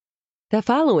The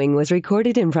following was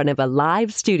recorded in front of a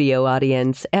live studio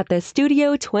audience at the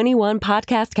Studio 21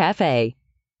 Podcast Cafe.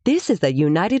 This is the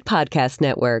United Podcast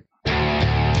Network.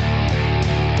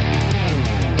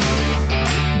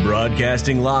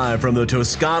 Broadcasting live from the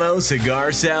Toscano Cigar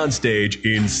Soundstage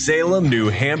in Salem, New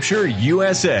Hampshire,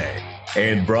 USA.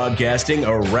 And broadcasting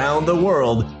around the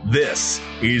world, this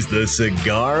is the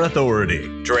Cigar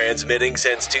Authority. Transmitting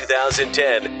since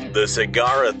 2010, the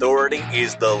Cigar Authority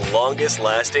is the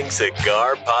longest-lasting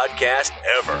cigar podcast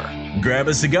ever. Grab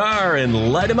a cigar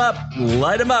and light 'em up,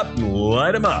 light 'em up,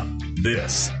 light 'em up.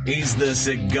 This is the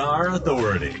Cigar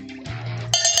Authority.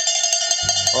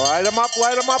 Light 'em up,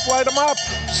 light 'em up, light 'em up.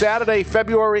 Saturday,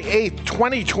 February 8th,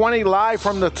 2020, live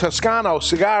from the Toscano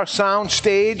Cigar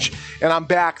Soundstage. And I'm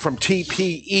back from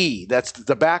TPE. That's the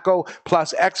Tobacco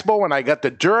Plus Expo. And I got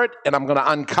the dirt, and I'm going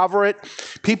to uncover it.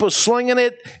 People slinging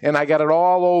it, and I got it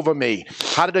all over me.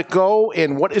 How did it go,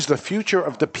 and what is the future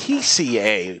of the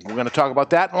PCA? We're going to talk about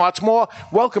that and lots more.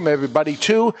 Welcome, everybody,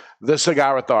 to the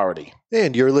Cigar Authority.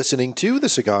 And you're listening to the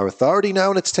Cigar Authority, now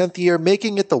in its 10th year,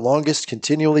 making it the longest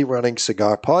continually running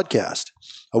cigar podcast.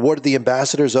 Awarded the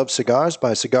Ambassadors of Cigars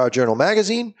by Cigar Journal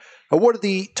Magazine. Awarded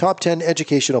the Top 10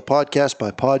 Educational Podcast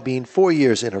by Podbean 4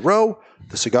 years in a row.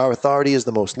 The Cigar Authority is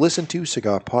the most listened to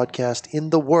cigar podcast in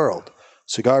the world.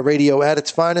 Cigar radio at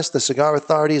its finest, the Cigar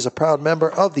Authority is a proud member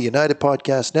of the United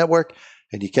Podcast Network,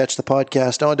 and you catch the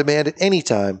podcast on demand at any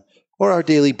time or our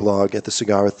daily blog at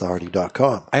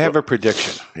thecigarauthority.com. I have a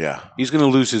prediction. Yeah. He's going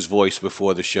to lose his voice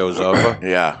before the show's over.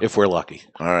 Yeah. If we're lucky.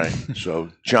 All right. So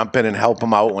jump in and help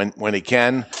him out when he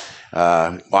can.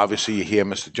 Obviously, you hear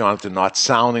Mr. Jonathan not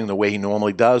sounding the way he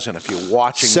normally does. And if you're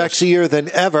watching Sexier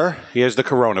than ever. He has the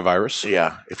coronavirus.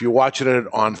 Yeah. If you're watching it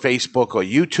on Facebook or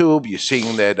YouTube, you're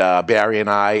seeing that Barry and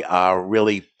I are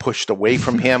really pushed away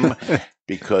from him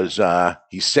because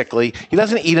he's sickly. He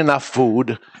doesn't eat enough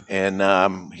food.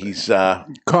 And he's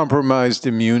compromised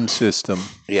immune system.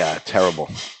 Yeah, terrible.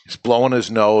 He's blowing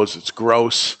his nose. It's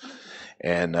gross.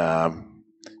 And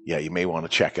yeah, you may want to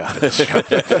check out this.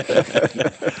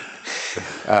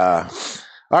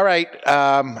 All right.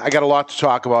 I got a lot to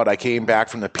talk about. I came back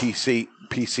from the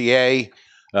PCA.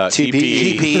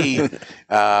 TPE.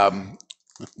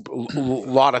 A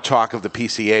lot of talk of the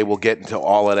PCA. We'll get into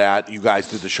all of that. You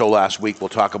guys did the show last week. We'll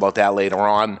talk about that later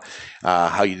on,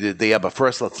 how you did there. But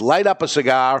first, let's light up a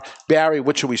cigar. Barry,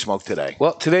 what should we smoke today?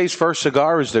 Well, today's first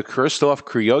cigar is the Christoph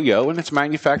Criollo, and it's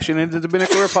manufactured in the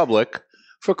Dominican Republic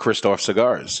for Christoph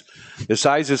Cigars. The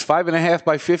size is 5.5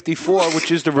 by 54,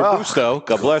 which is the Robusto.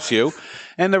 God bless you.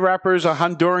 And the wrapper is a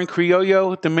Honduran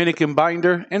Criollo, Dominican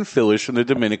binder, and fillers from the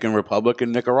Dominican Republic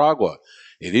and Nicaragua.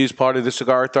 It is part of the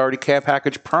Cigar Authority Care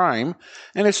Package Prime,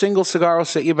 and a single cigar will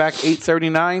set you back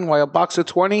 $8.39, while a box of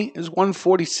 20 is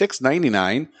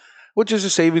 $146.99, which is a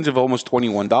savings of almost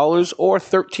 $21 or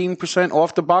 13%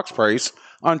 off the box price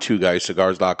on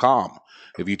twoguyscigars.com.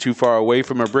 If you're too far away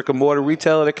from a brick-and-mortar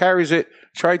retailer that carries it,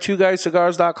 try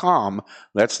twoguyscigars.com.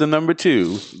 That's the number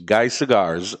 2,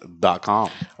 guyscigars.com.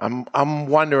 I'm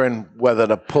wondering whether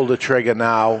to pull the trigger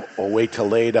now or wait till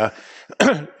later.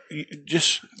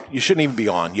 You shouldn't even be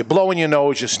on. You're blowing your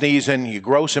nose, you're sneezing, you're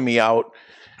grossing me out.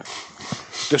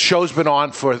 The show's been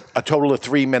on for a total of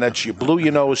 3 minutes. You blew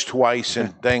your nose twice,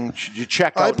 and then should you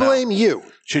check out I blame now? you.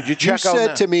 Should you check out You said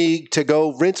now? to me to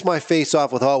go rinse my face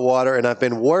off with hot water, and I've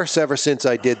been worse ever since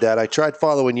I did that. I tried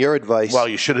following your advice. Well,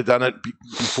 you should have done it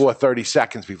before 30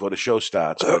 seconds before the show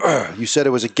starts. You said it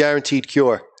was a guaranteed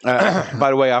cure. By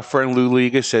the way, our friend Lou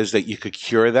Liga says that you could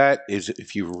cure that is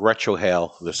if you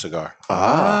retrohale the cigar.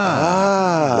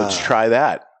 Let's try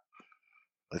that.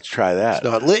 Let's try that. It's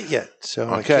not lit yet, so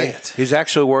Okay. I can't. His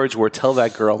actual words were, tell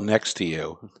that girl next to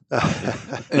you.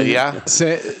 Yeah?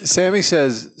 Sammy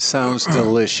says, sounds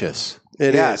delicious.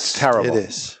 It Yeah, is. it's terrible. It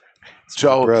is.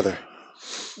 So Brother.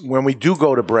 when we do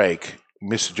go to break,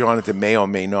 Mr. Jonathan may or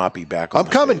may not be back on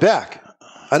I'm coming back.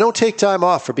 I don't take time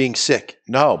off for being sick.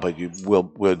 No, but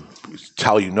we'll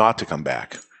tell you not to come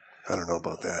back. I don't know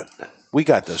about that. We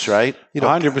got this, right?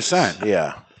 100%.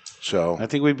 Yeah. So I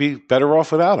think we'd be better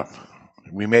off without him.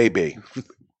 we may be.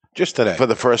 Just today. For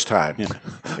the first time.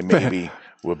 And maybe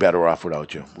we're better off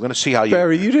without you. We're going to see how you...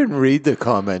 Barry, you didn't read the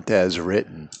comment as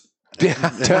written. Tell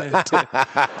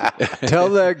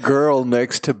that girl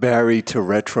next to Barry to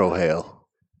retrohale.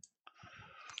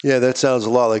 Yeah, that sounds a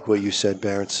lot like what you said,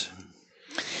 Barents.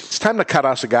 It's time to cut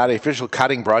our cigar. The official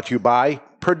cutting brought to you by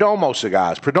Perdomo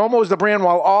Cigars. Perdomo is the brand.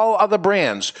 While all other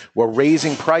brands were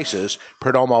raising prices,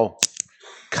 Perdomo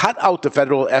cut out the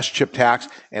federal S-chip tax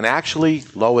and actually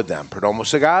lowered them. Perdomo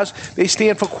Cigars, they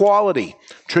stand for quality,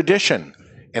 tradition,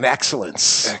 and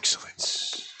excellence.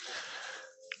 Excellence.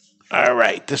 All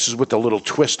right, this is with the little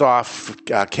twist-off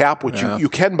cap, which you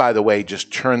can, by the way,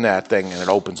 just turn that thing and it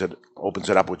opens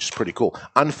it up, which is pretty cool.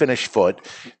 Unfinished foot.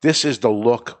 This is the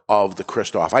look of the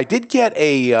Christoph. I did get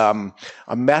a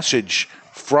message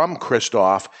from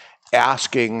Christoph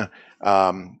asking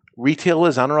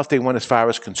retailers, I don't know if they went as far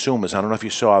as consumers, I don't know if you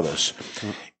saw this,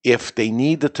 if they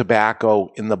need the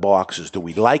tobacco in the boxes. Do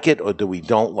we like it or do we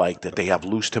don't like that they have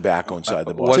loose tobacco inside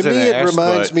the box? To me, it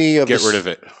reminds me of get rid of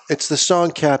it. It's the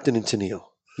song Captain and Tennille.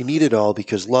 You need it all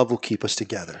because love will keep us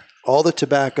together. All the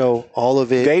tobacco, all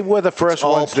of it. They were the first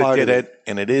ones that did it,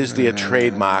 and it is their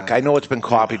trademark. I know it's been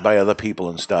copied by other people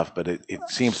and stuff, but it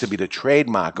seems to be the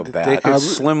trademark of that. They could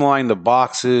slimline the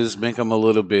boxes, make them a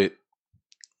little bit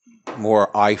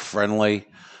more eye-friendly.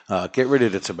 Get rid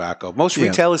of the tobacco. Most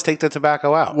retailers take the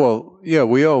tobacco out. Well, yeah,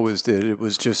 we always did. It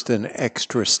was just an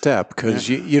extra step because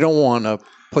you don't want to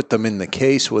put them in the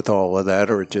case with all of that,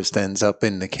 or it just ends up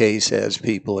in the case as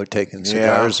people are taking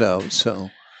cigars out. So,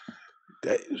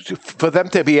 for them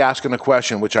to be asking a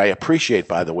question, which I appreciate,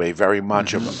 by the way, very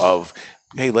much of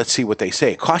hey, let's see what they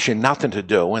say. It costs you nothing to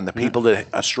do, and the people that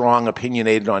are strong,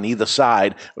 opinionated on either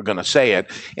side are going to say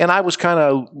it. And I was kind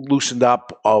of loosened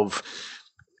up of,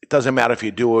 it doesn't matter if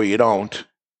you do or you don't,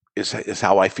 is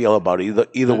how I feel about it.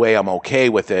 Either way, I'm okay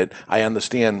with it. I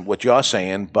understand what you're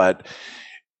saying, but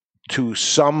to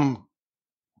some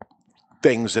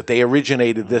things that they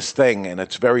originated this thing, and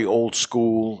it's very old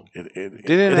school. It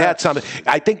had something.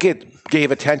 I think it gave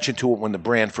attention to it when the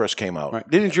brand first came out. Right.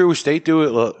 Didn't Drew Estate do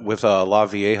it with La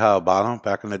Vieja Habano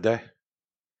back in the day?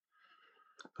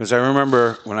 Because I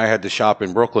remember when I had the shop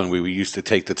in Brooklyn, we used to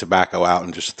take the tobacco out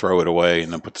and just throw it away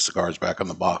and then put the cigars back in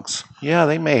the box. Yeah,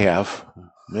 they may have.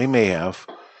 They may have.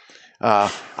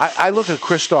 I look at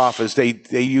Christoph as they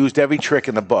used every trick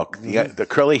in the book. The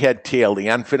curly head tail, the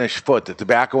unfinished foot, the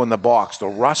tobacco in the box, the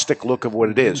rustic look of what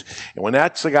it is. And when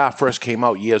that cigar first came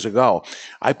out years ago,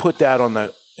 I put that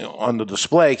on the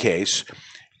display case,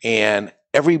 and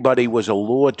everybody was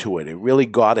allured to it. It really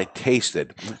got it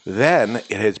tasted. Then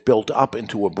it has built up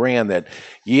into a brand that,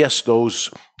 yes,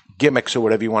 those gimmicks or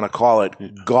whatever you want to call it,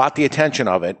 got the attention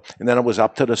of it, and then it was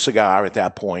up to the cigar at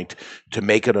that point to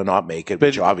make it or not make it,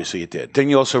 which obviously it did. Then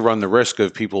you also run the risk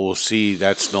of people will see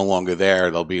that's no longer there.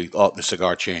 They'll be, the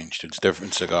cigar changed. It's a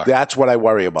different cigar. That's what I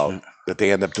worry about, that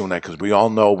they end up doing that, because we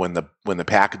all know when the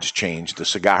package changed, the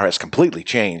cigar has completely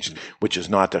changed, which is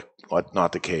not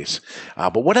the case.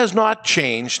 But what has not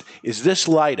changed is this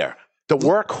lighter. The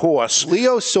workhorse.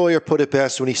 Leo Sawyer put it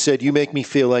best when he said, "You make me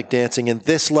feel like dancing, and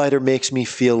this lighter makes me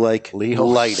feel like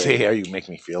lighting." Sawyer, you make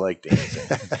me feel like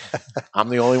dancing. I'm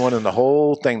the only one in the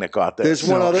whole thing that got that. There's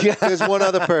one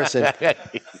other person.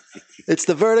 It's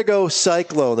the Vertigo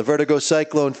Cyclone. The Vertigo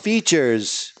Cyclone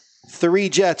features 3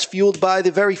 jets fueled by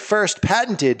the very first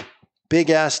patented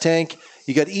big-ass tank.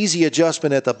 You got easy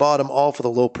adjustment at the bottom, all for the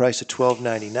low price of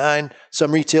 $12.99.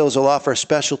 Some retailers will offer a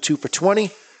special 2 for $20.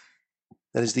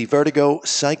 That is the Vertigo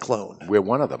Cyclone. We're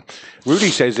one of them.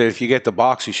 Rudy says that if you get the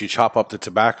box, you should chop up the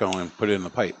tobacco and put it in the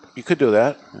pipe. You could do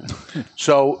that.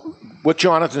 So what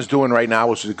Jonathan's doing right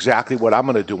now is exactly what I'm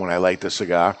going to do when I light the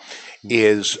cigar,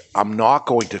 is I'm not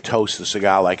going to toast the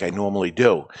cigar like I normally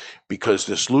do, because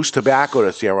this loose tobacco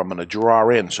that's there, I'm going to draw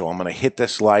in. So I'm going to hit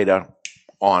this lighter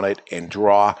on it and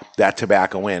draw that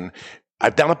tobacco in.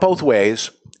 I've done it both ways,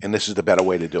 and this is the better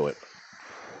way to do it.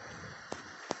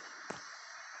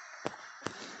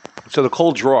 So the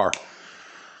cold drawer,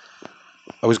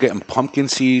 I was getting pumpkin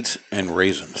seeds and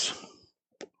raisins.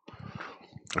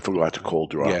 I forgot to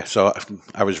cold draw. Yeah, so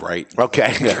I was right.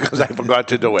 Okay, because I forgot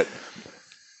to do it.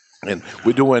 And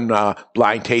we're doing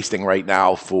blind tasting right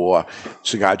now for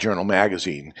Cigar Journal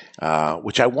magazine,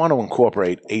 which I want to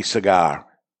incorporate a cigar,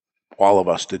 all of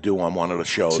us, to do on one of the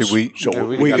shows. See,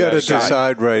 we got to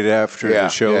decide right after the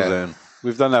show then.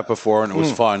 We've done that before, and it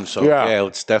was fun. So,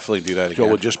 let's definitely do that again. So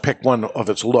we'll just pick one of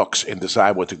its looks and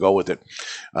decide what to go with it.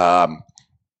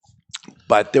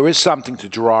 But there is something to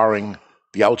drawing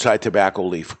the outside tobacco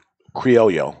leaf,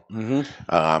 Criollo,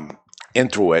 in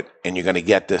through it, and you're going to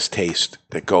get this taste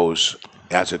that goes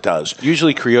as it does.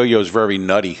 Usually Criollo is very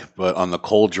nutty, but on the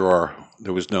cold drawer,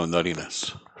 there was no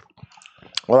nuttiness.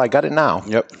 Well, I got it now.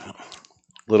 Yep.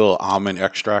 Little almond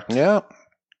extract. Yeah.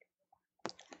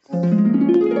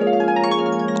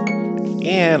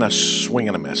 And a swing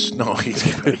and a miss. No,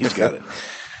 he's got it.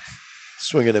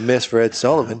 Swing and a miss for Ed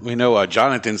Sullivan. We know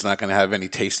Jonathan's not going to have any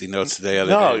tasty notes today.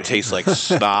 Other than it tastes like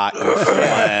snot and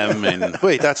phlegm and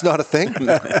wait, that's not a thing.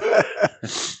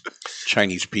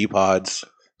 Chinese pea pods.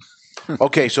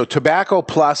 Okay, so Tobacco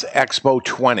Plus Expo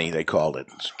 20, they called it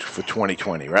for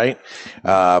 2020, right?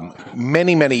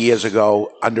 Many, many years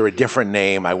ago, under a different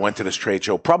name, I went to this trade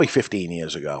show probably 15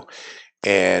 years ago.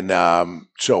 And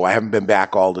so I haven't been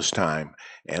back all this time.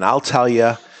 And I'll tell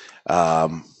you,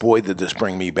 boy, did this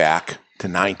bring me back to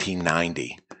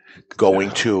 1990,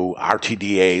 going to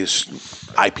RTDA's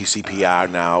IPCPR,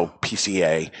 now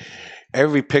PCA.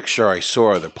 Every picture I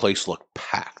saw, the place looked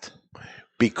packed.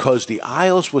 Because the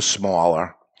aisles were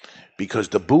smaller, because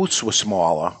the booths were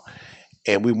smaller,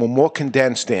 and we were more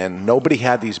condensed in. Nobody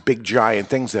had these big giant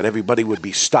things that everybody would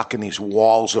be stuck in these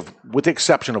walls of, with the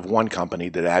exception of one company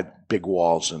that had big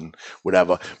walls and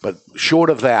whatever. But short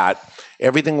of that,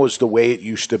 everything was the way it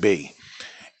used to be.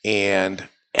 And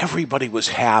everybody was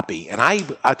happy. And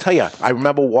I'll tell you, I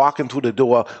remember walking through the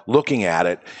door, looking at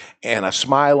it, and a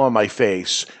smile on my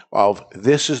face of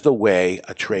this is the way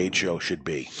a trade show should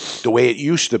be, the way it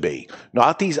used to be.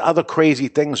 Not these other crazy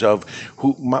things of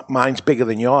mine's bigger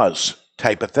than yours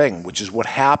type of thing, which is what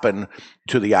happened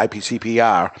to the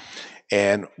IPCPR.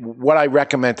 And what I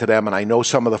recommend to them, and I know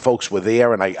some of the folks were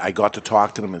there, and I got to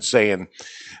talk to them and saying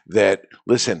that,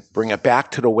 listen, bring it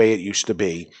back to the way it used to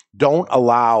be. Don't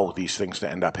allow these things to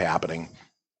end up happening.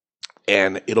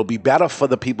 And it'll be better for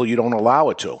the people you don't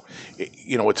allow it to.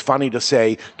 You know, it's funny to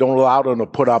say don't allow them to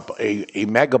put up a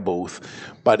mega booth,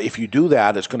 but if you do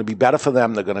that, it's going to be better for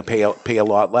them. They're going to pay a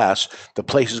lot less. The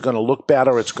place is going to look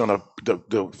better. It's going to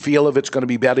the feel of it's going to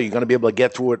be better. You're going to be able to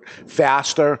get through it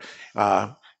faster.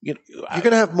 You're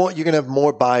going to have more. You're going to have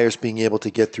more buyers being able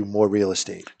to get through more real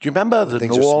estate. Do you remember the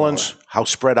New Orleans? How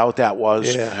spread out that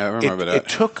was? Yeah, I remember that. It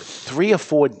took 3 or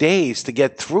 4 days to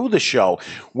get through the show.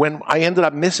 When I ended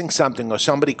up missing something, or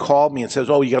somebody called me and says,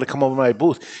 "Oh, you got to come over to my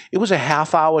booth," it was a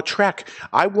half-hour trek.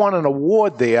 I won an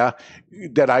award there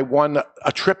that I won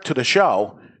a trip to the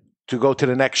show to go to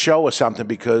the next show or something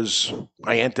because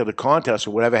I entered a contest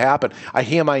or whatever happened. I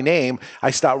hear my name.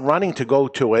 I start running to go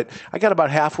to it. I got about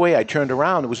halfway. I turned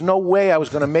around. There was no way I was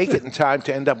going to make it in time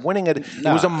to end up winning it. It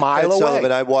was a mile away.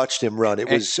 But I watched him run. It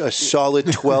was a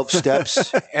solid 12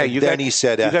 steps. Then he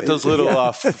said, "You got those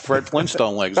little Fred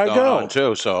Flintstone legs going on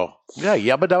too." So yeah,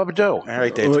 yabba dabba do. All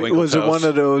right, there. Was it one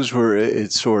of those where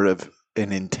it's sort of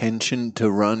an intention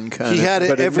to run kind of? He had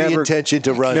every intention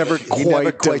to run. He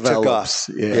never quite took off.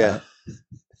 Yeah.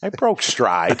 I broke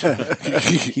stride.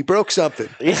 He broke something.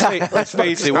 Let's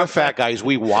face it, we're fat guys.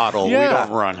 We waddle. Yeah. We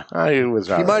don't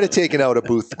run. He might have taken out a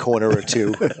booth corner or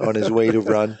two on his way to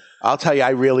run. I'll tell you, I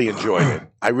really enjoyed it.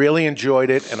 I really enjoyed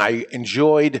it, and I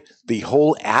enjoyed the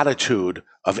whole attitude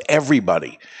of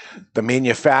everybody, the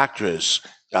manufacturers,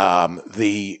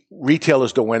 the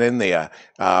retailers that went in there,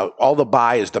 all the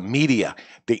buyers, the media.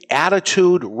 The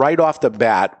attitude right off the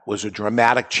bat was a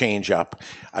dramatic change up,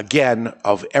 again,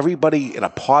 of everybody in a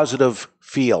positive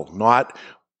feel, not,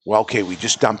 well, okay, we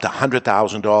just dumped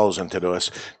 $100,000 into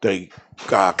this. The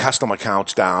customer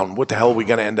count's down. What the hell are we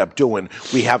going to end up doing?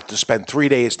 We have to spend 3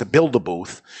 days to build a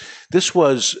booth. This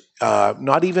was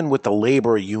not even with the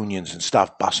labor unions and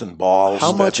stuff, busting balls.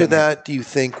 How much of that do you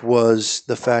think was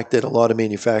the fact that a lot of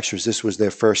manufacturers, this was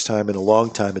their first time in a long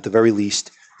time, at the very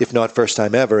least, if not first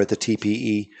time ever at the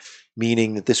TPE,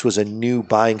 meaning that this was a new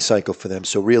buying cycle for them.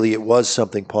 So really it was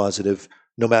something positive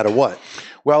no matter what.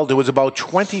 Well, there was about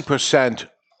 20%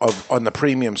 on the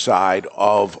premium side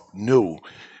of new.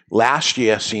 Last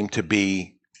year seemed to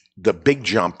be the big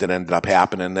jump that ended up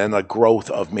happening, and then a growth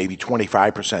of maybe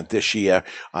 25% this year.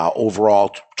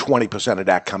 Overall, 20% of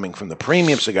that coming from the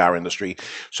premium cigar industry.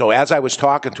 So as I was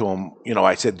talking to him,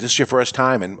 I said, "This is your first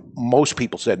time?" And most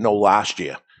people said, "No, last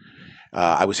year.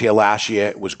 I was here last year.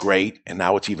 It was great, and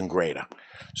now it's even greater."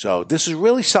 So this is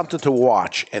really something to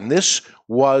watch. And this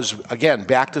was, again,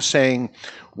 back to saying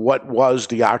what was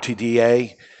the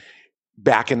RTDA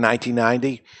back in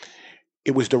 1990.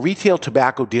 It was the Retail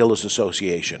Tobacco Dealers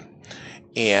Association,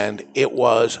 and it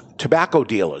was tobacco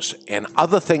dealers, and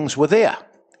other things were there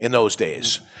in those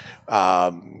days.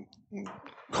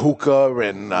 Hookah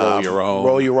and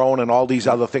Roll Your Own and all these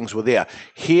other things were there.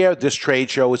 Here, this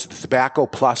trade show is the Tobacco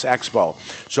Plus Expo.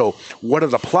 So what are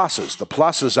the pluses? The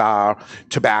pluses are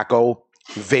tobacco,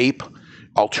 vape,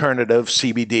 alternative,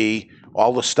 CBD,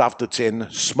 all the stuff that's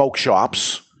in smoke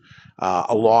shops,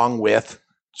 along with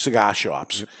cigar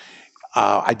shops.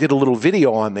 I did a little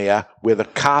video on there where the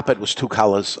carpet was 2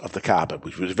 colors of the carpet,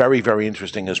 which was very, very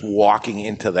interesting as walking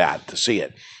into that to see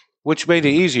it. Which made it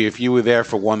easier. If you were there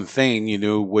for one thing, you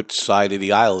knew which side of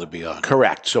the aisle to be on.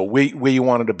 Correct. So where you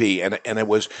wanted to be. And it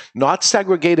was not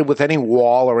segregated with any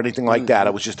wall or anything like that.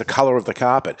 It was just the color of the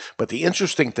carpet. But the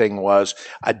interesting thing was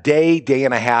a day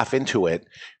and a half into it,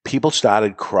 people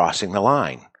started crossing the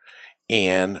line.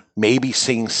 and maybe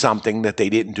seeing something that they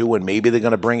didn't do, and maybe they're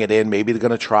going to bring it in, maybe they're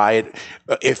going to try it.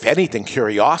 If anything,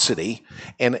 curiosity.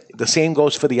 And the same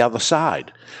goes for the other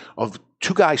side. Of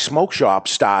Two Guys Smoke Shop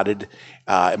started,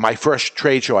 my first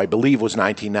trade show, I believe, was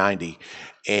 1990.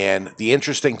 And the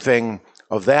interesting thing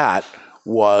of that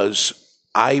was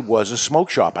I was a smoke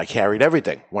shop. I carried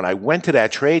everything. When I went to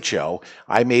that trade show,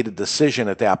 I made a decision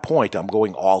at that point, I'm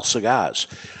going all cigars.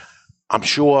 I'm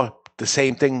sure the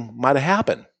same thing might have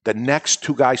happened. The next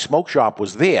Two Guys Smoke Shop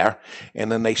was there,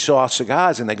 and then they saw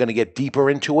cigars, and they're going to get deeper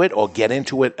into it or get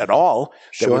into it at all.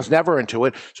 That was never into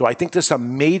it. So I think there's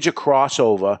some major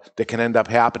crossover that can end up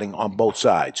happening on both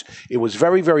sides. It was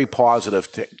very, very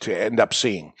positive to end up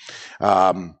seeing.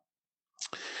 The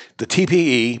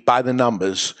TPE, by the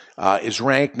numbers, is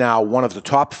ranked now one of the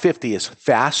top 50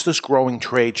 fastest growing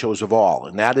trade shows of all,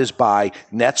 and that is by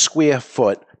net square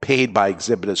foot paid by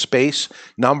exhibitor space,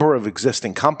 number of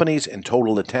existing companies, and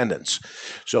total attendance.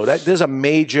 So there's a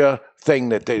major thing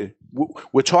that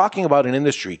we're talking about an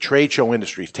industry, trade show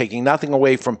industry, taking nothing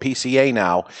away from PCA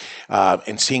now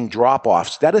and seeing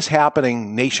drop-offs. That is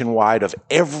happening nationwide of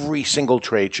every single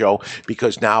trade show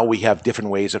because now we have different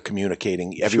ways of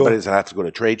communicating. Everybody doesn't have to go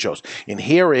to trade shows. And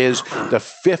here is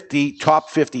the top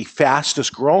 50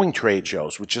 fastest growing trade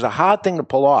shows, which is a hard thing to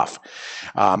pull off.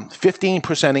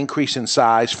 15% increase in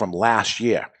size from last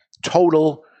year.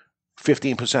 Total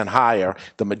 15% higher.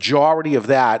 The majority of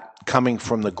that coming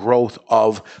from the growth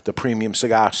of the premium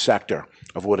cigar sector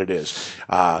of what it is.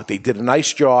 They did a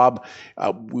nice job.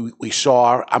 We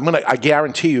saw, I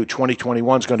guarantee you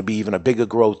 2021 is going to be even a bigger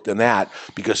growth than that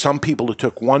because some people who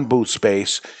took one booth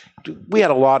space, we had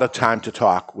a lot of time to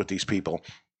talk with these people.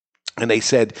 And they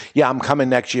said, yeah, I'm coming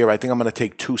next year. I think I'm going to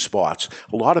take 2 spots.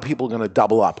 A lot of people are going to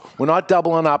double up. We're not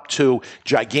doubling up to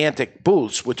gigantic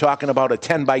booths. We're talking about a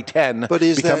 10 by 10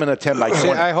 becoming a 10 by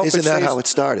 10. Isn't that how it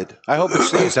started? I hope it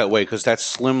stays that way because that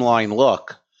slimline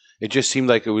look, it just seemed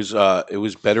like it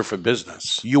was better for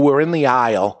business. You were in the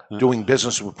aisle doing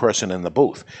business with a person in the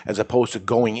booth as opposed to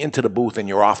going into the booth and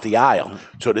you're off the aisle.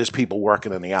 So there's people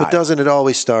working in the aisle. But doesn't it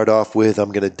always start off with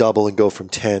I'm going to double and go from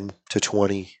 10 to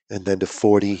 20 and then to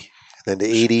 40? Then to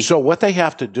 80. So what they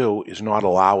have to do is not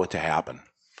allow it to happen.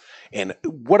 And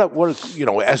what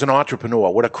as an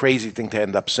entrepreneur, what a crazy thing to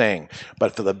end up saying.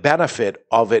 But for the benefit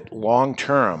of it long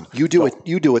term, you do it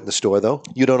in the store though.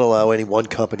 You don't allow any one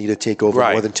company to take over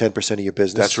more than 10% of your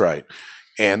business. That's right,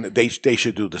 and they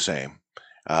should do the same.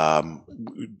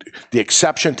 The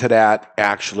exception to that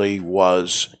actually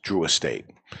was Drew Estate.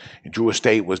 And Drew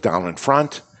Estate was down in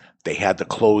front. They had the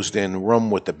closed-in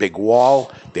room with the big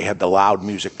wall. They had the loud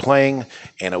music playing,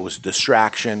 and it was a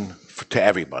distraction to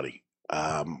everybody.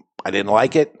 I didn't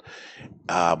like it.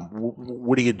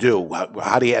 What do you do?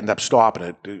 How do you end up stopping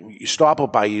it? You stop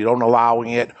it by you don't allowing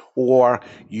it, or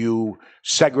you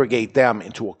segregate them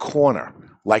into a corner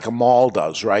like a mall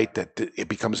does, right? That it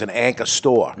becomes an anchor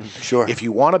store. Sure. If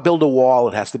you want to build a wall,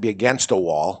 it has to be against a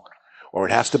wall. Or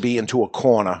it has to be into a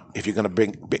corner. If you're going to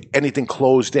bring anything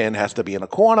closed in, has to be in a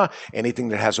corner. Anything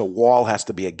that has a wall has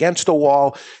to be against a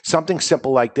wall. Something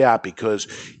simple like that, because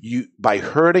by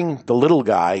hurting the little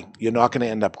guy, you're not going to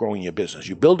end up growing your business.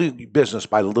 You build your business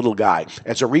by the little guy.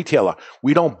 As a retailer,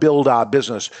 we don't build our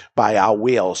business by our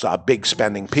whales, our big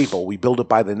spending people. We build it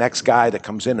by the next guy that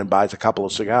comes in and buys a couple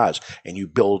of cigars, and you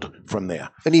build from there.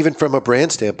 And even from a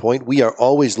brand standpoint, we are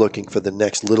always looking for the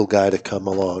next little guy to come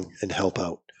along and help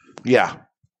out. Yeah.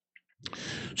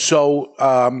 So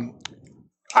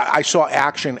I saw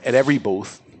action at every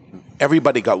booth.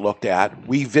 Everybody got looked at.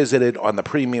 We visited on the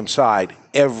premium side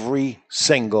every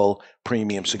single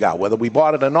premium cigar. Whether we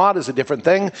bought it or not is a different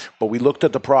thing, but we looked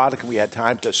at the product and we had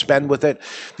time to spend with it.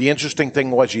 The interesting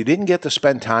thing was you didn't get to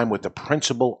spend time with the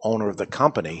principal owner of the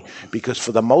company because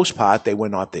for the most part, they were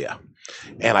not there.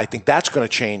 And I think that's going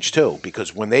to change too,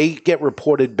 because when they get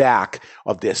reported back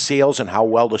of their sales and how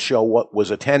well the show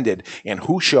was attended and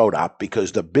who showed up,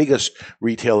 because the biggest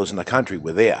retailers in the country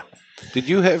were there. Did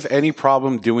you have any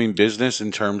problem doing business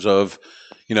in terms of,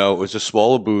 it was a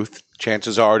smaller booth.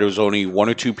 Chances are there was only 1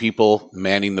 or 2 people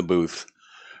manning the booth.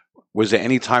 Was there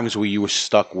any times where you were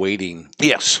stuck waiting?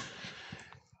 Yes.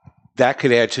 That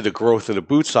could add to the growth of the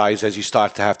booth size as you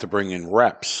start to have to bring in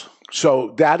reps.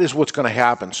 So that is what's going to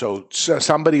happen. So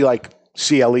somebody like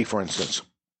CLE, for instance,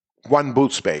 1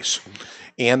 booth space,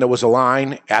 and there was a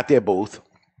line at their booth,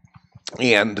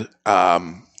 and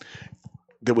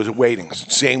there was a waiting.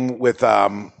 Same with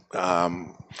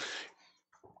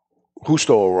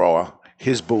Justo Aurora,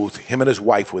 his booth, him and his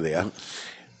wife were there.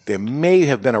 There may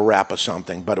have been a rep or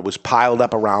something, but it was piled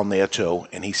up around there too.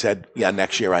 And he said, yeah,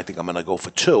 next year I think I'm going to go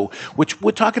for 2, which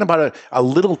we're talking about a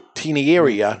little teeny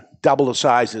area double the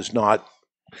size is not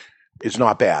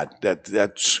bad.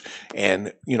 That's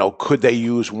and could they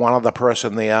use one other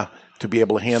person there to be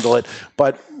able to handle it?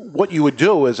 But what you would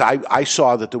do is I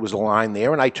saw that there was a line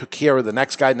there, and I took care of the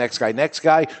next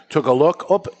guy, took a look,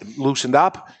 loosened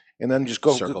up, and then just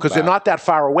go, because they're not that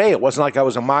far away. It wasn't like I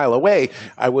was a mile away.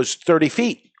 I was 30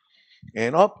 feet.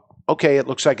 And okay, it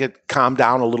looks like it calmed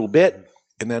down a little bit,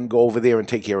 and then go over there and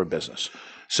take care of business.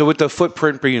 So with the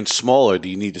footprint being smaller, do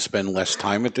you need to spend less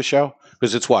time at the show?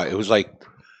 Because it was like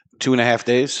 2.5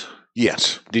 days?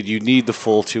 Yes. Did you need the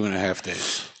full 2.5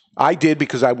 days? I did,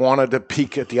 because I wanted to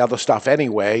peek at the other stuff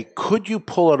anyway. Could you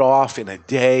pull it off in a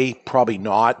day? Probably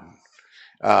not.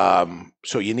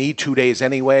 So you need 2 days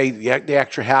anyway. The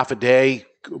extra half a day,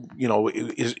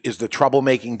 is the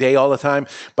troublemaking day all the time.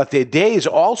 But their days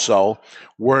also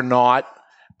were not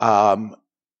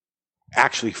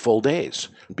actually full days,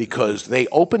 because they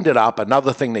opened it up.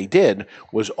 Another thing they did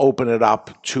was open it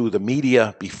up to the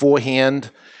media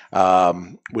beforehand,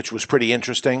 which was pretty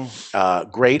interesting.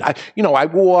 Great. I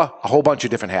wore a whole bunch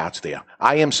of different hats there.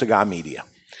 I am Cigar Media.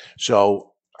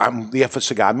 So I'm there for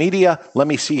Cigar Media. Let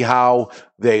me see how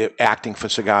they're acting for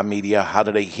Cigar Media. How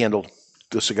do they handle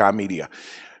the Cigar Media?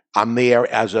 I'm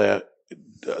there as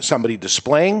somebody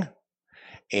displaying,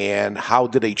 and how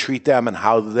did they treat them and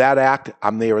how did that act?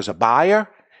 I'm there as a buyer,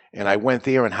 and I went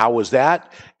there, and how was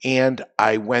that? And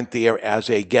I went there as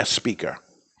a guest speaker.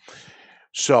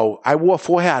 So I wore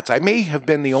 4 hats. I may have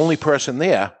been the only person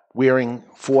there wearing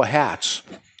 4 hats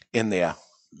in there.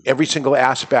 Every single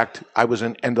aspect I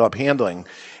ended up handling.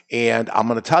 And I'm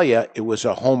going to tell you, it was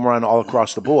a home run all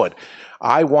across the board.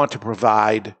 I want to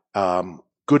provide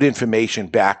good information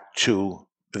back to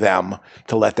them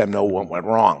to let them know what went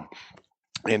wrong.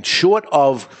 And short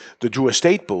of the Drew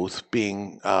Estate booth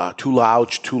being too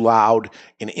loud,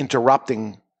 and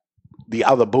interrupting the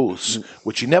other booths,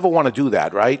 which you never want to do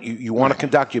that, right? You want to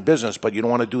conduct your business, but you don't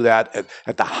want to do that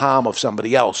at the harm of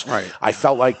somebody else. Right. I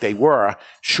felt like they were.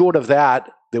 Short of that,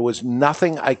 there was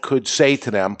nothing I could say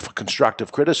to them for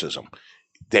constructive criticism.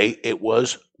 It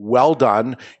was well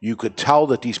done. You could tell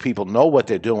that these people know what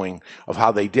they're doing, of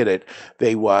how they did it.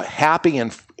 They were happy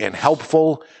and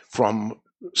helpful from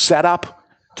setup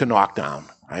to knockdown.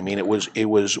 I mean, it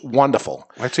was wonderful.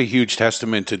 That's a huge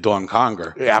testament to Dawn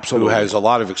Conger, Absolutely, who has a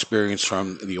lot of experience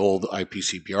from the old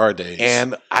IPCPR days.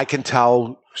 And I can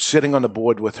tell, sitting on the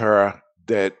board with her,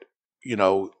 that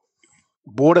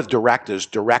board of directors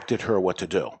directed her what to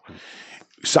do.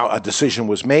 So a decision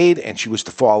was made, and she was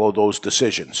to follow those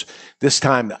decisions. This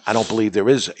time, I don't believe there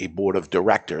is a board of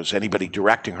directors, anybody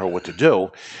directing her what to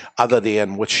do, other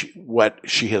than what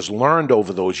she has learned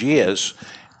over those years,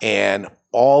 and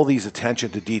all these attention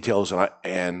to details.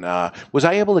 And was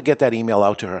I able to get that email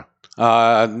out to her?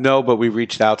 No, but we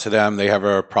reached out to them. They have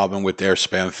a problem with their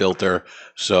spam filter,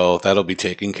 so that'll be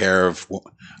taken care of.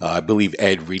 I believe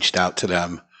Ed reached out to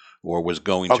them, or was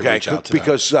going to reach out to them.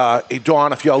 Because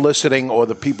Dawn, if you're listening, or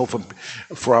the people from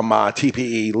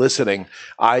TPE listening,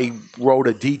 I wrote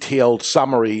a detailed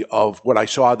summary of what I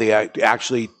saw there,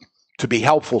 actually to be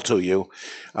helpful to you,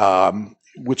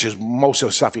 which is most of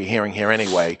the stuff you're hearing here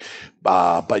anyway.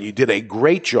 But you did a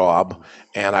great job,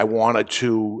 and I wanted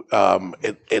to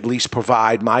at least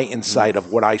provide my insight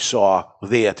of what I saw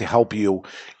there to help you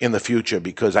in the future,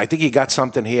 because I think you got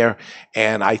something here,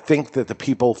 and I think that the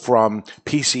people from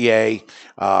PCA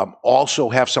also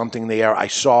have something there. I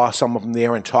saw some of them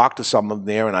there and talked to some of them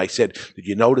there, and I said, did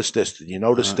you notice this? Did you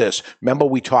notice this? Remember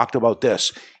we talked about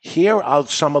this? Here are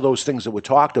some of those things that were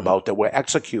talked about that were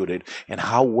executed, and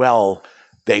how well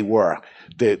they were.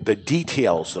 The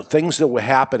details, the things that were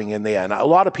happening in there. And a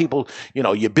lot of people,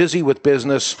 you're busy with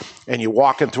business and you're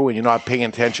walking through and you're not paying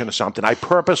attention to something. I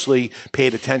purposely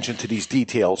paid attention to these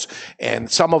details, and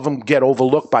some of them get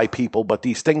overlooked by people, but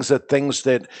these things are things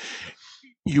that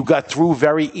you got through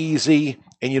very easy,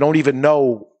 and you don't even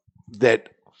know that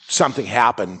something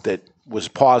happened that was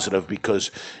positive,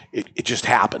 because it just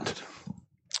happened.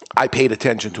 I paid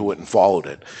attention to it and followed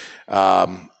it.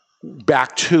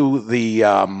 Back to the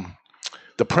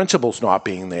principals not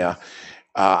being there,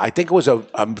 I think it was a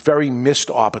very missed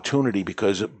opportunity,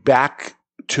 because back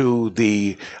to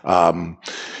the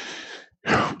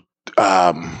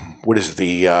what is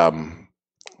the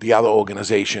other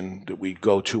organization that we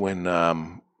go to in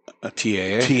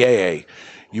TAA,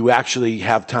 you actually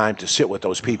have time to sit with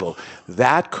those people.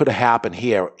 That could have happened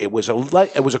here. It was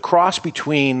a cross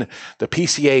between the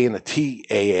PCA and the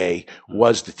TAA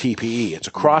was the TPE. It's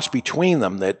a cross between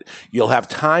them that you'll have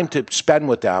time to spend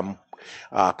with them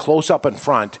close up in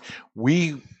front.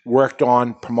 We worked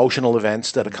on promotional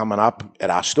events that are coming up at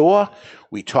our store.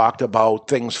 We talked about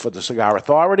things for the Cigar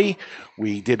Authority.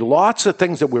 We did lots of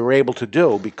things that we were able to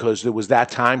do because there was that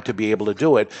time to be able to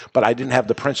do it, but I didn't have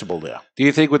the principal there. Do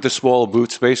you think with the small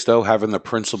booth space, though, having the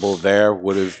principal there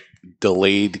would have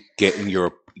delayed getting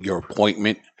your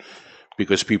appointment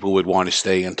because people would want to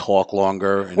stay and talk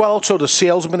longer? Well, so the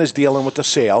salesman is dealing with the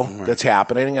sale that's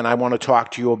happening, and I want to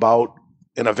talk to you about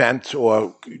an event,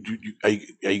 or are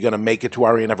you going to make it to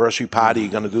our anniversary party? Are you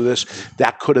going to do this?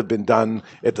 That could have been done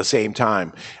at the same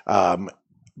time.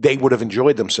 They would have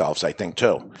enjoyed themselves, I think,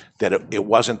 too, that it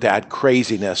wasn't that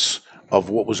craziness of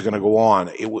what was going to go on.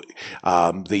 The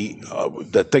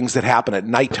things that happen at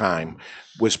nighttime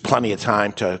was plenty of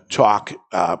time to talk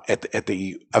at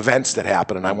the events that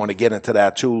happen, and I want to get into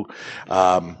that too.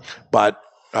 But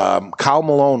Kyle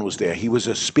Malone was there. He was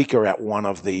a speaker at one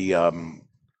of the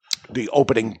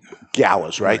opening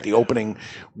galas, right? The opening,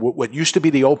 what used to be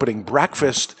the opening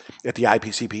breakfast at the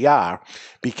IPCPR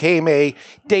became a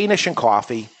Danish and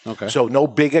coffee. Okay. So no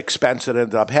big expense that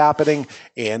ended up happening.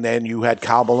 And then you had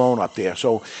Kyle Malone up there.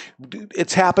 So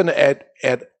it's happened at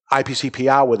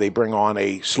IPCPR where they bring on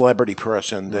a celebrity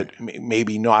person that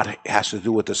maybe not has to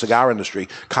do with the cigar industry.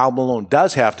 Kyle Malone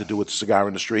does have to do with the cigar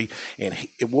industry. And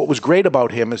what was great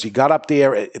about him is he got up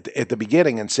there at the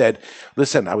beginning and said,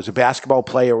 listen, I was a basketball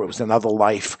player. It was another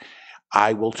life.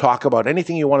 I will talk about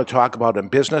anything you want to talk about in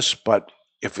business, but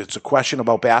if it's a question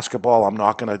about basketball, I'm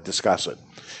not going to discuss it.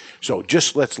 So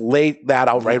just let's lay that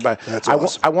out right away. That's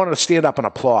awesome. I wanted to stand up and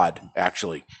applaud,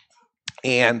 actually.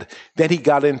 And then he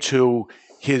got into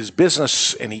his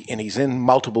business, and he's in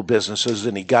multiple businesses,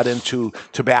 and he got into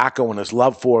tobacco and his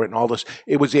love for it and all this.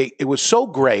 It was so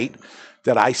great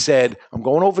that I said, I'm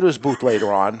going over to his booth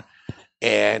later on,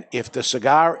 and if the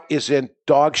cigar isn't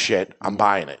dog shit, I'm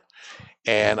buying it.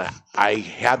 And I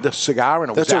had the cigar,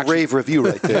 and it was That's a rave review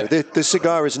right there. The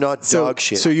cigar is not dog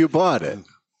shit. So you bought it.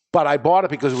 But I bought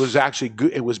it because it was actually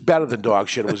good. It was better than dog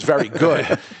shit. It was very good.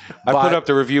 I put up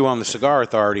the review on the Cigar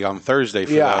Authority on Thursday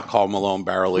for the Carl Malone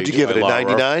Barrel Aged. Did you give it a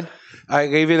 99? I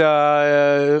gave it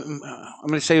I'm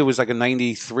going to say it was like a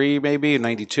 93, maybe a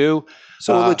 92.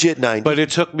 So a legit 90. But it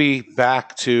took me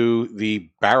back to the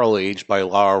Barrel Aged by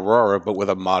La Aurora, but with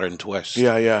a modern twist.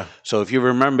 Yeah. So if you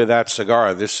remember that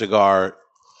cigar, this cigar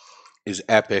is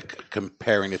epic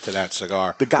comparing it to that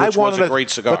cigar. The guy was a great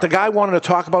cigar. But the guy wanted to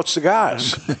talk about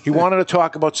cigars. He wanted to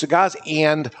talk about cigars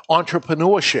and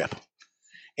entrepreneurship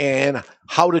and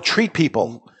how to treat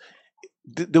people.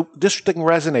 This thing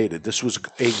resonated. This was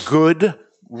a good,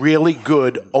 really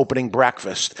good opening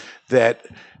breakfast that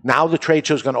now the trade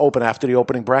show is going to open after the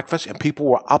opening breakfast, and people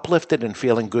were uplifted and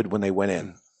feeling good when they went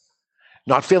in.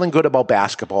 Not feeling good about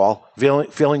basketball,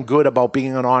 feeling good about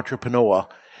being an entrepreneur,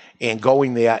 and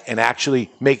going there and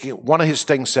actually making, one of his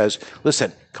things says,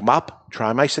 listen, come up,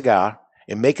 try my cigar,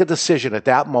 and make a decision at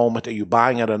that moment, are you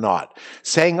buying it or not?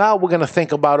 Saying, we're going to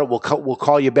think about it, we'll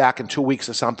call you back in 2 weeks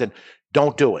or something,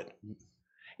 don't do it.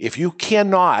 If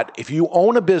you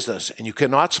own a business and you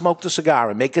cannot smoke the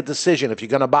cigar and make a decision if you're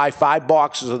going to buy 5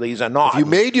 boxes of these or not. If you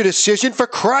made your decision, for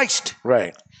Christ.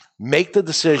 Right. Make the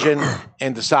decision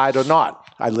and decide or not.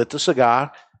 I lit the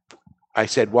cigar. I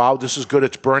said, wow, this is good.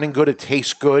 It's burning good. It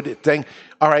tastes good.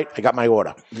 All right, I got my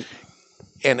order.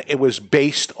 And it was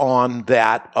based on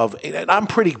that and I'm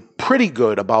pretty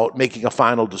good about making a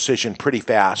final decision pretty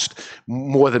fast,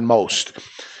 more than most.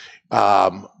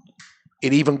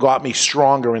 It even got me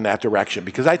stronger in that direction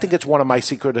because I think it's one of my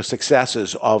secret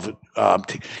successes of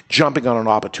jumping on an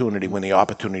opportunity when the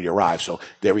opportunity arrives. So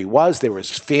there he was. There his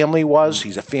family was.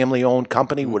 He's a family-owned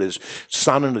company with his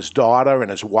son and his daughter and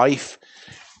his wife.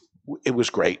 It was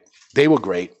great. They were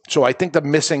great. So I think the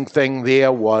missing thing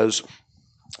there was,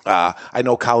 I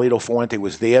know Carlito Fuente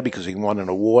was there because he won an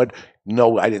award.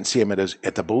 No, I didn't see him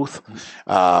at the booth.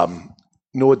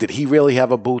 Nor did he really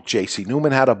have a booth. J.C.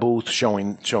 Newman had a booth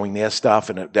showing their stuff,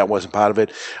 and that wasn't part of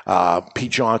it.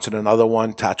 Pete Johnson, another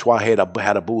one. Tatois had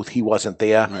a booth. He wasn't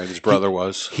there. Right, his brother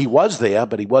was. He was there,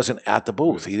 but he wasn't at the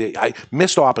booth. I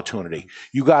missed opportunity.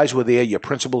 You guys were there. You're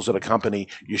principals of the company.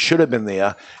 You should have been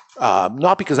there.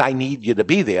 Not because I need you to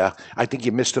be there. I think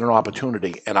you missed an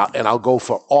opportunity, and I'll go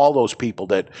for all those people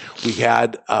that we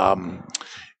had.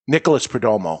 Nicholas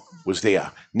Perdomo was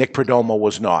there. Nick Perdomo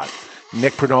was not.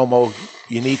 Nick Perdomo,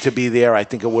 you need to be there. I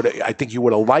think you would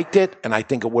have liked it, and I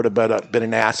think it would have been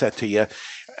an asset to you.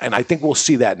 And I think we'll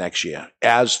see that next year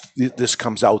as this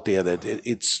comes out there. That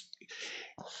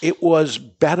it was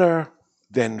better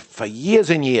than for years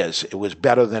and years. It was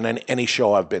better than any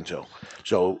show I've been to.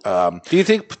 So, do you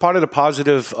think part of the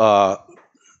positive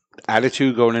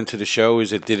attitude going into the show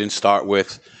is it didn't start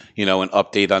with an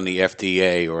update on the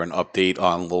FDA or an update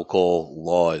on local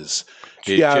laws.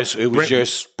 It was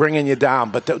just bringing you down.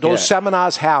 But those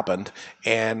seminars happened,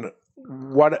 and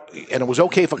it was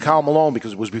okay for Karl Malone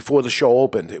because it was before the show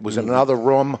opened. It was in another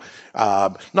room,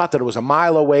 not that it was a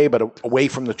mile away, but away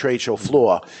from the trade show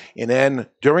floor. And then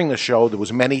during the show, there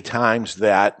was many times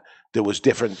that there was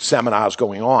different seminars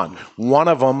going on. One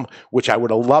of them, which I would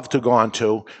have loved to have gone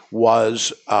to,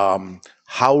 was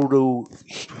how to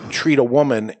treat a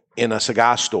woman in a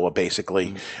cigar store,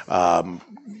 basically.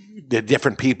 The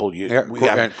different people. We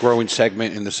have a growing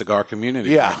segment in the cigar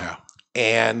community right now.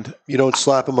 And you don't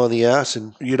slap him on the ass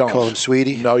and call him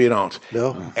sweetie? No, you don't.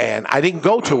 No. And I didn't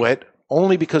go to it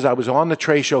only because I was on the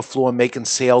trade show floor making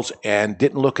sales and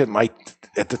didn't look at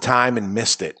the time and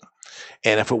missed it.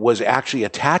 And if it was actually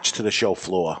attached to the show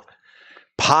floor,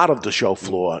 part of the show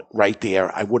floor right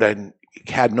there, I would have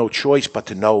had no choice but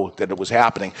to know that it was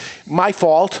happening. My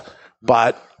fault,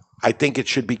 but I think it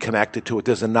should be connected to it.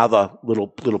 There's another little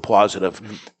positive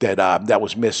that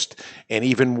was missed. And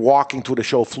even walking through the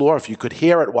show floor, if you could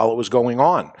hear it while it was going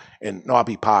on and not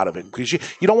be part of it. Because you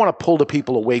don't want to pull the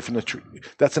people away from the tree.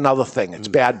 That's another thing. It's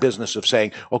bad business of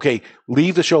saying, okay,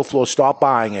 leave the show floor, stop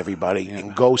buying everybody,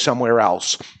 and go somewhere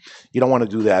else. You don't want to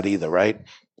do that either, right?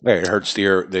 It hurts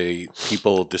the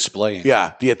people displaying.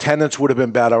 Yeah, the attendance would have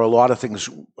been better. A lot of things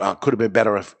could have been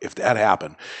better if that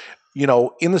happened.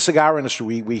 In the cigar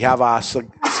industry, we have our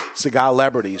cigar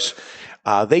celebrities.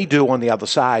 They do on the other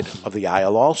side of the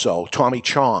aisle also. Tommy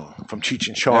Chong from Cheech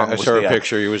and Chong was there. I saw a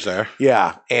picture. He was there.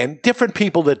 Yeah, and different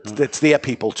people that's their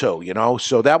people too,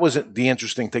 So that was the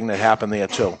interesting thing that happened there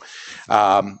too.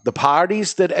 The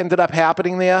parties that ended up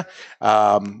happening there,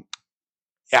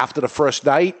 after the first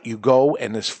night, you go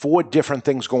and there's 4 different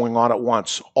things going on at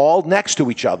once, all next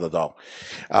to each other, though.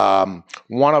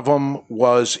 One of them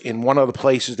was in one of the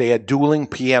places they had dueling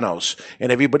pianos,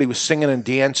 and everybody was singing and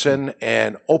dancing,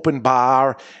 and open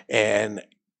bar, and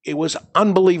it was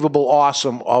unbelievable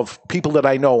awesome of people that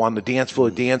I know on the dance floor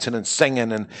dancing and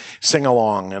singing and sing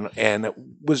along, and it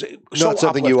was so not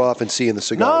something you often see in the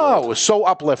cigar world. It was so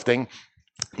uplifting.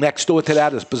 Next door to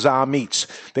that is Bazaar Meats.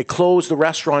 They closed the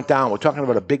restaurant down. We're talking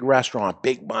about a big restaurant,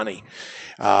 big money.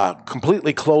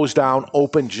 Completely closed down,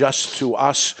 open just to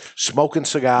us smoking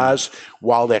cigars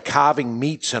while they're carving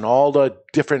meats and all the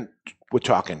different, we're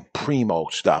talking primo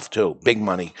stuff too, big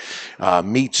money,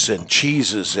 meats and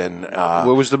cheeses. And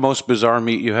what was the most bizarre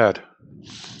meat you had?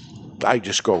 I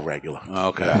just go regular.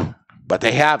 Okay. Yeah. But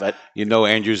they have it.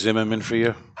 Andrew Zimmerman for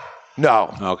you?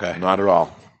 No. Okay. Not at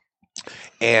all.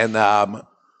 And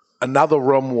another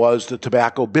room was the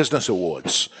Tobacco Business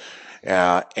Awards.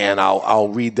 And I'll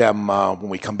read them when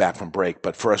we come back from break.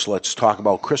 But first, let's talk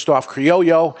about Christophe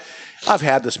Criollo. I've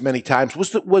had this many times.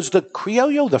 Was the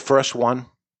Criollo the first one?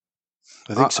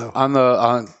 I think so. On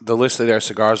the list of their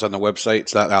cigars on the website,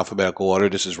 it's not alphabetical order.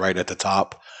 This is right at the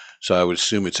top. So I would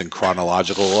assume it's in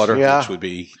chronological order, which would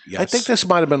be, yes. I think this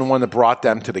might have been the one that brought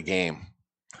them to the game.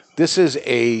 This is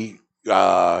a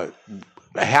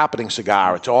happening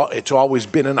cigar. It's always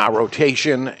been in our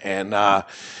rotation, and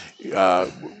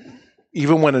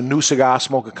even when a new cigar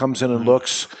smoker comes in and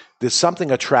looks, there's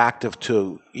something attractive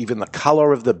to even the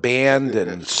color of the band,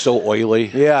 and it's so oily.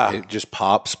 Yeah, it just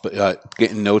pops. But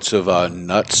getting notes of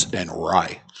nuts and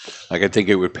rye. I think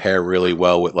it would pair really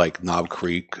well with Knob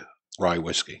Creek rye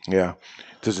whiskey. Yeah.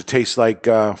 Does it taste like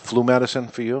flu medicine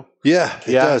for you? Yeah,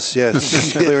 it does. Yeah,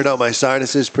 it's clearing out my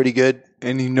sinuses pretty good.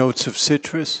 Any notes of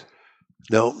citrus?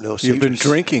 No citrus. You've been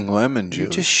drinking lemon juice. You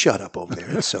just shut up over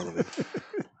there, Sullivan.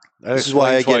 This is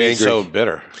why I get angry. It's so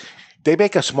bitter. They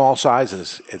make a small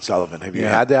sizes at Sullivan. Have you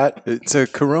had that? It's a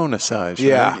Corona size.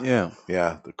 Yeah, right?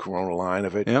 Yeah. The Corona line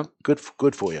of it. Yeah, good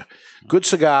for you. Good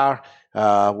cigar.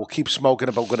 We'll keep smoking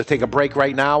it, but we're going to take a break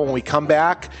right now. When we come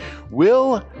back,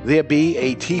 will there be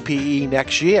a TPE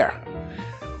next year?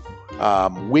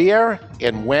 Where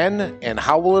and when and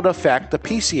how will it affect the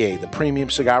PCA, the Premium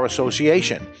Cigar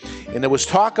Association? And there was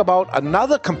talk about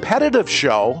another competitive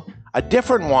show, a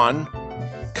different one,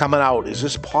 coming out. Is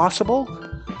this possible?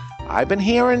 I've been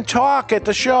hearing talk at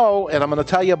the show, and I'm going to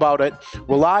tell you about it.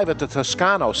 We're live at the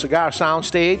Toscano Cigar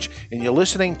Soundstage, and you're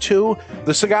listening to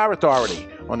The Cigar Authority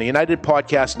on the United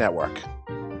Podcast Network.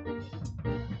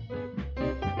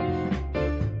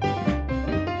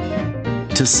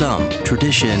 To some,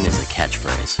 tradition is a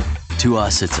catchphrase. To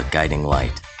us, it's a guiding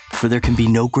light. For there can be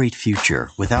no great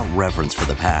future without reverence for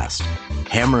the past.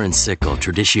 Hammer and Sickle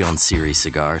Tradition Series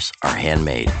cigars are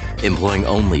handmade, employing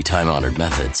only time-honored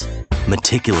methods.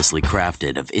 Meticulously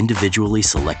crafted of individually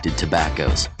selected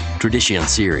tobaccos, Tradition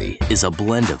Series is a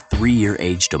blend of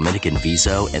 3-year-aged Dominican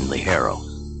Viso and Ligero.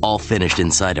 all finished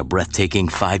inside a breathtaking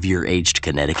 5-year aged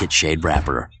Connecticut shade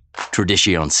wrapper.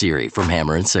 Tradition Serie from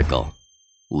Hammer and Sickle.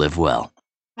 Live well.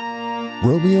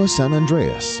 Romeo San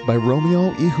Andreas by Romeo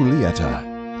y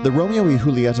Julieta. The Romeo y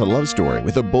Julieta love story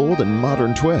with a bold and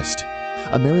modern twist.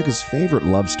 America's favorite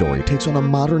love story takes on a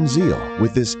modern zeal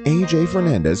with this A.J.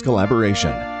 Fernandez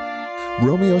collaboration.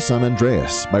 Romeo San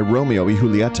Andreas by Romeo y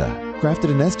Julieta,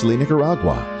 crafted in Esteli,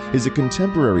 Nicaragua, is a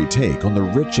contemporary take on the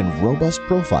rich and robust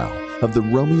profile of the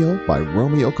Romeo by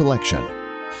Romeo collection.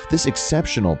 This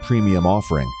exceptional premium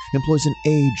offering employs an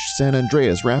aged San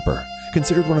Andreas wrapper,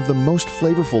 considered one of the most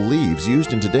flavorful leaves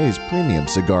used in today's premium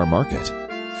cigar market.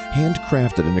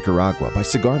 Handcrafted in Nicaragua by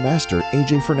cigar master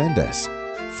A.J. Fernandez.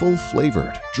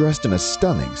 Full-flavored, dressed in a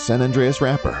stunning San Andreas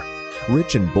wrapper.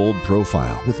 Rich and bold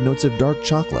profile with notes of dark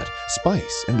chocolate,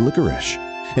 spice, and licorice.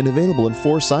 And available in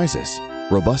 4 sizes: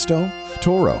 Robusto,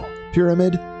 Toro,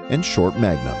 Pyramid, and Short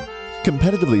Magnum.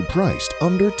 Competitively priced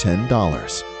under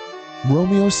 $10.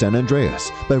 Romeo San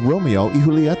Andreas by Romeo y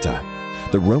Julieta.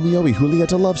 The Romeo y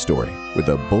Julieta love story with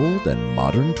a bold and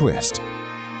modern twist.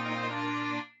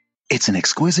 It's an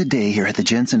exquisite day here at the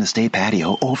Jensen Estate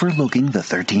patio overlooking the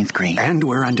 13th green. And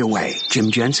we're underway.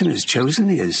 Jim Jensen has chosen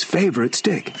his favorite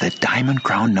stick. The Diamond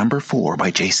Crown No. 4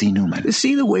 by J.C. Newman.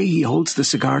 See the way he holds the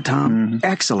cigar, Tom? Mm-hmm.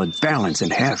 Excellent balance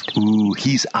and heft. Ooh,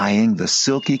 he's eyeing the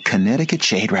silky Connecticut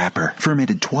shade wrapper,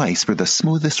 fermented twice for the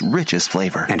smoothest, richest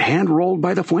flavor. And hand-rolled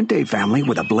by the Fuente family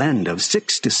with a blend of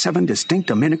 6 to 7 distinct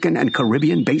Dominican and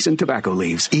Caribbean basin tobacco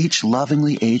leaves. Each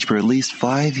lovingly aged for at least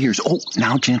 5 years. Oh,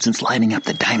 now Jensen's lighting up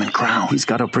the Diamond Crown. He's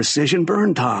got a precision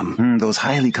burn, Tom. Those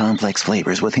highly complex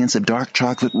flavors with hints of dark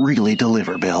chocolate really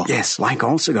deliver, Bill. Yes, like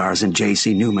all cigars in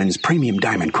J.C. Newman's premium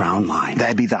Diamond Crown line.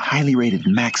 That'd be the highly rated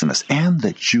Maximus and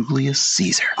the Julius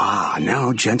Caesar. Ah,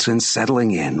 now Jensen's settling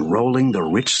in, rolling the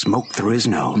rich smoke through his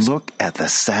nose. Look at the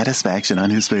satisfaction on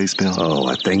his face, Bill.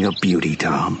 Oh, a thing of beauty,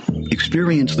 Tom.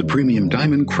 Experience the premium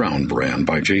Diamond Crown brand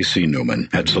by J.C. Newman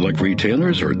at select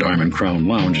retailers or Diamond Crown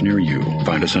Lounge near you.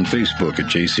 Find us on Facebook at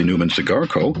J.C. Newman Cigar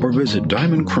Co. or visit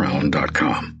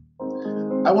diamondcrown.com.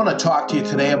 I want to talk to you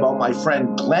today about my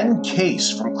friend Glenn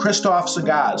Case from Christoph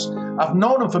Cigars. I've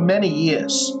known him for many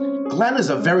years. Glenn is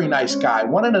a very nice guy,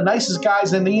 one of the nicest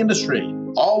guys in the industry.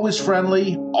 Always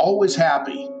friendly, always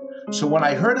happy. So when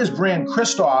I heard his brand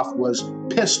Christoph was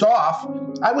pissed off,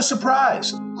 I was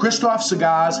surprised. Christoph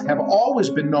Cigars have always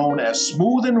been known as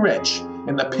smooth and rich,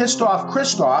 and the pissed off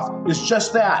Christoph is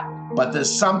just that. But there's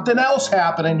something else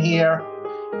happening here.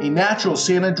 A natural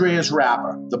San Andreas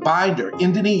wrapper, the binder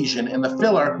Indonesian, and the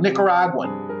filler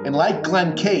Nicaraguan. And like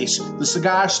Glenn Case, the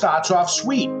cigar starts off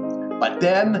sweet, but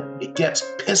then it gets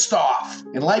pissed off.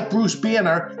 And like Bruce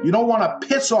Banner, you don't want to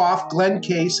piss off Glenn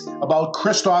Case about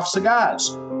Christoph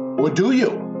Cigars. Or do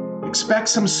you? Expect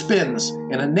some spins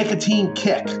and a nicotine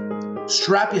kick.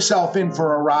 Strap yourself in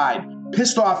for a ride.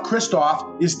 Pissed off Christoph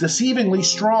is deceivingly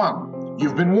strong.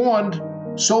 You've been warned.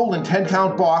 Sold in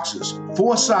 10-count boxes,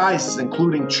 4 sizes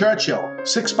including Churchill,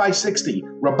 6x60,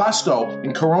 Robusto,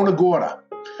 and Corona Gorda.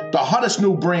 The hottest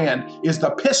new brand is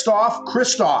the Pissed Off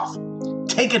Christoph.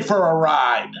 Take it for a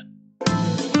ride.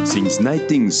 Since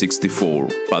 1964,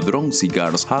 Padron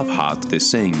Cigars have had the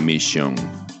same mission.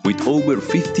 With over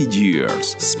 50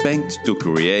 years spent to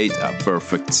create a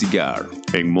perfect cigar,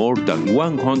 and more than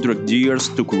 100 years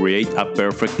to create a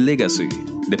perfect legacy,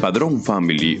 the Padron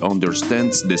family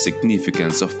understands the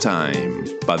significance of time.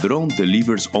 Padron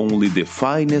delivers only the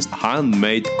finest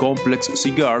handmade complex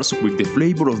cigars with the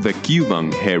flavor of the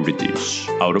Cuban heritage,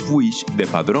 out of which the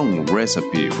Padron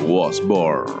recipe was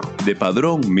born. The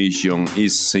Padron mission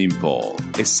is simple: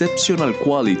 exceptional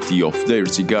quality of their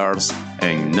cigars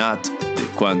and not the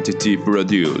quantity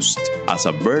produced. As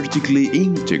a vertically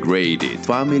integrated,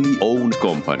 family-owned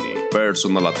company,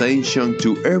 personal attention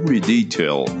to every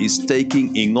detail is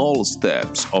taken in all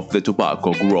steps of the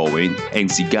tobacco growing and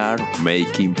cigar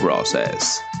making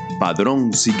process.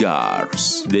 Padron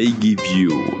Cigars. They give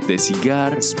you, the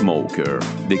cigar smoker,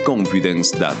 the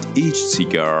confidence that each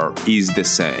cigar is the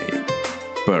same.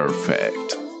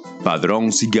 Perfect.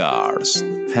 Padron Cigars.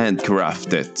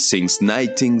 Handcrafted since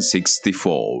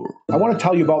 1964. I want to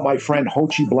tell you about my friend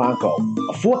Hochi Blanco,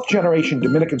 a 4th-generation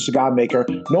Dominican cigar maker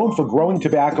known for growing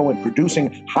tobacco and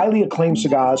producing highly acclaimed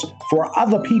cigars for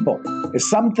other people. As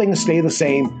some things stay the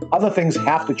same, other things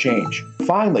have to change.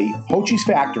 Finally, Hochi's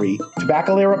factory,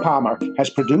 Tabacalera Palmer, has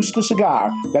produced a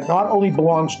cigar that not only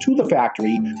belongs to the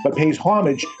factory, but pays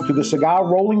homage to the cigar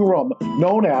rolling room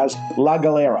known as La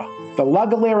Galera. The La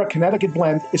Galera Connecticut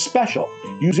blend is special,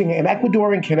 using an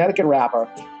Ecuadorian Connecticut wrapper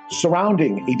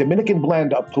surrounding a Dominican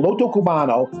blend of Piloto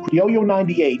Cubano, Criollo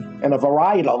 98, and a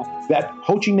varietal that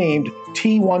Hochi named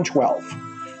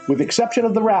T112. With the exception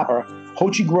of the wrapper,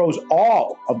 Hochi grows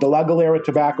all of the La Galera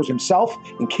tobaccos himself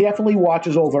and carefully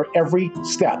watches over every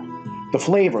step. The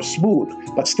flavor, smooth,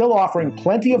 but still offering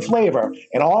plenty of flavor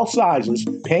in all sizes,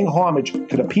 paying homage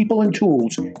to the people and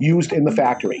tools used in the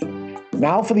factory.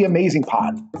 Now for the amazing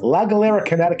part. La Galera,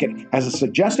 Connecticut has a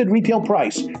suggested retail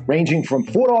price ranging from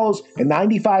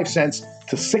 $4.95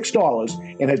 to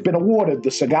 $6 and has been awarded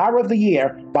the Cigar of the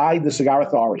Year by the Cigar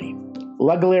Authority.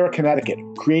 La Galera, Connecticut,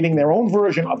 creating their own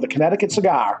version of the Connecticut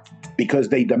cigar because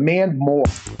they demand more.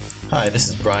 Hi, this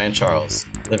is Brian Charles,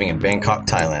 living in Bangkok,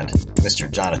 Thailand,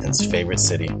 Mr. Jonathan's favorite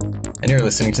city. And you're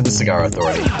listening to the Cigar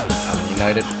Authority on the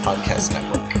United Podcast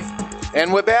Network.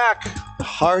 And we're back.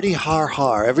 Hardy har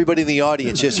har. Everybody in the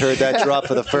audience just heard that drop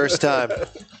for the first time.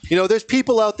 You know, there's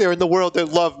people out there in the world that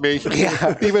love me.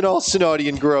 Yeah. Even all snotty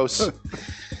and gross.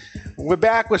 We're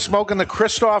back. We're smoking the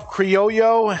Christoph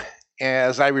Criollo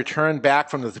as I return back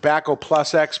from the Tobacco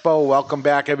Plus Expo. Welcome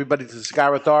back, everybody, to the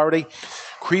Cigar Authority.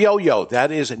 Criollo,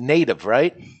 that is native,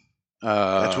 right?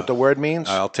 That's what the word means?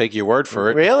 I'll take your word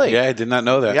for it. Really? Yeah, I did not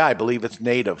know that. Yeah, I believe it's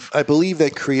native. I believe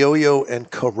that Criollo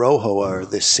and Corojo are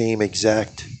the same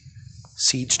exact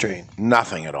seed strain.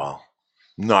 Nothing at all.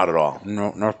 Not at all.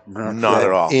 No. Not at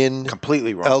all. In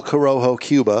completely wrong. El Corojo,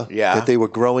 Cuba, that they were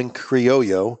growing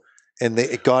Criollo, and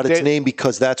it got its name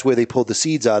because that's where they pulled the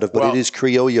seeds out of, but it is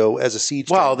Criollo as a seed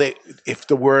strain. Well, if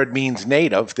the word means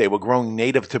native, they were growing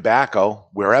native tobacco.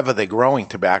 Wherever they're growing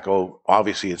tobacco,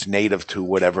 obviously it's native to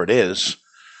whatever it is.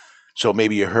 So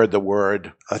maybe you heard the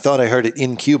word. I thought I heard it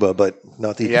in Cuba, but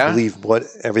not that you can believe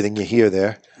everything you hear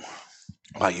there.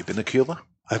 Wow, you've been to Cuba?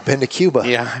 I've been to Cuba.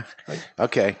 Yeah.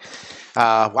 Okay.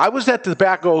 I was at the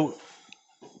Tobacco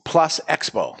Plus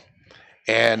Expo,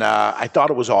 and I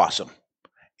thought it was awesome.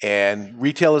 And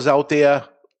retailers out there,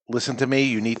 listen to me,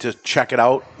 you need to check it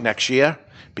out next year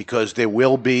because there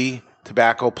will be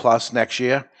Tobacco Plus next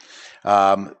year.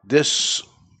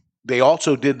 They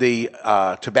also did the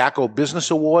Tobacco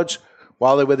Business Awards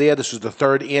while they were there. This was the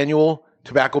third annual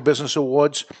Tobacco Business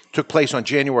Awards. Took place on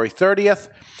January 30th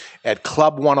at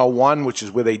Club 101, which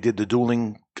is where they did the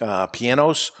dueling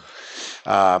pianos.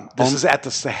 This is at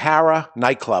the Sahara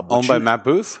nightclub. Owned by Matt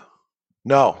Booth?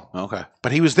 No. Okay.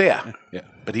 But he was there. Yeah.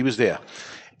 But he was there.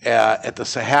 At the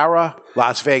Sahara,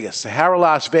 Las Vegas. Sahara,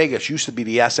 Las Vegas used to be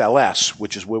the SLS,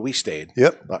 which is where we stayed.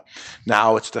 Yep. But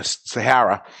now it's the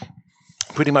Sahara.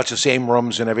 Pretty much the same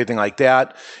rooms and everything like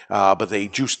that. But they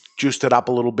juiced it up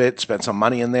a little bit, spent some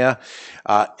money in there.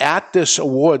 At this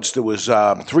awards, there was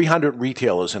 300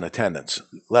 retailers in attendance,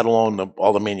 let alone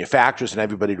all the manufacturers and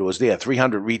everybody that was there.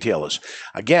 300 retailers.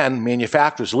 Again,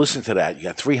 manufacturers, listen to that. You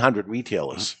got 300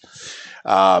 retailers.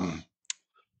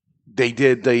 They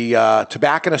did the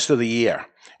Tobacconist of the Year,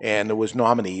 and there was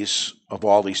nominees of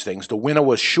all these things. The winner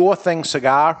was Sure Thing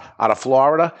Cigar out of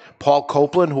Florida, Paul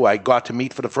Copeland, who I got to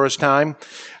meet for the first time.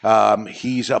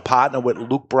 He's a partner with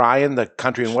Luke Bryan, the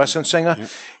country and western singer,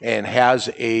 and has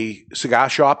a cigar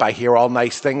shop. I hear all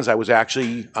nice things. I was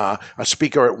actually a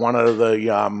speaker at one of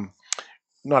the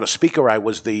not a speaker, I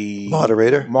was the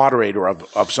moderator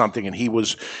of something, and he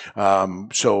was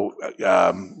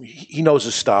he knows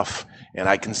his stuff, and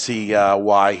I can see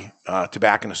why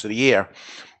Tobacconist of the Year.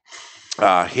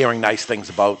 Hearing nice things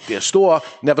about their store.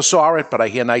 Never saw it, but I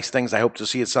hear nice things. I hope to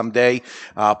see it someday.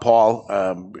 Paul,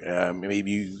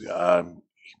 maybe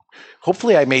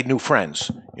hopefully I made new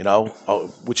friends,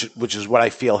 which is what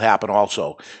I feel happened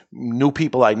also. New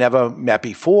people I never met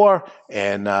before,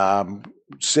 and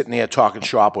sitting there talking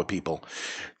shop with people.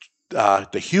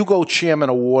 The Hugo Chairman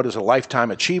Award is a Lifetime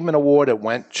Achievement Award. It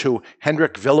went to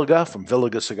Hendrik Villiga from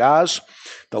Villiga Cigars.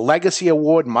 The Legacy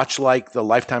Award, much like the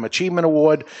Lifetime Achievement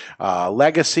Award,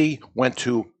 Legacy went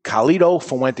to Carlito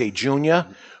Fuente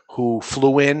Jr., who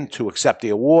flew in to accept the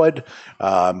award.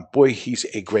 Boy, he's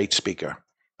a great speaker.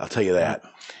 I'll tell you that.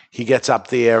 He gets up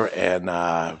there and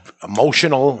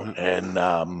emotional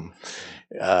and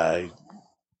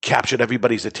captured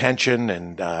everybody's attention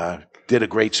and did a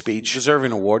great speech.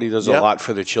 Deserving award. He does a lot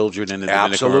for the children in the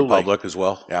Dominican Republic as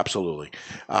well. Absolutely.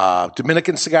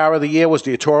 Dominican Cigar of the Year was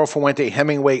the Arturo Fuente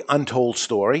Hemingway Untold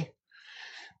Story.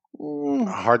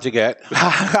 Hard to get.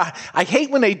 I hate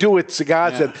when they do it,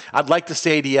 cigars that I'd like to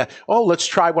say to you, let's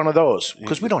try one of those,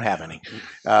 because we don't have any.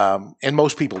 And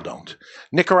most people don't.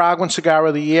 Nicaraguan Cigar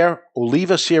of the Year,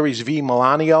 Oliva Series V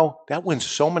Milanio. That wins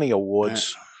so many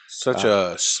awards. Such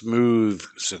a smooth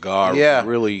cigar. Yeah.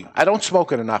 Really. I don't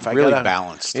smoke it enough. Really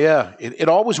balanced. Yeah. It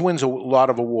always wins a lot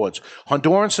of awards.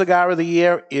 Honduran Cigar of the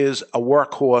Year is a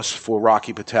workhorse for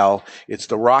Rocky Patel. It's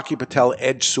the Rocky Patel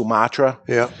Edge Sumatra.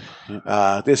 Yeah.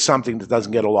 There's something that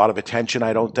doesn't get a lot of attention,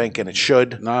 I don't think, and it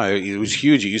should. No, it was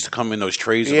huge. It used to come in those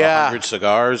trays of 100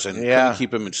 cigars and couldn't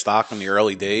keep them in stock in the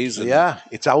early days. And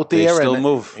it's out there. They still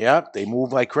move. Yeah, they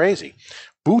move like crazy.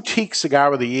 Boutique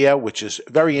Cigar of the Year, which is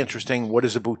very interesting. What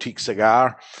is a boutique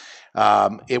cigar?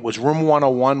 It was Room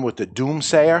 101 with the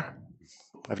Doomsayer.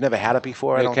 I've never had it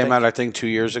before. It came out, I think, 2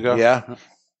 years ago. Yeah.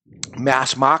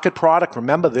 Mass market product.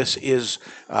 Remember, this is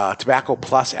Tobacco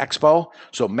Plus Expo.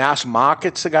 So mass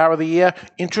market Cigar of the Year.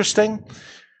 Interesting.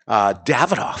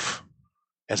 Davidoff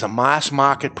as a mass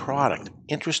market product.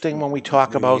 Interesting when we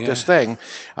talk about this thing.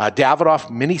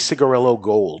 Davidoff Mini Cigarillo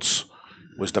Golds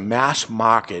was the mass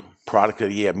market product of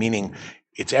the year, meaning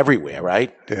it's everywhere,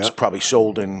 right? Yeah. It's probably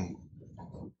sold in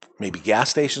maybe gas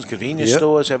stations, convenience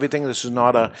stores, everything. This is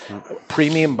not a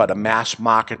premium, but a mass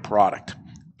market product.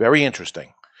 Very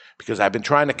interesting, because I've been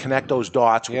trying to connect those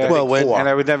dots with the big four. And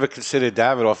I would never consider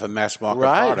Davidoff a mass market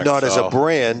product. Not as a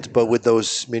brand, but with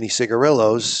those mini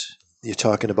cigarillos, you're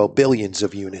talking about billions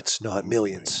of units, not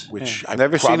millions. Which I've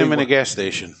never seen them in a gas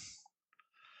station.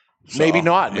 So, maybe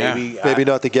not. Maybe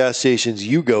not the gas stations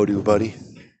you go to, buddy.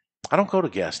 I don't go to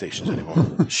gas stations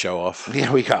anymore. Show off.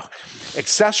 Here we go.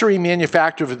 Accessory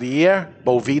Manufacturer of the Year,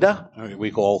 Bovita.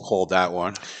 We all called that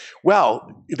one.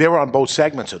 Well, they were on both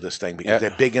segments of this thing because they're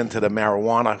big into the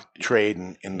marijuana trade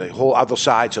and the whole other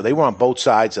side. So they were on both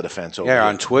sides of the fence over there.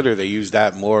 On Twitter, they use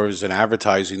that more as an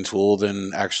advertising tool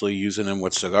than actually using them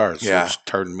with cigars. Yeah. Which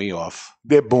turned me off.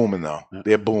 They're booming, though. Yeah.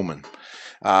 They're booming.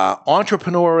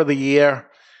 Entrepreneur of the Year.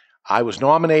 I was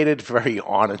nominated, very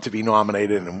honored to be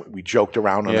nominated, and we joked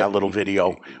around on that little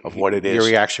video of what it is. Your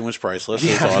reaction was priceless.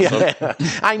 It was awesome.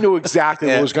 Yeah. I knew exactly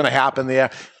what was going to happen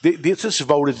there. This is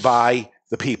voted by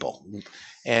the people,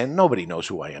 and nobody knows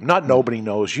who I am. Not nobody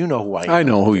knows. You know who I am. I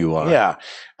know who you are. Yeah.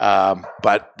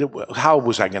 But how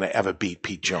was I going to ever beat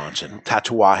Pete Johnson?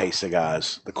 Tatuaje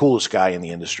Cigars, the coolest guy in the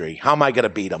industry. How am I going to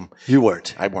beat him? You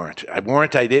weren't. I weren't.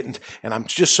 I didn't. And I'm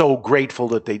just so grateful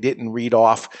that they didn't read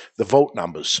off the vote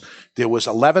numbers. There was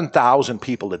 11,000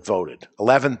 people that voted.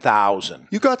 11,000.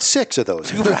 You got 6 of those.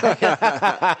 2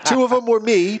 of them were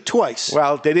me twice.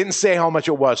 Well, they didn't say how much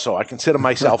it was, so I consider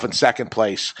myself in second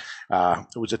place.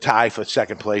 It was a tie for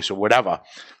second place or whatever.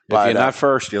 But, if you're not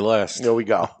first, you're last. There we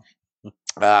go.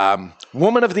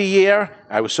 Woman of the Year,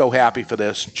 I was so happy for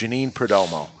this, Janine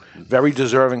Perdomo. Very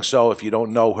deserving so, if you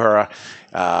don't know her.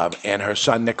 And her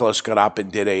son Nicholas got up and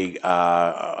did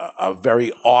a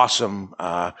very awesome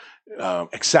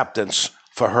acceptance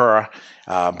for her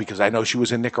because I know she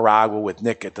was in Nicaragua with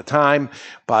Nick at the time.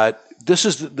 But this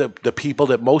is the people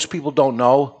that most people don't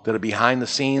know that are behind the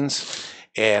scenes,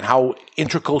 and how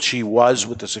integral she was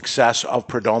with the success of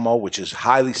Perdomo, which is a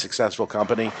highly successful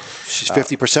company. She's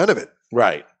 50% of it.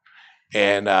 Right.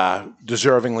 And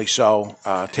deservingly so,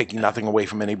 taking nothing away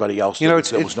from anybody else that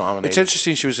was nominated. It's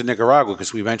interesting she was in Nicaragua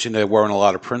because we mentioned there weren't a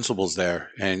lot of principals there.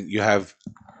 And you have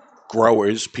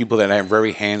growers, people that are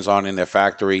very hands-on in their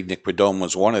factory. Nick Perdomo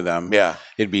was one of them. Yeah.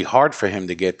 It'd be hard for him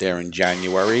to get there in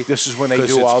January. This is when they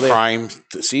do all their prime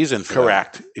season for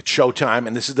correct. them. It's showtime,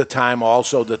 and this is the time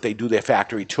also that they do their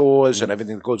factory tours and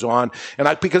everything that goes on.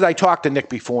 And because I talked to Nick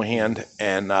beforehand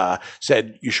and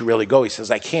said, you should really go. He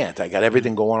says, I can't. I got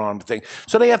everything going on.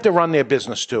 So they have to run their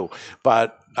business too.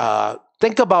 But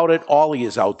think about it, all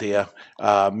is out there,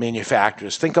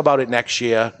 manufacturers. Think about it next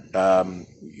year.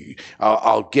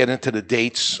 I'll get into the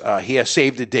dates here.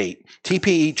 Save the date.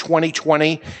 TPE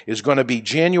 2020 is going to be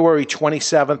January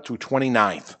 27th through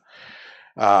 29th.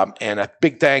 And a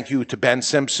big thank you to Ben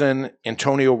Simpson,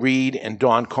 Antonio Reed, and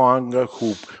Don Conger,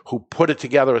 who put it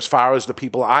together as far as the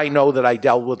people I know that I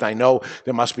dealt with. I know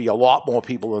there must be a lot more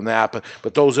people than that,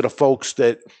 but those are the folks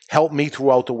that helped me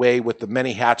throughout the way with the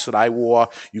many hats that I wore.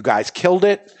 You guys killed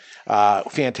it.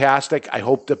 Fantastic. I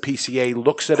hope the PCA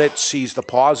looks at it, sees the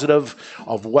positive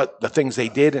of what the things they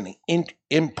did and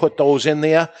input those in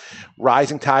there.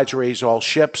 Rising tides raise all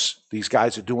ships. These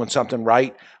guys are doing something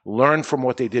right. Learn from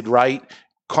what they did right.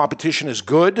 Competition is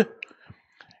good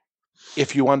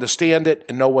if you understand it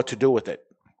and know what to do with it.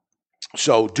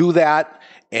 So do that,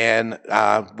 and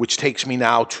which takes me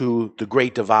now to the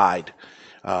great divide.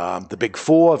 The big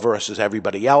four versus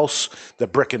everybody else, the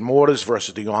brick and mortars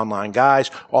versus the online guys,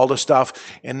 all the stuff.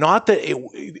 And not that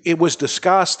it was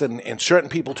discussed and certain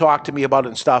people talked to me about it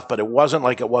and stuff, but it wasn't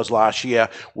like it was last year,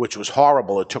 which was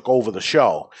horrible. It took over the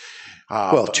show.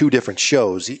 Well, 2 different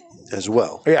shows as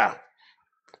well. Yeah.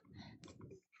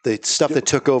 the stuff that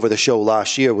took over the show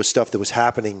last year was stuff that was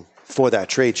happening for that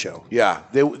trade show. Yeah,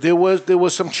 there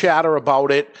was some chatter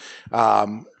about it.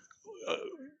 I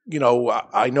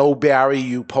know, Barry,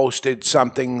 you posted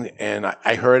something, and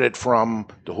I heard it from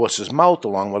the horse's mouth,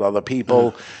 along with other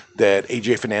people, that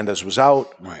A.J. Fernandez was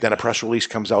out. Right. Then a press release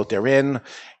comes out they're in.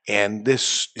 And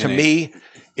this, to me,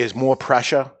 is more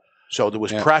pressure. So there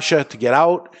was pressure to get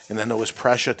out, and then there was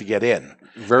pressure to get in.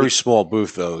 Very small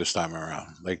booth, though, this time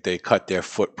around. Like, they cut their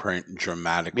footprint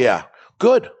dramatically. Yeah,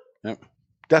 good. Yep.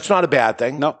 That's not a bad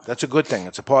thing. No. That's a good thing.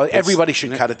 Everybody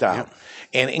should cut it down. Yep.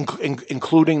 And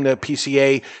including the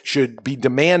PCA should be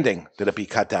demanding that it be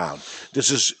cut down.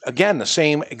 This is, again, the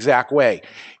same exact way.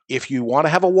 If you want to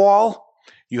have a wall,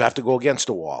 you have to go against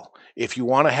a wall. If you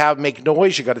want to make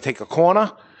noise, you got to take a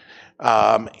corner.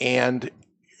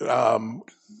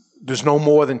 There's no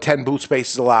more than 10 booth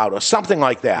spaces allowed or something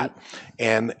like that.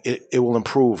 And it will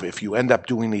improve if you end up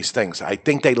doing these things. I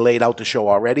think they laid out the show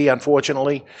already,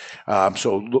 unfortunately.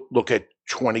 So look at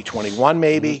 2021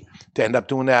 maybe to end up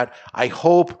doing that. I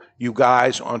hope you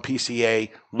guys on PCA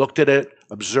looked at it,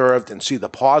 observed, and see the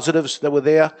positives that were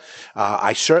there.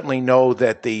 I certainly know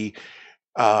that the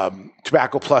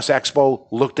Tobacco Plus Expo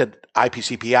looked at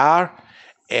IPCPR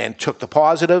and took the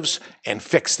positives and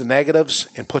fixed the negatives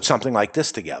and put something like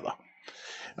this together.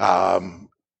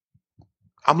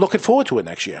 I'm looking forward to it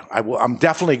next year. I'm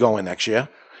definitely going next year.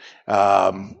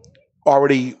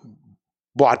 Already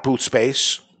bought booth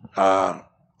space.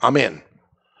 I'm in.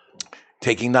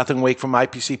 Taking nothing away from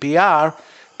IPCPR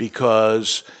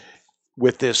because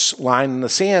with this line in the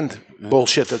sand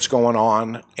bullshit that's going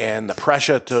on and the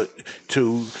pressure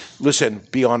to listen,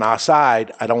 be on our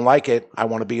side. I don't like it. I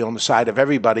want to be on the side of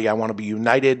everybody. I want to be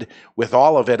united with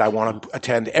all of it. I want to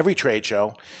attend every trade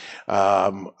show.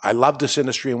 I love this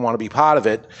industry and want to be part of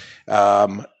it.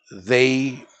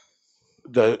 The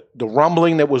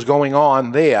rumbling that was going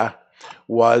on there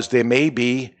was there may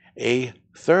be a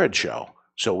third show.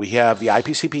 So we have the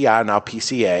IPCPR, now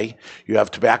PCA. You have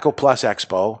Tobacco Plus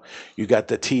Expo. You got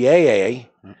the TAA.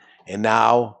 And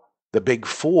now the big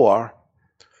four.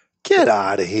 Get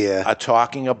out of here. Are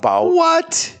talking about.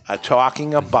 What? Are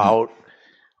talking about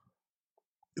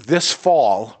this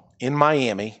fall in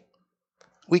Miami.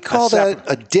 We call that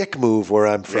a dick move where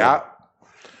I'm from. Yeah.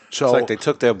 So it's like they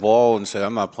took their ball and said,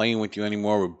 I'm not playing with you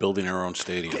anymore. We're building our own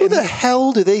stadium. Who the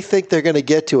hell do they think they're going to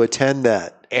get to attend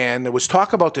that? And there was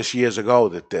talk about this years ago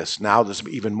now there's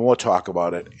even more talk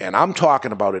about it. And I'm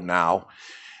talking about it now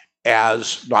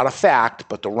as not a fact,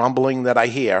 but the rumbling that I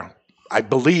hear. I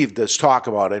believe there's talk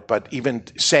about it, but even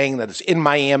saying that it's in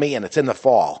Miami and it's in the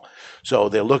fall. So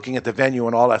they're looking at the venue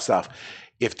and all that stuff.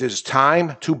 If there's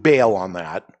time to bail on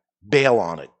that, bail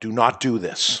on it. Do not do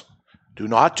this. Do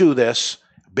not do this.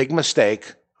 Big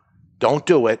mistake. Don't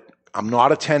do it. I'm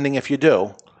not attending if you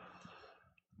do.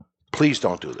 Please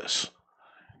don't do this.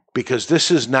 Because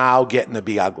this is now getting to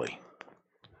be ugly.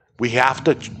 We have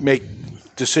to make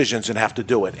decisions and have to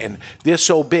do it. And they're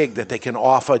so big that they can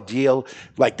offer a deal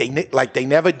like they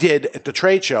never did at the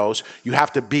trade shows. You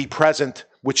have to be present,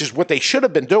 which is what they should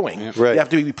have been doing. Yeah. Right. You have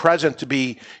to be present to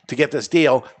get this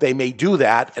deal. They may do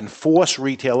that and force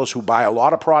retailers who buy a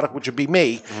lot of product, which would be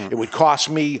me. It would cost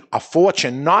me a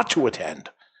fortune not to attend.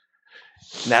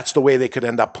 And that's the way they could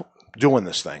end up doing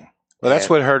this thing. Well, that's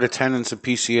what hurt attendance at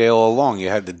PCA all along. You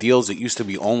had the deals that used to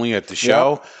be only at the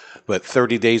show, but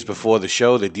 30 days before the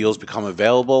show, the deals become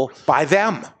available. By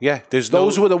them. Yeah.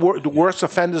 Those were the worst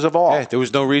offenders of all. Yeah, there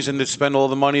was no reason to spend all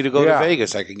the money to go to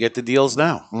Vegas. I can get the deals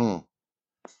now.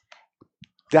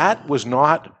 That was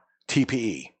not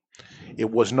TPE. It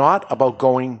was not about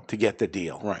going to get the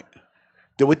deal. Right.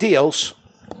 There were deals,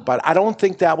 but I don't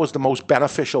think that was the most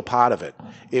beneficial part of it.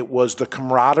 It was the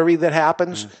camaraderie that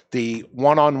happens, the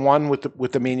one-on-one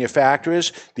with the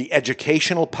manufacturers, the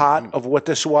educational part of what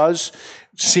this was,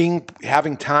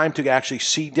 having time to actually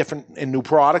see different and new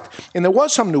product. And there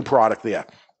was some new product there.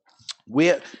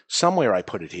 Somewhere I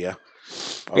put it here.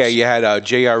 Yeah, you had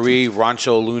JRE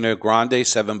Rancho Luna Grande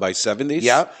 7x70s.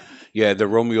 Yeah. You had the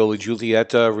Romeo y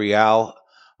Julieta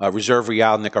Reserve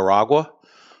Real Nicaragua.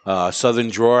 Southern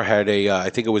Drawer had I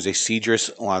think it was a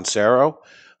Cedrus Lancero.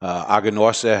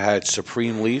 Aganorsa had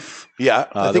Supreme Leaf. Yeah.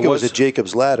 I think it was a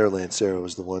Jacob's Ladder Lancero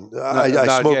was the one.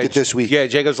 I smoked it this week. Yeah,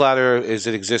 Jacob's Ladder is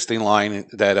an existing line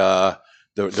that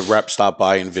the rep stopped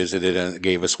by and visited and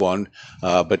gave us one.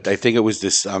 But I think it was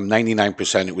this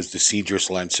 99%. It was the Cedrus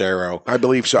Lancero. I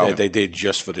believe so. That they did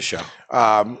just for the show.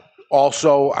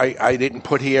 Also, I didn't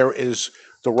put here is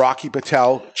the Rocky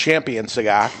Patel Champion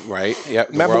cigar. Right. Yeah.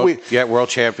 Remember World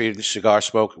Champion Cigar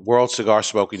Smoke, World Cigar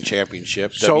Smoking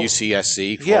Championship,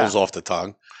 WCSC, falls off the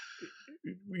tongue.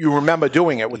 you remember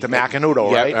doing it with the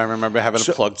Macanudo, right? I remember having a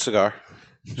plugged cigar.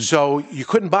 So you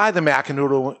couldn't buy the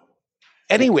Macanudo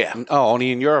anywhere. Oh,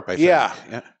 only in Europe, I think.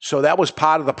 Yeah. So that was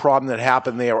part of the problem that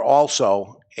happened there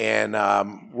also. And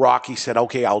Rocky said,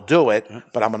 okay, I'll do it,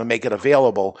 but I'm going to make it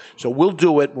available. So we'll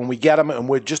do it when we get them, and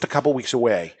we're just a couple weeks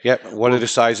away. Yep. One of the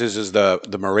sizes is the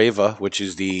Mareva, which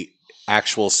is the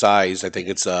actual size. I think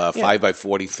it's 5 by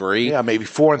 43. Yeah, maybe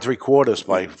 4 3/4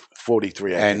 by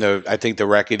 43. I think the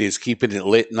record is keeping it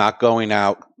lit, not going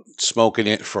out, smoking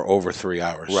it for over 3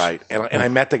 hours. Right. And I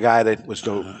met the guy that was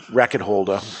the record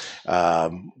holder,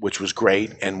 which was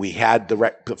great. And we had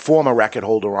the former record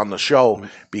holder on the show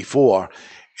before.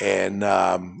 And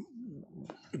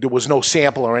there was no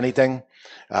sample or anything.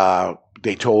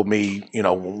 They told me,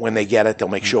 when they get it, they'll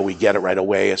make sure we get it right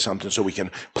away or something so we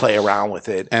can play around with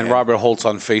it. And Robert Holt's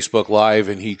on Facebook Live,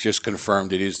 and he just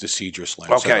confirmed it is the Cedrus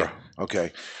Lancero.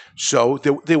 Okay. So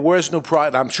there was new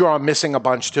product. I'm sure I'm missing a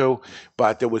bunch too,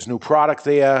 but there was new product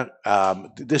there.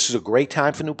 This is a great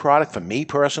time for new product for me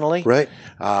personally. Right.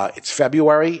 It's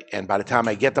February, and by the time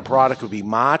I get the product, it'll be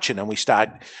March, and then we start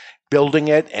building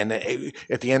it. And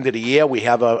at the end of the year, we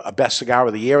have a best cigar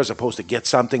of the year as opposed to get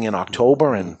something in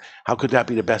October. And how could that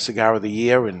be the best cigar of the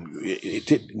year? And it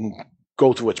didn't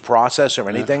go through its process or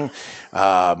anything.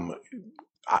 I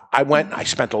went and I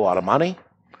spent a lot of money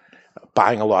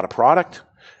buying a lot of product.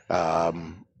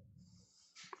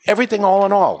 Everything all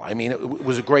in all. I mean, it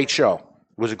was a great show.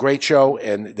 It was a great show,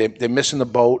 and they're missing the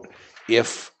boat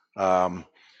if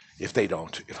they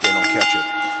don't catch it.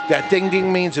 That ding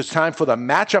ding means it's time for the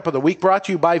matchup of the week, brought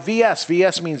to you by VS.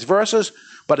 VS means versus,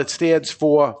 but it stands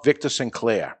for Victor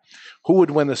Sinclair. Who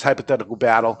would win this hypothetical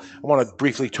battle? I want to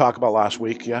briefly talk about last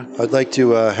week, yeah? I'd like to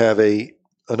have an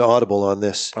audible on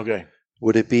this. Okay.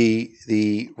 Would it be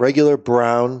the regular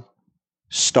brown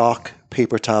stock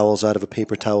paper towels out of a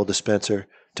paper towel dispenser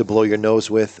to blow your nose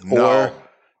with, or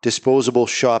disposable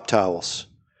shop towels?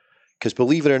 Because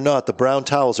believe it or not, the brown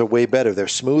towels are way better. They're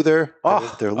smoother.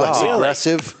 They're less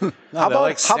aggressive. How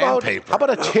about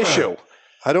a tissue?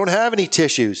 I don't have any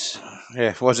tissues. Yeah,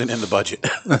 it wasn't in the budget.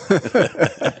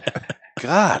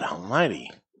 God almighty.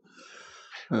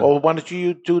 Well, why don't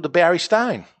you do the Barry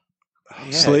Stein?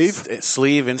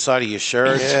 Sleeve inside of your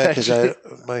shirt. Yeah, because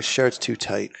my shirt's too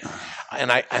tight.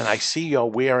 And I see you're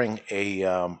wearing a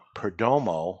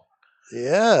Perdomo.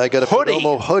 Yeah, I got a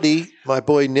Perdomo hoodie. My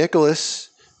boy Nicholas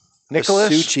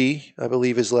Succi, I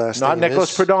believe his last name Not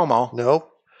Nicholas Perdomo. Nope.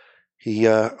 He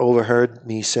overheard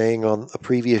me saying on a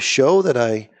previous show that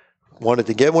I wanted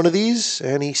to get one of these,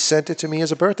 and he sent it to me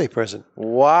as a birthday present.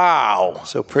 Wow.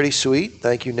 So pretty sweet.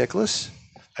 Thank you, Nicholas.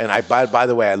 And by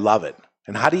the way, I love it.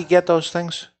 And how do you get those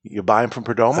things? You buy them from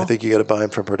Perdomo? I think you got to buy them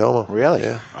from Perdomo. Really?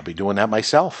 Yeah. I'll be doing that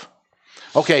myself.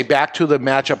 Okay, back to the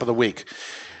matchup of the week.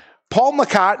 Paul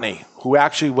McCartney, who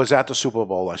actually was at the Super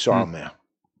Bowl. I saw him there.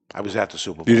 I was at the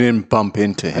Super Bowl. You didn't bump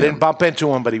into him. I didn't bump into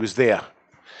him, but he was there.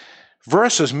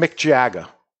 Versus Mick Jagger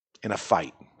in a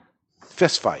fight.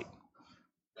 Fist fight.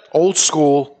 Old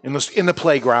school, in the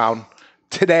playground,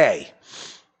 today.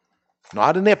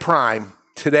 Not in their prime,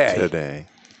 today.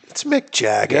 It's Mick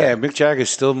Jagger. Yeah, Mick Jagger's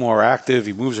still more active.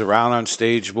 He moves around on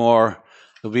stage more.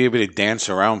 He'll be able to dance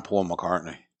around Paul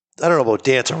McCartney. I don't know about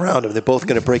dance around him. They're both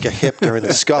going to break a hip during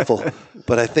the scuffle,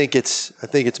 but I think it's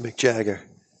Mick Jagger.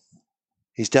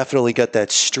 He's definitely got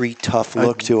that street tough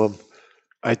look to him.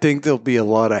 I think there'll be a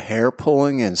lot of hair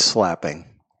pulling and slapping.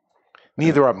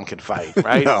 Neither of them can fight,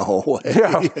 right? No way.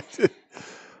 Yeah.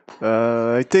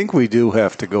 I think we do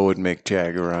have to go with Mick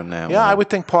Jagger on that one. Yeah, I would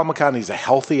think Paul McCartney's a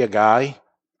healthier guy.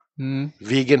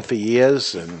 Vegan for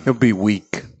years. And He'll be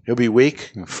weak. He'll be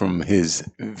weak? From his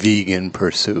vegan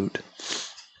pursuit.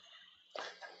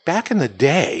 Back in the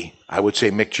day, I would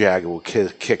say Mick Jagger will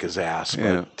kick his ass.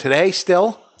 But today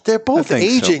still? They're both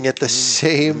aging at the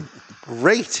same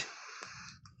rate.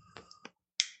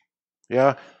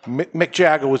 Yeah. Mick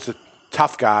Jagger was the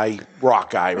tough guy,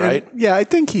 rock guy, right? Yeah, I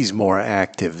think he's more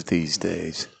active these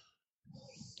days.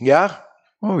 Yeah?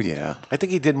 Oh, yeah. I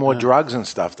think he did more drugs and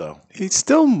stuff, though. He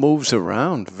still moves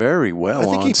around very well.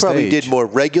 I think he probably did more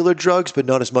regular drugs, but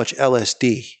not as much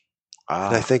LSD.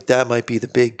 And I think that might be the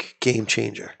big game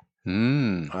changer.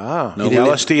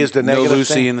 LSD is the negative No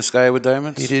Lucy thing? in the Sky with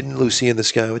Diamonds? He didn't Lucy in the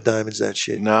Sky with Diamonds, that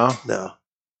shit. No? No.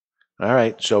 All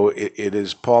right. So it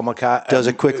is Paul McCartney. Does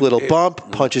a quick little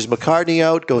bump, punches McCartney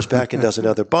out, goes back and does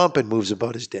another bump, and moves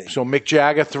about his day. So Mick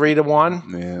Jagger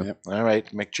 3-1? Yeah. Yep. All right,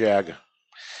 Mick Jagger.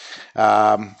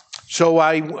 So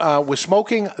I was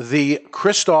smoking the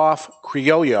Christoph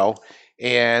Criollo,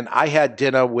 And I had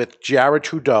dinner with Jared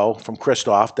Trudeau from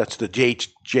Christoph. That's the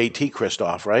JT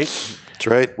Christoph, right? That's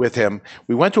right. With him.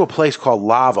 We went to a place called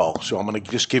Lavo. So I'm going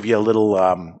to just give you a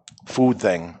little food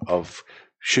thing of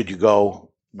should you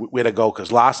go, where to go.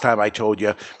 Because last time I told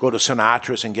you, go to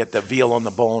Sinatra's and get the veal on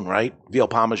the bone, right? Veal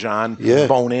Parmesan,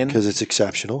 bone in. Because it's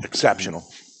exceptional. Exceptional.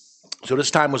 So this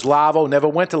time was Lavo. Never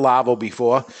went to Lavo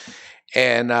before.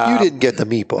 And you didn't get the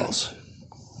meatballs.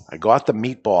 I got the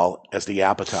meatball as the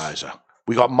appetizer.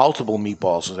 We got multiple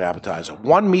meatballs as appetizer.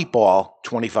 One meatball,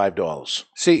 $25.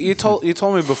 See, you told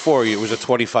me before it was a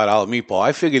 $25 meatball.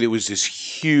 I figured it was this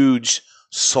huge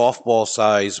softball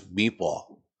size meatball.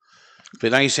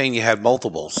 But now you're saying you had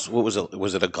multiples. What was it?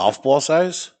 Was it a golf ball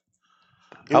size?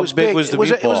 How big was the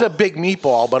meatball? It was a big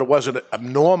meatball, but it wasn't an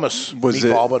enormous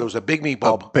meatball, but it was a big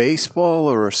meatball. A baseball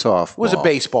or a softball? It was a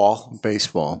baseball.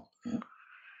 Baseball.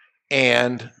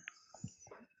 And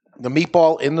the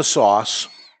meatball in the sauce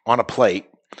on a plate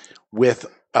with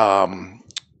the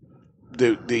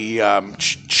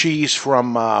cheese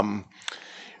from a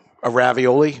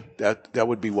ravioli. That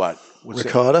would be what?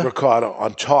 Ricotta? Ricotta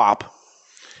on top.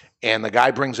 And the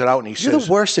guy brings it out and he says... You're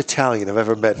the worst Italian I've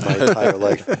ever met in my entire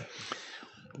life.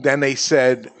 Then they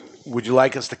said, would you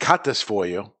like us to cut this for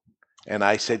you? And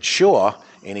I said, sure.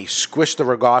 And he squished the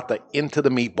ricotta into the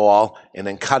meatball and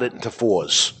then cut it into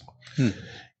fours.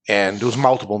 And there was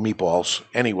multiple meatballs.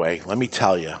 Anyway, let me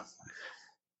tell you,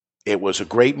 it was a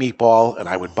great meatball, and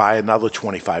I would buy another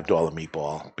 $25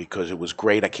 meatball because it was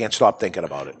great. I can't stop thinking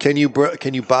about it. Can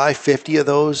you buy 50 of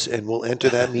those, and we'll enter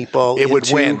that meatball? It would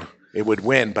win. It would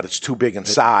win, but it's too big in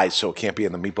size, so it can't be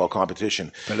in the meatball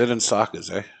competition. Better than Soccer's,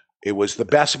 eh? It was the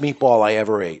best meatball I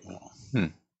ever ate.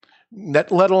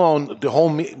 Let alone the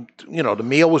whole, the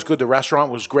meal was good, the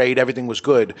restaurant was great, everything was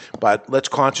good, but let's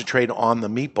concentrate on the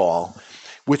meatball,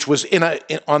 which was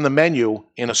on the menu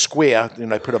in a square,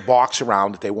 and I put a box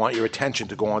around it. They want your attention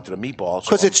to go onto the meatballs.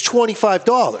 Because it's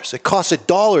 $25. It costs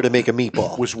 $1 to make a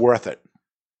meatball. Was worth it.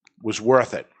 Was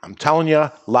worth it. I'm telling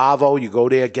you, Lavo, you go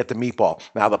there, get the meatball.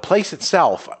 Now, the place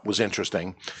itself was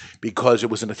interesting because it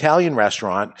was an Italian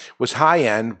restaurant, was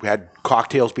high-end, we had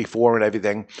cocktails before and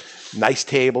everything, nice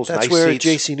tables, nice seats. That's where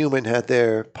J.C. Newman had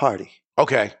their party.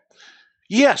 Okay.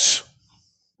 Yes.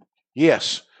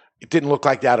 It didn't look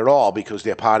like that at all because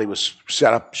their party was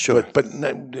set up. Sure. But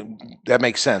that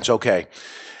makes sense. Okay.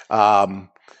 The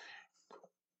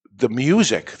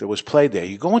music that was played there,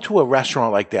 you go into a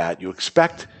restaurant like that, you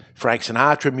expect Frank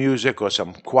Sinatra music or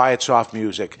some quiet, soft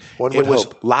music. It was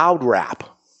loud rap.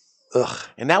 Ugh.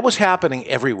 And that was happening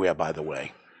everywhere, by the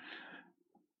way.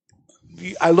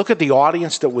 I look at the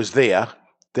audience that was there,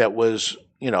 that was,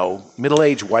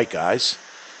 middle-aged white guys.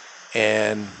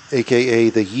 And AKA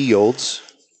the ye olds.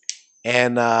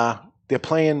 And they're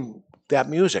playing that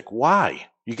music. Why?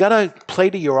 You got to play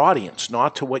to your audience,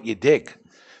 not to what you dig.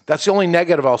 That's the only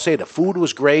negative I'll say. The food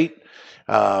was great.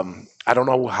 I don't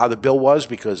know how the bill was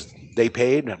because they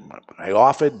paid. I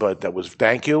offered, but that was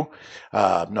thank you.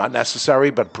 Not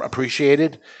necessary, but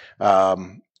appreciated. I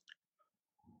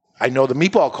know the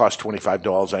meatball cost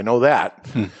 $25. I know that.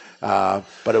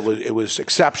 But it was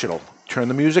exceptional. Turn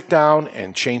the music down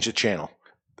and change the channel.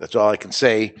 That's all I can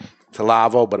say to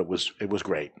Lavo, but it was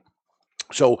great.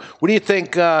 So, what do you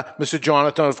think, Mr.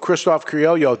 Jonathan, of Christoph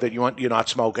Criollo that you're not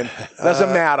smoking?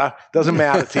 Doesn't matter. Doesn't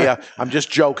matter to you. I'm just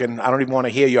joking. I don't even want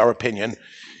to hear your opinion.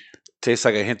 Tastes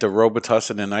like a hint of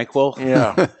Robitussin and NyQuil.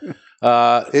 Yeah.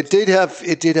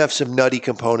 It did have some nutty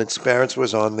components. Barrett's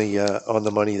was on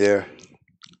the money there.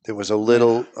 There was a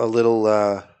little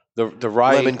the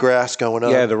rye lemongrass going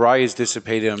on. Yeah, the rye is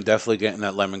dissipated. I'm definitely getting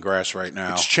that lemongrass right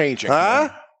now. It's changing. Huh?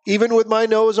 Even with my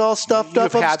nose all stuffed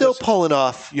up, I'm still pulling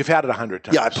off. You've had it 100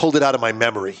 times. Yeah, I pulled it out of my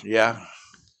memory. Yeah.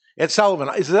 Ed Sullivan,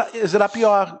 is it up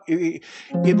your... It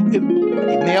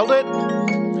nailed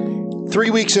it? 3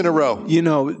 weeks in a row.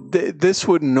 This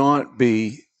would not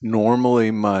be normally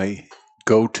my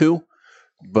go-to,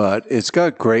 but it's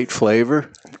got great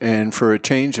flavor. And for a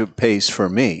change of pace for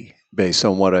me, based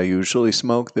on what I usually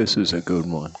smoke, this is a good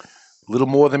one. A little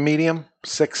more than medium?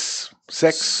 Six?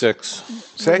 Well,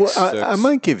 I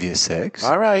might give you 6.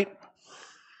 All right.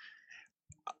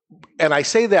 And I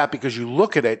say that because you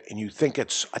look at it and you think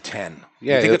it's a 10.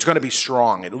 Yeah, you think it's going to be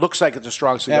strong. It looks like it's a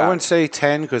strong cigar. Yeah, I wouldn't say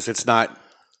 10 because it's not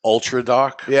ultra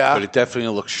dark. Yeah. But it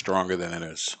definitely looks stronger than it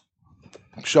is.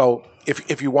 So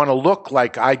if you want to look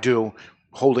like I do,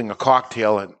 holding a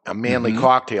cocktail, a manly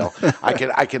cocktail,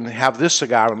 I can have this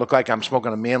cigar and look like I'm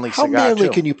smoking a manly cigar. How manly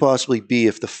can you possibly be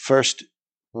if the first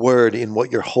word in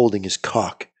what you're holding is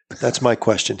cock? That's my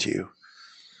question to you.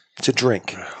 It's a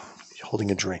drink. You're holding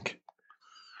a drink.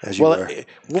 As you were.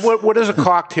 What is a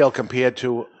cocktail compared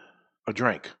to a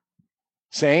drink?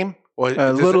 Same? Or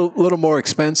A little more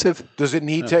expensive. Does it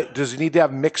need to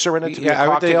have mixer in it to be a I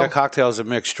would think cocktail? a cocktail is a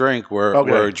mixed drink where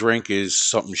a drink is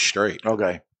something straight.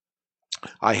 Okay.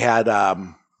 I had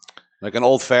like an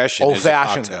old fashioned. Old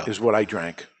fashioned is what I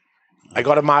drank. I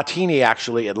got a martini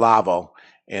actually at Lavo,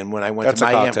 and when I went to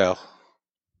Miami, cocktail.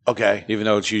 Okay. Even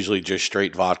though it's usually just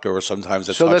straight vodka, or sometimes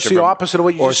a so touch that's of the opposite of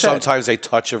what you or just said. sometimes a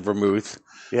touch of vermouth.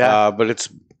 Yeah. But it's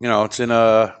it's in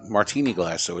a martini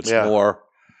glass, so it's more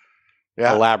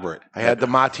elaborate. I had the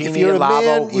martini If you're at a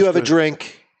Lavo. man, you have a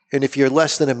drink, and if you're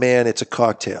less than a man, it's a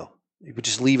cocktail. You would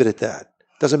just leave it at that.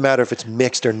 Doesn't matter if it's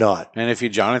mixed or not. And if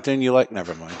you're Jonathan, you like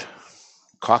never mind.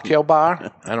 Cocktail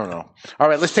bar? I don't know. All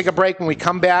right, let's take a break. When we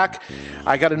come back,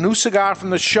 I got a new cigar from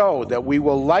the show that we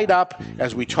will light up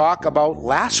as we talk about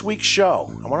last week's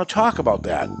show. I want to talk about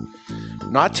that.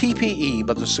 Not TPE,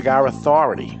 but the Cigar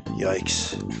Authority.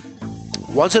 Yikes.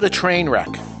 Was it a train wreck?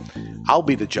 I'll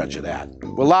be the judge of that.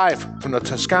 We're live from the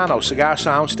Toscano Cigar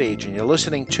Soundstage, and you're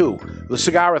listening to the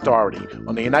Cigar Authority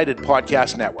on the United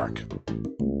Podcast Network.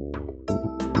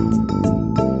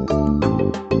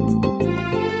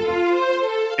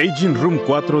 Aging Room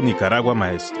 4 Nicaragua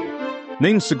Maestro,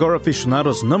 named Cigar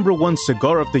Aficionado's #1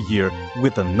 cigar of the year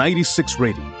with a 96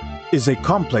 rating, is a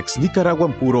complex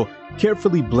Nicaraguan puro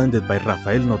carefully blended by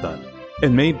Rafael Nodal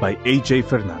and made by A.J.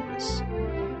 Fernandez.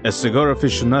 As Cigar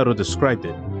Aficionado described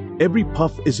it, every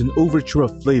puff is an overture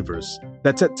of flavors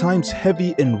that's at times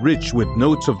heavy and rich with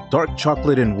notes of dark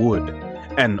chocolate and wood,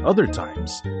 and other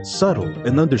times subtle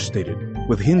and understated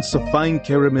with hints of fine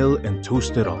caramel and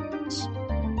toasted almonds.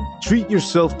 Treat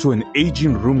yourself to an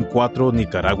Aging Room 4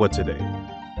 Nicaragua today.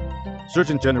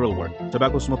 Surgeon General warned,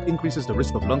 tobacco smoke increases the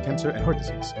risk of lung cancer and heart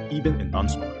disease, even in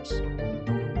non-smokers.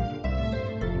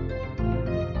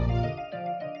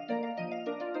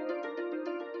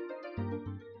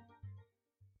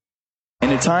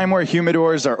 In a time where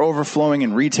humidors are overflowing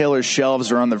and retailers'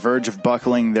 shelves are on the verge of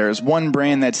buckling, there is one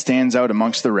brand that stands out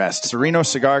amongst the rest. Sereno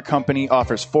Cigar Company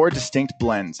offers 4 distinct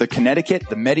blends: the Connecticut,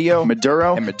 the Medio,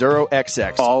 Maduro, and Maduro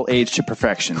XX, all aged to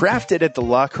perfection. Crafted at the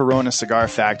La Corona Cigar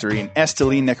Factory in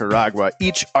Esteli, Nicaragua,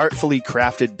 each artfully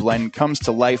crafted blend comes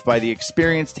to life by the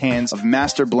experienced hands of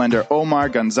master blender Omar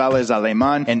Gonzalez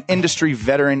Aleman and industry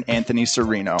veteran Anthony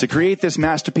Sereno. To create this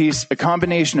masterpiece, a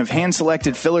combination of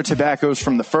hand-selected filler tobaccos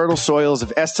from the fertile soils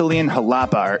of Esteli and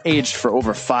Jalapa are aged for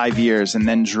over 5 years and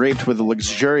then draped with a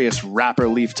luxurious wrapper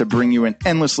leaf to bring you an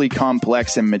endlessly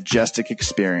complex and majestic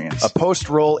experience. A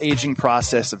post-roll aging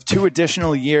process of 2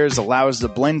 additional years allows the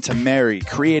blend to marry,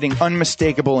 creating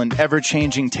unmistakable and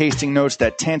ever-changing tasting notes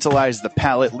that tantalize the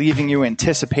palate, leaving you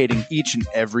anticipating each and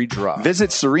every drop. Visit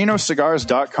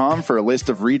SerenoCigars.com for a list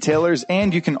of retailers,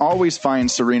 and you can always find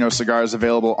Sereno cigars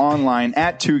available online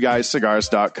at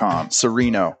twoguyscigars.com.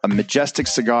 Sereno, a majestic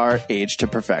cigar aged to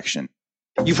perfection.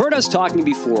 You've heard us talking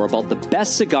before about the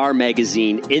best cigar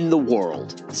magazine in the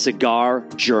world, Cigar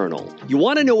Journal. You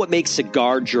want to know what makes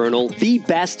Cigar Journal the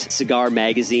best cigar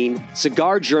magazine?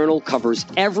 Cigar Journal covers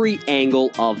every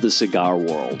angle of the cigar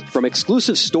world. From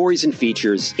exclusive stories and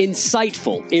features,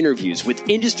 insightful interviews with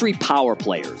industry power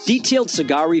players, detailed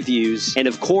cigar reviews, and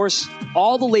of course,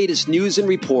 all the latest news and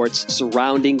reports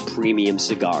surrounding premium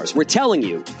cigars. We're telling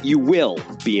you, you will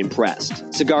be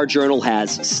impressed. Cigar Journal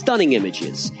has stunning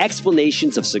images, explanations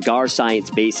of cigar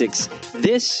science basics.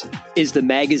 This is the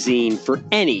magazine for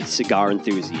any cigar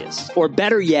enthusiast, or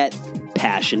better yet,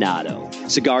 passionado.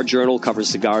 Cigar Journal covers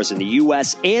cigars in the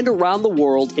U.S. and around the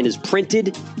world and is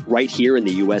printed right here in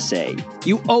the USA.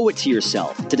 You owe it to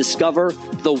yourself to discover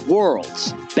the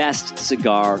world's best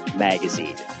cigar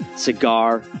magazine,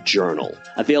 Cigar Journal.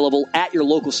 Available at your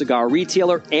local cigar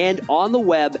retailer and on the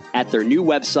web at their new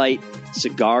website,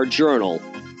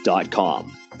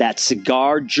 cigarjournal.com. That's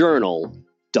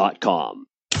cigarjournal.com.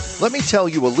 Let me tell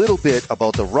you a little bit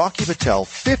about the Rocky Patel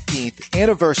 15th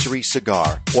anniversary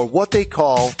cigar, or what they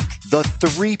call the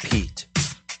three-peat.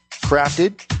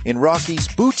 Crafted in Rocky's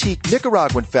boutique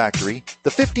Nicaraguan factory,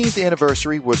 the 15th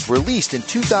anniversary was released in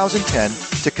 2010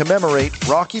 to commemorate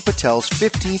Rocky Patel's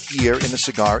 15th year in the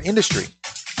cigar industry,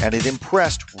 and it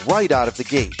impressed right out of the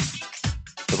gate.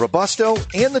 The Robusto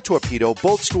and the Torpedo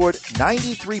both scored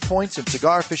 93 points in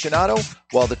Cigar Aficionado,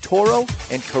 while the Toro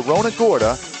and Corona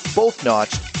Gorda both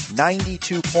notched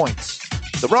 92 points.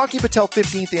 The Rocky Patel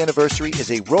 15th anniversary is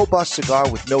a robust cigar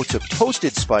with notes of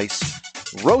toasted spice,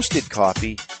 roasted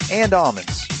coffee, and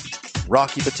almonds.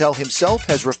 Rocky Patel himself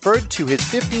has referred to his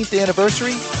 15th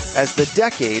anniversary as the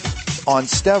decade on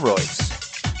steroids.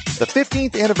 The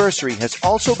 15th anniversary has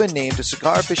also been named to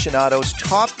Cigar Aficionado's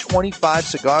top 25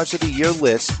 cigars of the year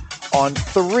list on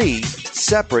 3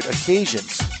 separate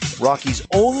occasions. Rocky's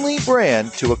only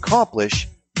brand to accomplish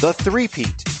the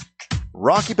three-peat.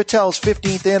 Rocky Patel's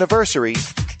 15th anniversary.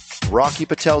 Rocky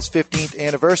Patel's 15th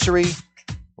anniversary.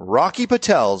 Rocky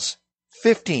Patel's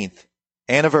 15th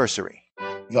anniversary.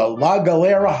 The La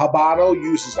Galera Habano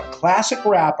uses a classic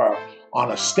wrapper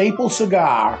on a staple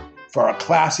cigar for a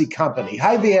classy company.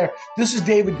 Hi there, this is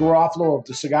David Garofalo of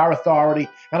the Cigar Authority,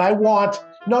 and I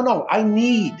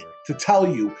need to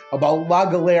tell you about La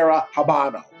Galera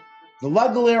Habano. The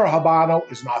La Galera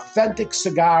Habano is an authentic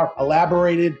cigar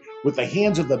elaborated with the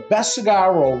hands of the best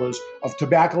cigar rollers of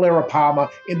Tabacalera Palma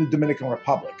in the Dominican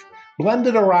Republic.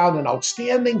 Blended around an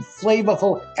outstanding,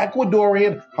 flavorful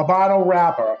Ecuadorian Habano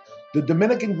wrapper, the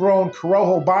Dominican-grown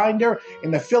Corojo binder,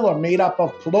 and the filler made up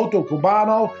of Piloto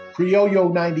Cubano,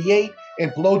 Criollo 98,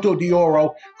 and Piloto de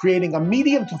Oro, creating a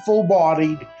medium to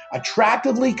full-bodied,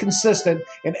 attractively consistent,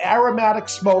 and aromatic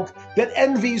smoke that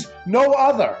envies no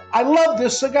other. I love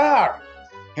this cigar.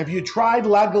 Have you tried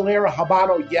La Galera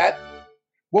Habano yet?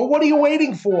 Well, what are you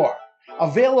waiting for?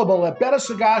 Available at better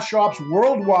cigar shops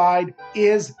worldwide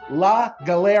is La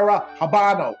Galera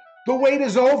Habano. The wait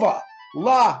is over.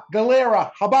 La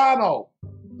Galera Habano.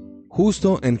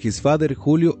 Justo and his father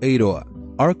Julio Eiroa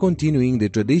are continuing the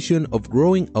tradition of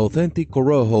growing authentic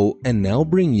Corojo and now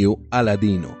bring you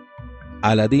Aladino.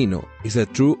 Aladino is a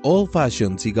true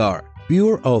old-fashioned cigar,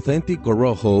 pure authentic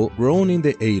Corojo grown in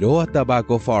the Eiroa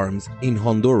tobacco farms in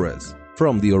Honduras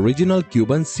from the original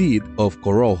Cuban seed of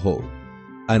Corojo.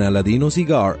 An Aladino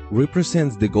cigar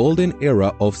represents the golden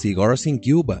era of cigars in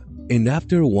Cuba, and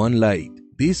after one light,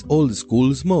 this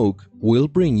old-school smoke will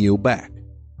bring you back.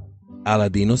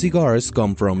 Aladino cigars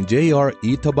come from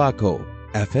J.R.E. Tobacco,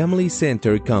 a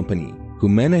family-centered company who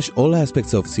manage all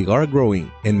aspects of cigar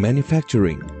growing and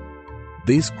manufacturing.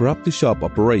 This crop-to-shop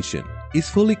operation is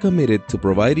fully committed to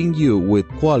providing you with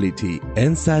quality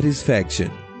and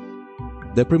satisfaction.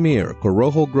 The premier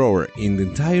Corojo grower in the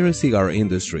entire cigar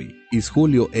industry is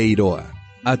Julio Eiroa,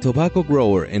 a tobacco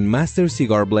grower and master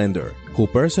cigar blender who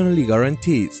personally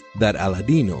guarantees that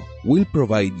Aladino will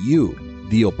provide you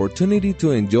the opportunity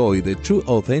to enjoy the true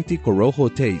authentic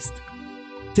Corojo taste.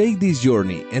 Take this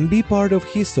journey and be part of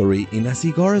history in a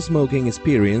cigar smoking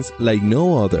experience like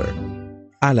no other.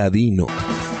 Aladino.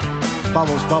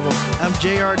 Bubbles. I'm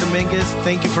J.R. Dominguez.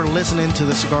 Thank you for listening to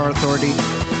the Cigar Authority.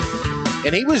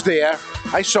 And he was there.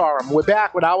 I saw him. We're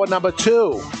back with hour number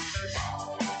 2.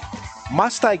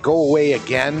 Must I go away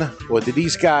again, or did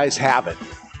these guys have it?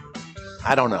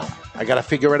 I don't know. I got to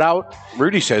figure it out.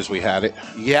 Rudy says we had it.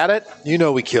 You had it? You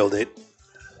know we killed it.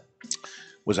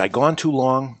 Was I gone too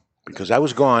long? Because I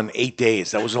was gone 8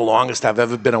 days. That was the longest I've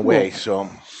ever been away. Well, so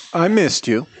I missed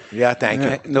you. Yeah,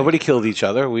 thank you. Nobody killed each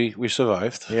other. We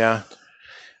survived. Yeah.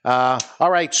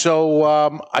 All right,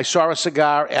 so I saw a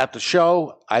cigar at the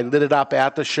show. I lit it up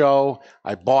at the show.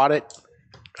 I bought it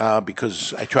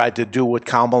because I tried to do what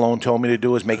Cal Malone told me to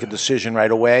do, is make a decision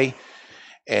right away.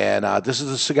 And this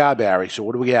is a cigar, Barry. So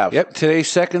what do we have? Yep, today's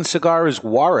second cigar is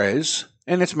Juarez,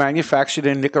 and it's manufactured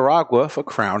in Nicaragua for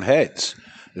crown heads.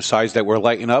 The size that we're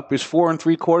lighting up is 4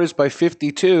 3/4 by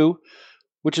 52,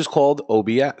 which is called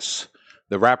OBS.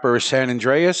 The wrapper is San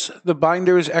Andreas, the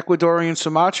binder is Ecuadorian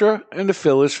Sumatra, and the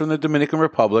fill is from the Dominican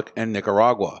Republic and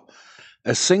Nicaragua.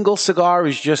 A single cigar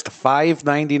is just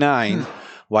 $5.99,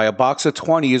 while a box of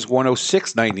 20 is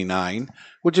 $106.99,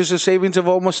 which is a savings of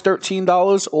almost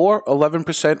 $13 or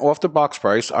 11% off the box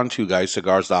price on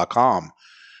twoguyscigars.com.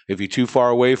 If you're too far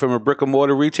away from a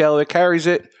brick-and-mortar retailer that carries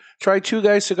it, try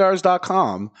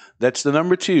twoguyscigars.com. That's the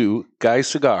number 2,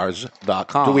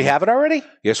 guyscigars.com. Do we have it already?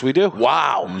 Yes, we do.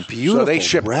 Wow. Beautiful So they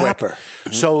ship wrapper.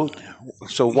 quick. So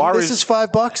Juarez. This is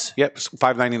 $5? Yep,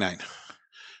 $5.99.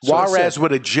 Juarez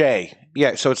with a J.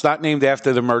 Yeah, so it's not named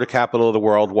after the murder capital of the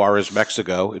world, Juarez,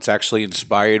 Mexico. It's actually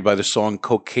inspired by the song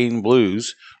Cocaine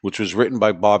Blues, which was written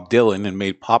by Bob Dylan and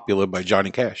made popular by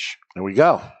Johnny Cash. There we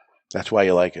go. That's why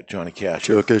you like it, Johnny Cash.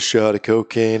 Took a shot of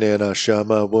cocaine and I shot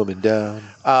my woman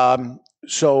down.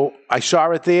 So I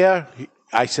saw it there.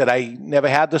 I said, I never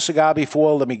had the cigar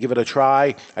before. Let me give it a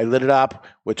try. I lit it up.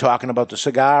 We're talking about the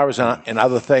cigars and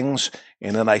other things.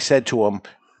 And then I said to him,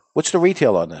 what's the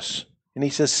retail on this? And he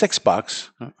says,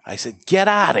 $6. I said, get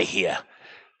out of here.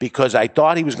 Because I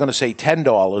thought he was going to say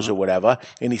 $10 or whatever.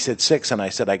 And he said $6. And I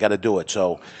said, I got to do it.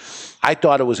 So I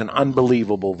thought it was an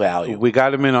unbelievable value. We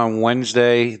got him in on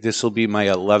Wednesday. This will be my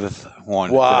 11th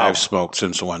one that I've smoked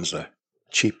since Wednesday.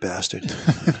 Cheap bastard.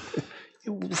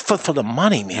 For the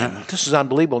money, man. This is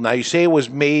unbelievable. Now, you say it was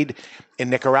made in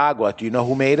Nicaragua. Do you know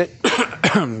who made it?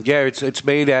 Yeah, it's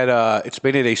made at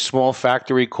a small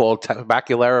factory called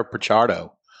Tabacalera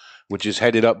Pichardo, which is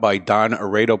headed up by Don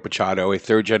Aredo Pichardo, a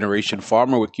third-generation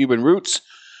farmer with Cuban roots,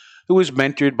 who was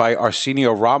mentored by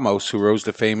Arsenio Ramos, who rose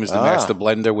to fame as the master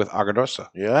blender with Agarosa.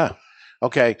 Yeah.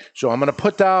 Okay, so I'm going to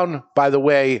put down, by the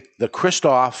way, the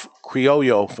Christoph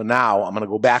Criollo for now. I'm going to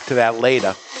go back to that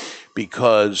later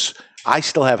because I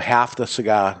still have half the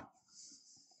cigar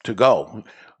to go.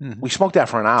 We smoked that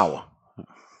for an hour.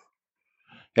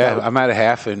 Yeah, I'm at a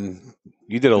half, and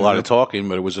you did a lot of talking,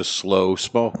 but it was a slow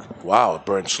smoke. Wow, it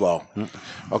burned slow.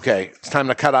 Okay, it's time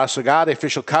to cut our cigar. The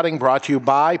official cutting brought to you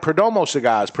by Perdomo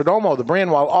Cigars. Perdomo, the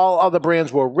brand, while all other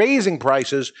brands were raising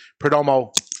prices,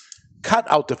 Perdomo cut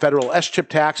out the federal S-chip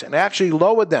tax and actually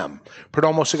lowered them.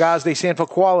 Perdomo Cigars, they stand for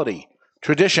quality,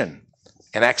 tradition,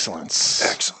 and excellence.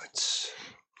 Excellence.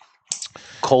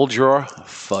 Cold drawer,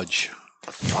 fudge.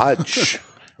 Fudge.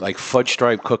 Like fudge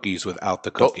stripe cookies without the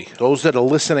cookie. Those that are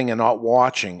listening and not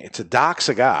watching, it's a dark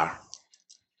cigar.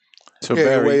 So Okay,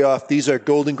 you're Barry, way off. These are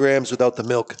golden grams without the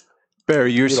milk.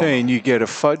 Barry, you're saying you get a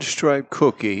fudge stripe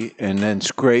cookie and then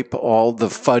scrape all the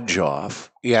fudge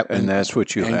off. Yep. And that's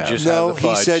what you have. No,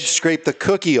 he said scrape the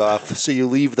cookie off so you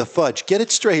leave the fudge. Get it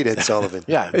straight, Ed Sullivan.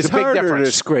 Yeah, It's a big harder difference.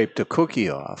 to scrape the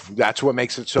cookie off. That's what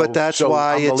makes it so, but that's so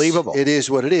why unbelievable. it is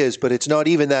what it is, but it's not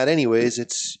even that anyways.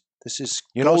 This is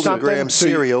You know golden something? gram So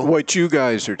cereal. what you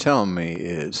guys are telling me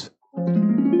is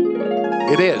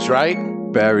It is, right?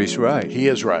 Barry's right. He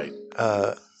is right.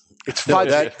 It's No,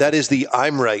 fudge. that is the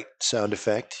I'm right sound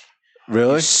effect.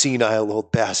 Really? You senile little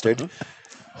bastard.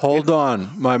 Hold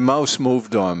on. My mouse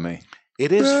moved on me.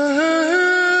 It is.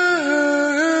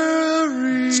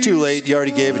 It's too late. You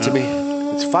already gave it to me.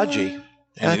 It's Fudgy.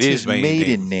 And That's it his is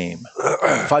maiden name.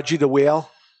 Fudgy the whale.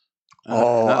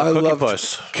 Oh, I Cookie love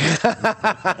Puss.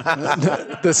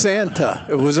 the Santa.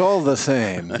 It was all the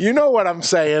same. You know what I'm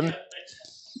saying.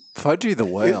 Fudgy the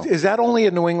Whale. Is that only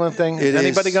a New England thing? It is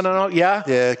anybody is. going to know? Yeah?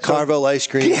 Yeah, Carvel ice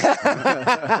cream. They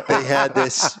had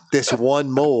this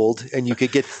one mold, and you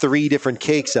could get 3 different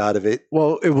cakes out of it.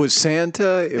 Well, it was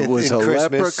Santa. It was in a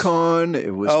Christmas. leprechaun.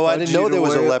 It was. Oh, I didn't Fudgy know the there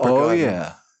was a Whale. leprechaun. Oh,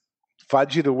 yeah.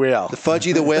 Fudgy the whale. The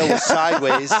Fudgy the Whale was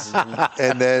sideways,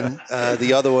 and then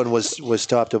the other one was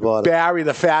top to bottom. Barry,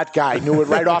 the fat guy, knew it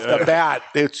right off the bat.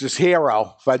 It's his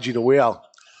hero, Fudgy the whale.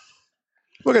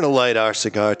 We're going to light our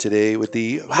cigar today with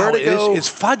the Wow, Vertigo. it's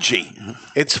fudgy.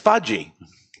 It's fudgy.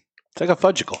 It's like a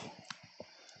fudgicle.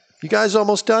 You guys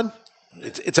almost done?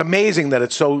 It's amazing that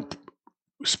it's so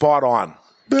spot on.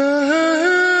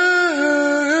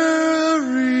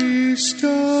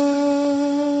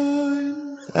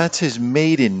 That's his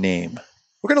maiden name.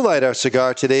 We're going to light our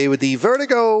cigar today with the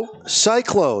Vertigo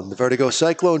Cyclone. The Vertigo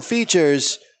Cyclone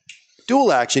features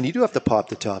dual action. You do have to pop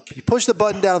the top. You push the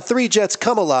button down, 3 jets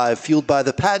come alive, fueled by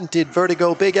the patented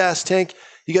Vertigo big ass tank.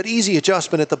 You got easy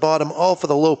adjustment at the bottom, all for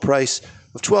the low price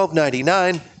of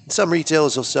 $12.99. Some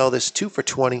retailers will sell this 2 for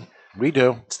 $20. We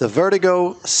do. It's the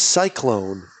Vertigo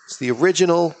Cyclone. It's the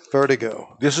original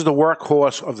Vertigo This is the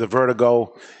workhorse of the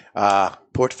Vertigo.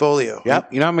 portfolio.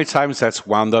 Yep. You know how many times that's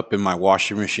wound up in my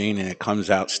washing machine and it comes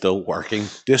out still working?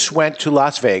 This went to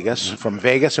Las Vegas. From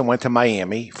Vegas, it went to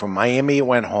Miami. From Miami, it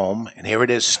went home. And here it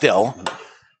is still.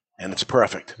 And it's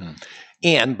perfect.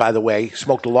 And, by the way,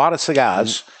 smoked a lot of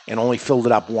cigars and only filled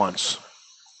it up once.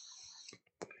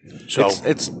 So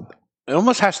It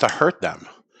almost has to hurt them.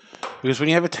 Because when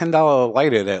you have a $10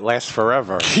 lighter that lasts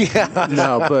forever. yeah.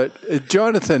 No, but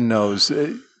Jonathan knows.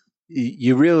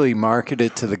 You really market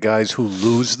it to the guys who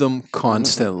lose them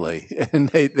constantly, and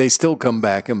they still come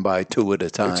back and buy 2 at a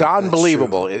time. It's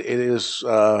unbelievable. It is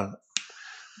the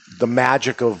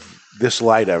magic of this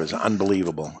lighter is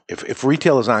unbelievable. If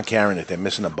retailers aren't carrying it, they're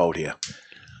missing a boat here.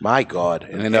 My God.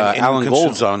 And Alan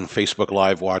Gold's on Facebook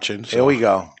Live watching. So. Here we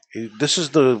go. This is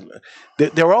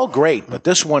they're all great, but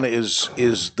this one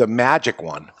is the magic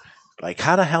one. Like,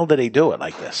 how the hell did they do it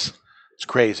like this? It's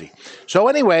crazy. So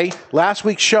anyway, last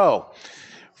week's show.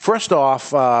 First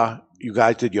off, you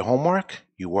guys did your homework.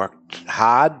 You worked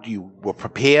hard. You were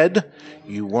prepared.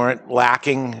 You weren't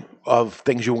lacking of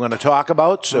things you were going to talk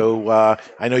about. So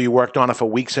I know you worked on it for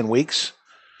weeks and weeks.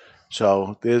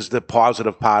 So there's the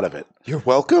positive part of it. You're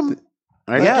welcome.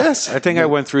 I guess. I think I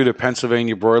went through the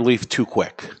Pennsylvania broadleaf too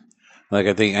quick. Like,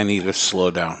 I think I need to slow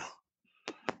down.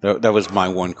 That was my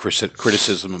one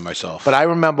criticism of myself. But I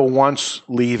remember once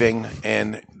leaving,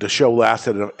 and the show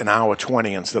lasted an hour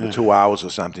 20 instead of 2 hours or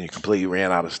something. You completely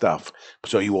ran out of stuff.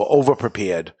 So you were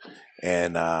over-prepared.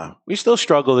 And we still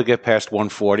struggle to get past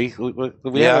 140.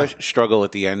 We Yeah. have a struggle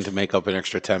at the end to make up an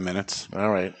extra 10 minutes. All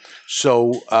right.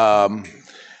 So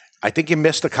I think you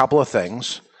missed a couple of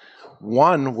things.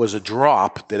 One was a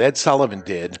drop that Ed Sullivan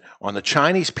did on the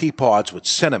Chinese pea pods with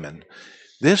cinnamon.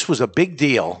 This was a big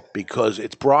deal because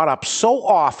it's brought up so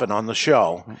often on the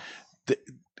show.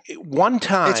 One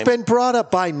time... It's been brought up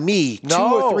by me 2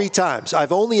 or 3 times.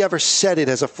 I've only ever said it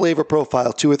as a flavor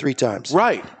profile 2 or 3 times.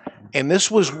 Right. And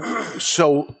this was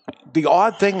so. The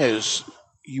odd thing is,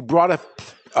 you brought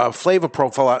a flavor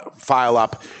profile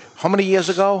up. How many years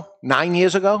ago? 9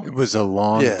 years ago? It was a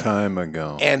long time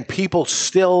ago. And people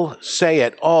still say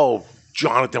it. Oh,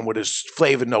 Jonathan with his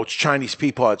flavor notes, Chinese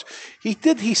pea pods.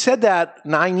 He said that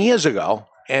 9 years ago,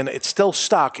 and it's still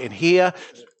stuck. And here,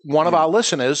 one of our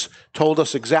listeners told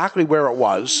us exactly where it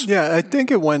was. Yeah, I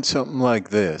think it went something like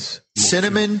this.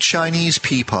 Cinnamon Chinese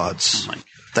pea pods.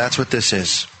 That's what this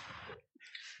is.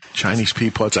 Chinese pea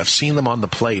pods. I've seen them on the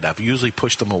plate. I've usually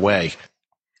pushed them away.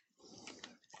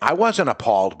 I wasn't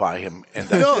appalled by him.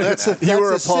 You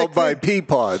were appalled by pea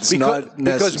pods,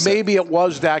 because maybe it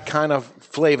was that kind of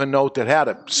flavor note that had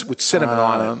it with cinnamon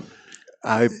on it.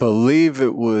 I believe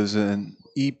it was an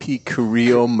EP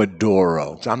Carrillo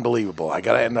Maduro. It's unbelievable. I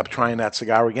got to end up trying that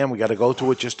cigar again. We got to go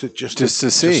to it just to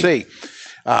see.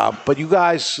 But you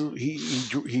guys,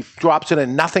 he drops it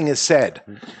and nothing is said.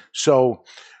 So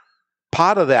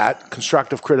part of that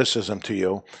constructive criticism to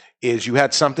you is you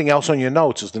had something else on your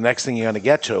notes is the next thing you're going to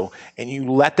get to, and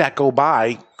you let that go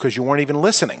by because you weren't even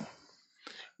listening.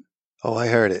 Oh, I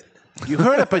heard it. You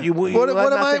heard it, but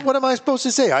what am I supposed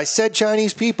to say? I said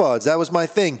Chinese pea pods. That was my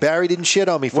thing. Barry didn't shit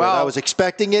on me for it. I was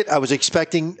expecting it. I was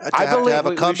expecting to have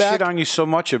a comeback. We shit on you so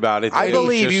much about it. I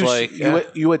believe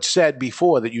you had said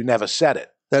before that you never said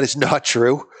it. That is not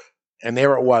true. And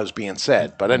there it was being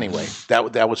said. But anyway,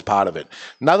 that was part of it.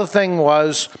 Another thing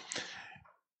was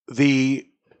the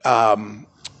two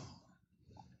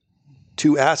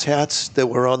asshats that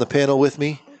were on the panel with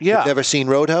me. Yeah. Had never seen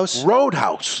Roadhouse?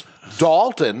 Roadhouse.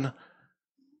 Dalton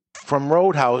from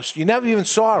Roadhouse. You never even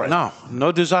saw it.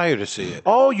 No desire to see it.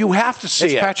 Oh, you have to see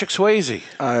it. It's Patrick Swayze.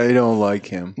 I don't like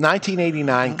him.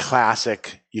 1989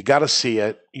 classic. You got to see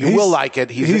it. You will like it.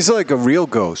 He's like a real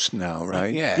ghost now,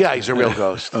 right? Yeah, he's a real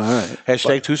ghost. All right.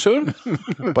 Hashtag too soon?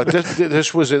 But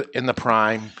this was in the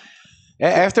prime.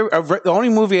 The only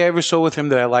movie I ever saw with him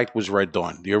that I liked was Red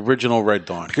Dawn, the original Red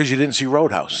Dawn. Because you didn't see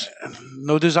Roadhouse.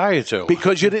 No desire to.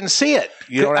 Because you didn't see it.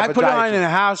 I put it on in the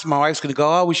house. My wife's going to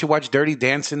go, we should watch Dirty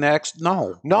Dancing next.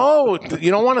 No,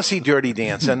 you don't want to see Dirty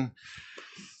Dancing.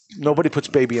 Nobody puts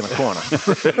baby in a corner.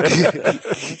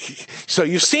 So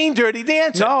you've seen Dirty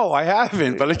Dancing? No, I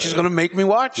haven't. But it's just going to make me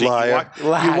watch it. Liar.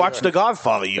 You watch The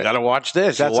Godfather. You got to watch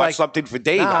this. That's watch something for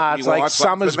Dave. It's like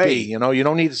Summersby. You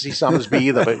don't need to see Summersby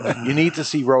either, but you need to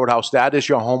see Roadhouse. That is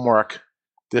your homework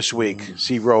this week.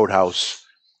 See Roadhouse.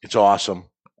 It's awesome.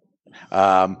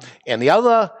 And the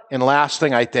other and last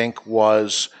thing I think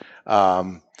was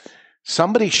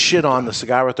somebody shit on the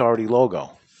Cigar Authority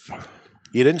logo.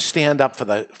 You didn't stand up for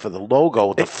the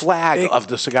logo, the flag of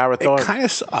the Cigar Authority. It kind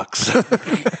of sucks.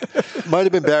 Might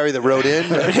have been Barry that wrote in.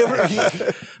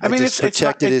 I mean, it's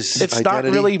not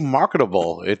really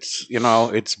marketable. It's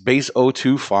base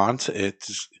 02 font.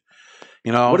 It's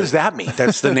what does that mean?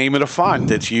 That's the name of the font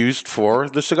that's used for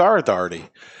the Cigar Authority.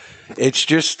 It's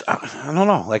just, I don't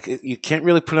know. Like, you can't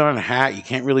really put it on a hat. You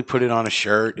can't really put it on a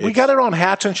shirt. We got it on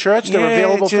hats and shirts. They're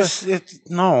available.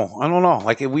 No, I don't know.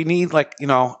 Like, we need,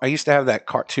 I used to have that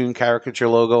cartoon caricature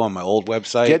logo on my old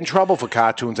website. Get in trouble for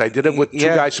cartoons. I did it with Two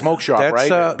Guys Smoke Shop,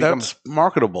 right? That's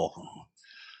marketable.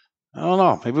 I don't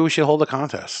know. Maybe we should hold a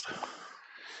contest.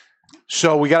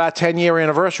 So we got our 10-year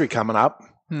anniversary coming up.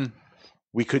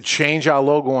 We could change our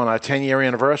logo on our 10-year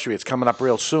anniversary. It's coming up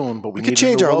real soon, but we could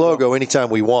change our logo anytime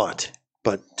we want.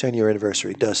 But 10-year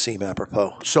anniversary does seem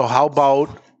apropos. So how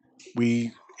about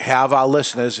we have our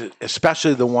listeners,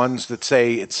 especially the ones that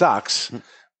say it sucks,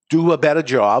 do a better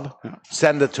job,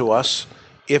 send it to us.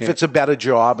 If it's a better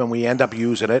job and we end up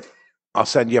using it, I'll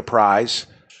send you a prize.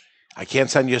 I can't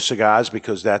send you cigars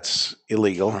because that's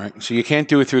illegal. All right. So you can't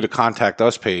do it through the Contact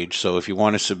Us page. So if you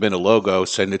want to submit a logo,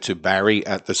 send it to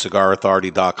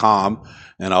Barry@thecigarauthority.com,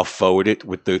 and I'll forward it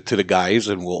to the guys,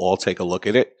 and we'll all take a look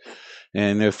at it.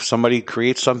 And if somebody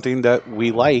creates something that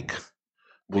we like,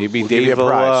 maybe Dave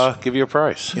will give you a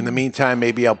prize. In the meantime,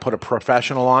 maybe I'll put a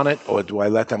professional on it, or do I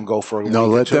let them go for a week? No,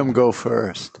 let them go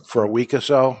first. For a week or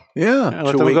so? Yeah.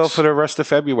 Let them go for the rest of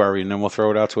February, and then we'll throw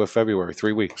it out to a February,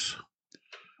 3 weeks.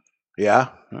 Yeah?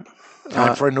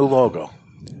 Time for a new logo.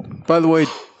 By the way,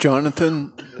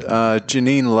 Jonathan,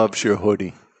 Janine loves your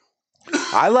hoodie.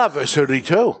 I love his hoodie,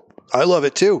 too. I love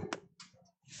it, too.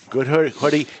 Good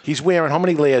hoodie. He's wearing, how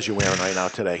many layers are you wearing right now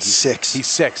today? He's 6. He's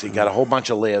 6. He got a whole bunch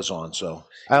of layers on, so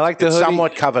I like the hoodie.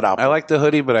 Somewhat covered up. I like the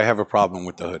hoodie, but I have a problem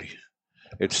with the hoodie.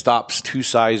 It stops 2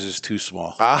 sizes too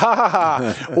small.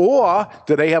 Or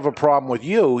do they have a problem with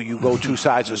you? You go 2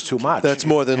 sizes too much. That's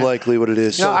more than likely what it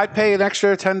is. No, I pay an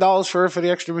extra $10 for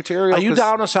the extra material. Are you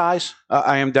down a size?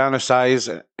 I am down a size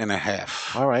and a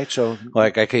half. All right, so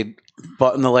like I could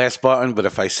button the last button, but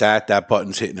if I sat, that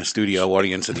button's hitting the studio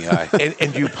audience in the eye.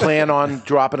 and you plan on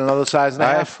dropping another size and a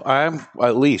half? I am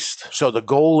at least. So the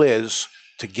goal is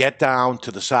to get down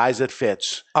to the size that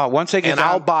fits. Once I get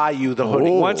I'll buy you the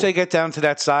hoodie. Once I get down to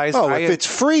that size. If it's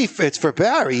free, it's for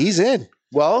Barry. He's in.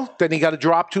 Well, then you got to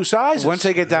drop 2 sizes. Once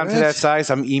I get down to that size,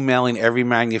 I'm emailing every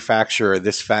manufacturer.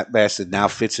 This fat bastard now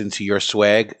fits into your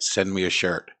swag. Send me a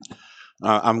shirt.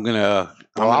 I'm gonna.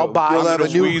 I'll buy. You'll have a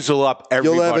new weasel up.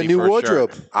 Everybody You'll have a new for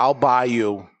wardrobe. shirt. I'll buy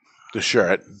you the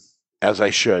shirt, as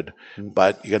I should,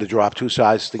 but you got to drop 2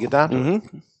 sizes to get down to it.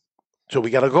 So we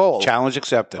got a goal. Challenge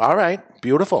accepted. All right,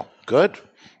 beautiful, good.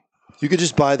 You could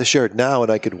just buy the shirt now,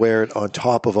 and I could wear it on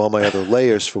top of all my other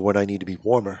layers for when I need to be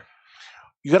warmer.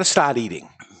 You got to start eating.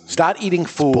 Start eating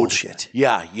food. Bullshit.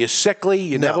 Yeah, you're sickly.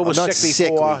 You never was I'm not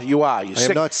sick before. sickly. You are. You're I am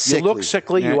sick. not sickly. You look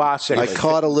sickly. You are sickly. I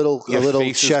caught a little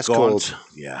face is chest gaunt. cold.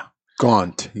 Yeah.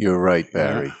 Gaunt. You're right,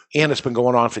 Barry. And it's been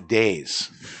going on for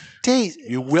days. Days.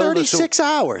 You will 36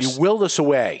 hours. You will this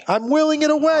away. I'm willing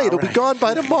it away. It'll be gone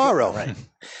by tomorrow. Right.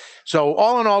 So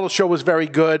all in all, the show was very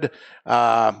good.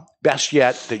 Best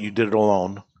yet that you did it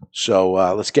alone. So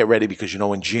let's get ready because,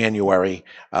 in January,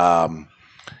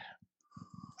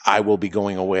 I will be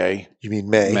going away. You mean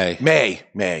May?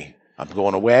 May. I'm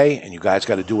going away, and you guys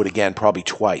got to do it again probably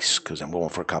twice because I'm going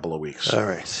for a couple of weeks. All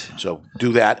right. So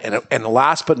do that. And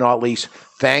last but not least,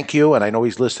 thank you, and I know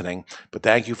he's listening, but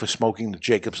thank you for smoking the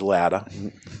Jacob's Ladder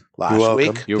last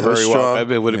week. You're very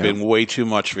welcome. It would have been way too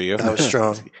much for you. That was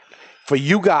strong. For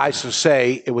you guys to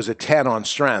say it was a 10 on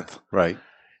strength. Right.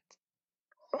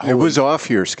 It was off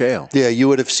your scale. Yeah, you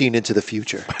would have seen into the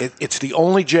future. It's the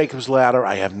only Jacob's Ladder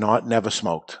I have never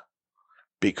smoked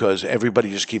because everybody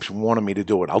just keeps warning me to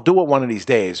do it. I'll do it one of these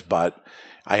days, but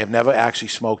I have never actually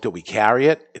smoked it. We carry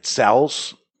it. It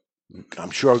sells.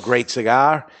 I'm sure a great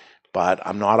cigar, but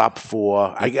I'm not up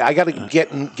for. I got to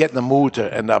get in the mood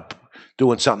to end up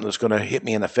doing something that's going to hit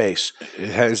me in the face. It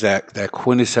has that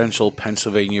quintessential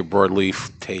Pennsylvania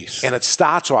broadleaf taste, And it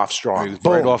starts off strong.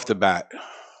 right off the bat.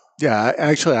 Yeah,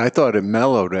 actually, I thought it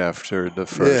mellowed after the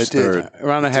first third.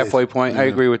 Around the halfway point. I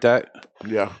agree with that.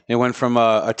 Yeah. It went from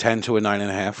a 10 to a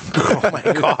 9.5. Oh, my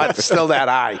God. Still that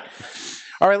high.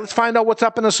 All right, let's find out what's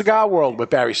up in the cigar world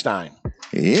with Barry Stein.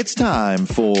 It's time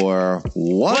for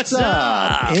What's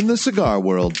Up in the Cigar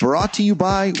World, brought to you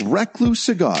by Recluse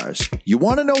Cigars. You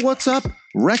want to know what's up?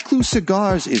 Recluse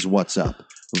Cigars is what's up.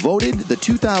 Voted the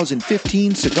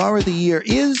 2015 Cigar of the Year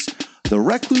is the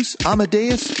Recluse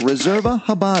Amadeus Reserva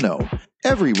Habano.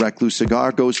 Every Recluse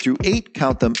cigar goes through 8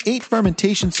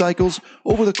 fermentation cycles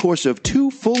over the course of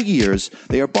 2 full years.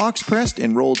 They are box pressed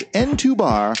and rolled end to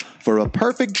bar for a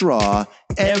perfect draw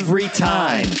every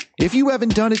time. If you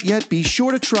haven't done it yet, be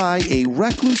sure to try a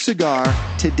Recluse cigar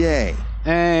today.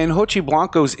 And Hochi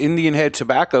Blanco's Indian Head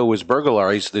Tobacco was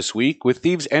burglarized this week, with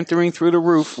thieves entering through the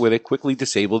roof where they quickly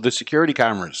disabled the security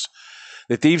cameras.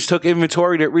 The thieves took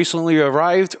inventory that recently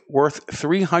arrived worth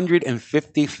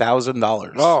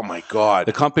 $350,000. Oh, my God.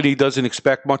 The company doesn't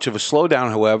expect much of a slowdown,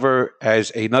 however,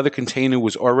 as another container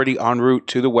was already en route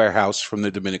to the warehouse from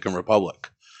the Dominican Republic.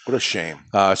 What a shame.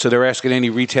 So they're asking any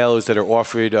retailers that are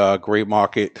offered great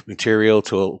market material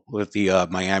to let the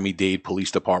Miami-Dade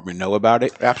Police Department know about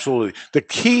it. Absolutely. The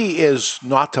key is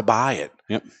not to buy it.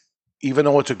 Yep. Even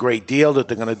though it's a great deal that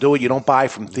they're going to do it, you don't buy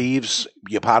from thieves.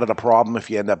 You're part of the problem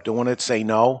if you end up doing it. Say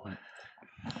no.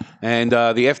 And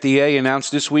the FDA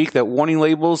announced this week that warning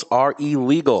labels are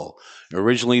illegal.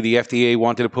 Originally, the FDA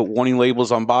wanted to put warning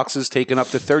labels on boxes taking up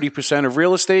to 30% of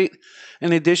real estate.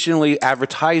 And additionally,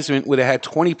 advertisement would have had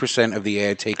 20% of the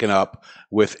ad taken up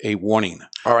with a warning.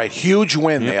 All right, huge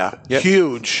win there. Yep.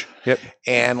 Huge. Yep.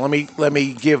 And let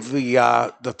me give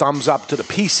the thumbs up to the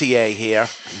PCA here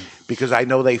because I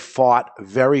know they fought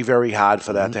very, very hard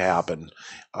for that to happen.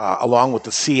 Along with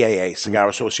the CAA, Cigar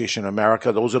Association of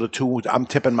America. Those are the two I'm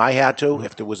tipping my hat to.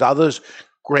 If there was others,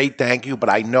 great, thank you. But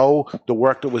I know the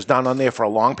work that was done on there for a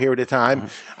long period of time.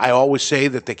 I always say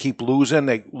that they keep losing.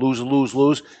 They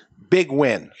lose. Big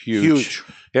win. Huge.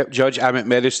 Yep. Judge Amit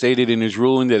Mehta stated in his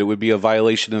ruling that it would be a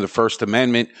violation of the First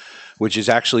Amendment, which is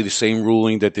actually the same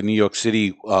ruling that the New York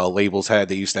City labels had.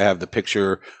 They used to have the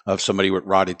picture of somebody with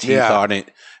rotted teeth on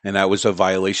it, and that was a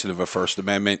violation of a First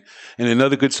Amendment. And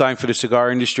another good sign for the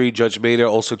cigar industry, Judge Mehta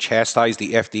also chastised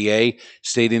the FDA,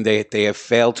 stating that they have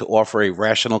failed to offer a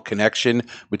rational connection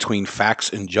between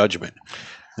facts and judgment.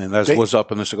 And that's what's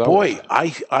up in the cigar Boy,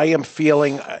 world. I am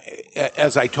feeling,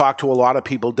 as I talk to a lot of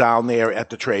people down there at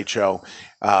the trade show,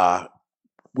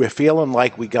 we're feeling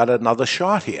like we got another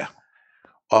shot here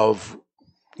of,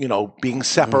 being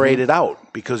separated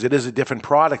out because it is a different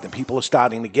product and people are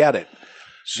starting to get it.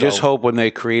 So, Just hope when they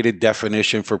create a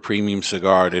definition for premium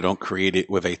cigar, they don't create it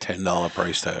with a $10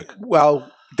 price tag.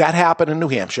 Well, that happened in New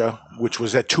Hampshire, which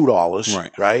was at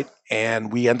 $2, right?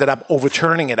 And we ended up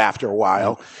overturning it after a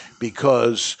while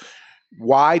because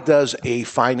why does a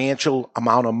financial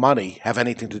amount of money have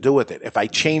anything to do with it? If I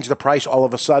change the price, all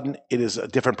of a sudden it is a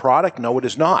different product? No, it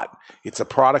is not. It's a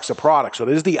product. So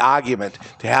there's the argument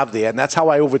to have there, and that's how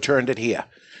I overturned it here.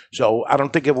 So I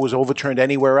don't think it was overturned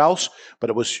anywhere else, but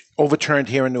it was overturned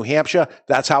here in New Hampshire.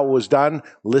 That's how it was done.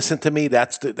 Listen to me.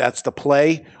 That's the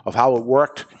play of how it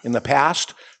worked in the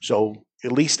past. So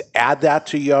at least add that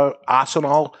to your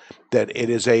arsenal, that it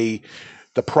is the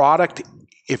product.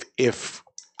 If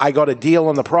I got a deal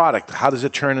on the product, how does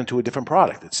it turn into a different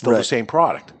product? It's still the same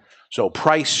product. So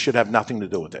price should have nothing to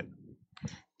do with it.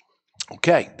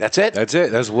 Okay, that's it? That's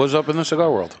it. That's what's up in the cigar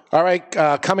world. All right,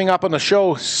 coming up on the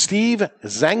show, Steve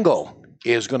Zengel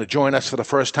is going to join us for the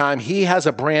first time. He has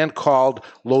a brand called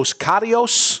Los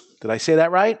Cardios. Did I say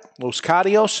that right? Los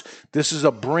Cardios. This is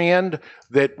a brand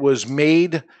that was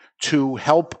made to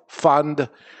help fund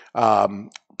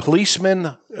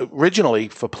policemen, originally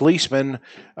for policemen,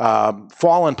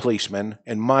 fallen policemen,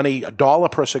 and money,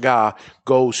 $1 per cigar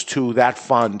goes to that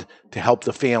fund to help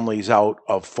the families out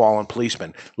of fallen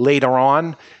policemen. Later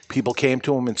on, people came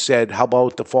to him and said, how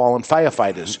about the fallen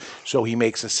firefighters? So he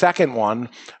makes a second one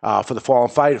for the fallen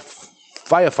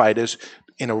firefighters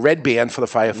in a red band for the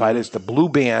firefighters, the blue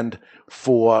band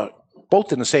for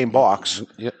both in the same box.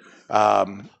 Yep.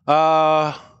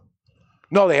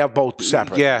 No, they have both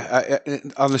separate. Yeah,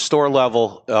 on the store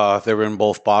level, they're in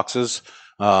both boxes.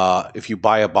 If you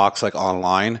buy a box like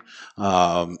online,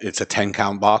 it's a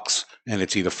 10-count box, and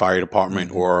it's either fire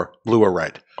department or blue or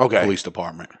red. Okay. Police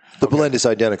department. The blend is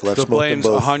identical. I've The smoked them blend's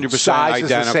both. 100% Size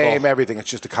identical. is the same, everything. It's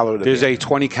just the color of the There's beer. a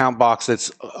 20-count box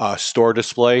that's store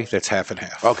display that's half and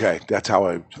half. Okay, that's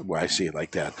how I see it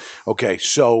like that. Okay,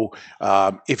 so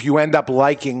if you end up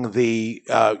liking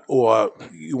or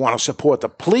you want to support the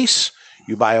police,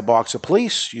 you buy a box of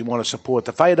police. You want to support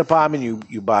the fire department,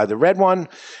 you buy the red one,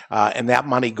 and that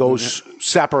money goes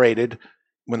separated.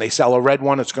 When they sell a red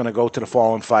one, it's going to go to the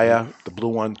fallen fire, the blue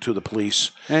one to the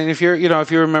police. And if you're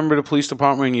a member of the police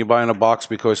department and you're buying a box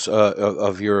because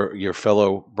of your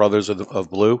fellow brothers of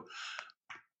blue,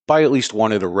 buy at least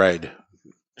one of the red.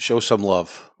 Show some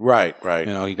love. Right.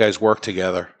 You guys work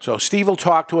together. So Steve will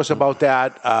talk to us about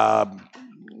that.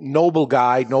 Noble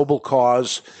guy, noble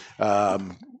cause.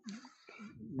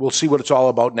 We'll see what it's all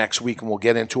about next week, and we'll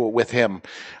get into it with him.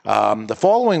 The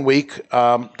following week,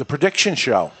 the prediction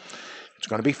show. It's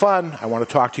going to be fun. I want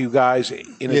to talk to you guys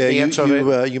in advance of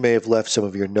it. You may have left some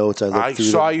of your notes. I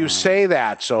saw you say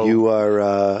that. So you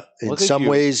are in some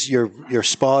ways you're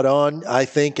spot on, I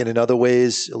think, and in other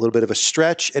ways a little bit of a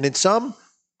stretch, and in some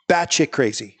batshit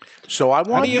crazy. So I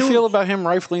want How do you feel about him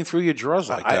rifling through your drawers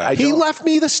like that? He left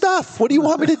me the stuff. What do you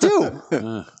want me to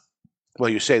do? Well,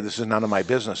 you say this is none of my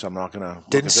business. I'm not going to.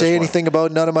 Didn't say anything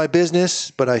about none of my business,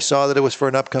 but I saw that it was for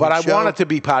an upcoming show. But I want it to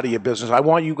be part of your business. I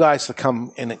want you guys to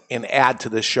come and add to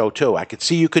this show, too. I could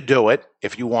see you could do it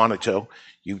if you wanted to.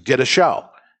 You did a show,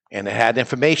 and it had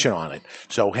information on it.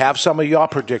 So have some of your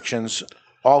predictions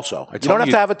also. You don't have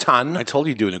to have a ton. I told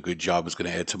you doing a good job was going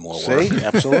to add some more See? work.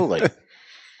 Absolutely.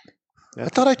 I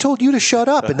thought I told you to shut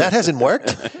up, and that hasn't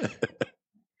worked.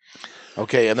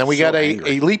 Okay, and then we got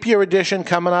a leap year edition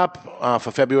coming up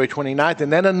for February 29th,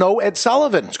 and then a No Ed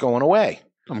Sullivan's going away.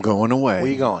 I'm going away. Where are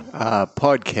you going?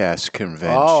 Podcast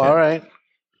convention. Oh, all right.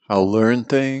 I'll learn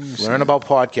things. Learn about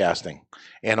podcasting.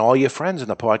 And all your friends in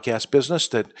the podcast business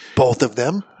that... Both of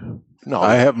them? No.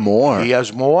 I have more. He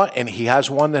has more, and he has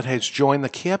one that has joined the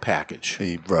care package.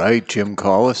 Right, Jim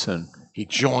Collison. He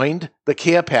joined the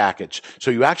care package.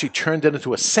 So you actually turned it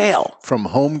into a sale. From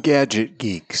Home Gadget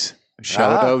Geeks.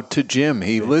 Shout out to Jim.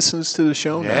 He listens to the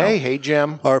show now. Hey,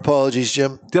 Jim. Our apologies,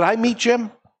 Jim. Did I meet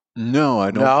Jim? No,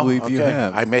 I don't believe you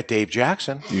have. I met Dave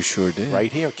Jackson. You sure did.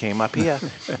 Right here. Came up here.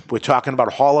 We're talking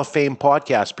about Hall of Fame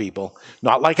podcast people.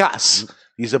 Not like us.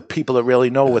 These are people that really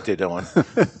know what they're doing.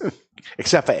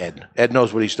 Except for Ed. Ed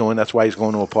knows what he's doing. That's why he's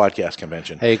going to a podcast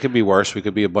convention. Hey, it could be worse. We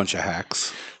could be a bunch of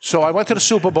hacks. So I went to the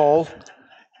Super Bowl.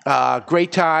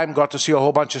 Great time. Got to see a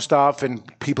whole bunch of stuff and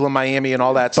people in Miami and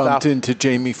all that stuff. Bumped into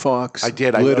Jamie Foxx. I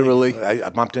did. Literally. I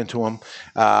bumped into him.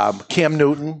 Cam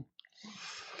Newton.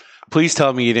 Please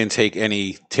tell me you didn't take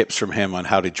any tips from him on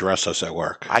how to dress us at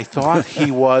work. I thought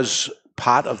he was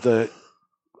part of the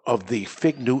of the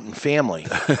Fig Newton family.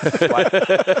 But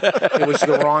it was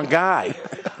the wrong guy.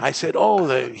 I said,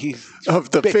 he's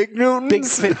of the Fig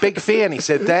Newtons? Big fan. He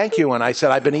said, thank you. And I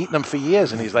said, I've been eating them for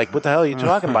years. And he's like, what the hell are you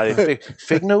talking about?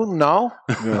 Fig Newton? No.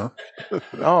 No.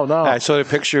 Oh, no. I saw the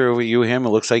picture of you, him. It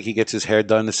looks like he gets his hair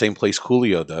done the same place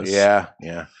Coolio does. Yeah.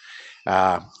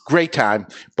 Great time.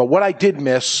 But what I did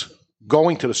miss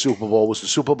going to the Super Bowl was the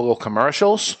Super Bowl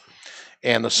commercials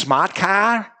and the smart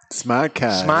car. Smart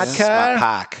Smart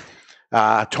Park.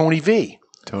 Tony V,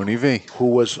 who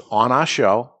was on our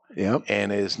show. Yep.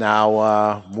 And is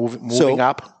now moving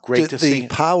up. Great to see. The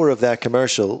power of that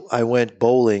commercial, I went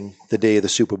bowling the day of the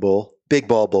Super Bowl, big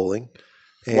ball bowling.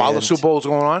 While the Super Bowl was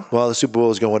going on? While the Super Bowl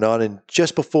was going on. And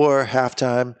just before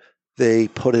halftime, they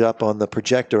put it up on the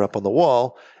projector up on the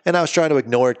wall. And I was trying to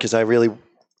ignore it because I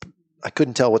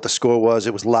couldn't tell what the score was.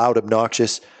 It was loud,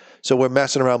 obnoxious. So we're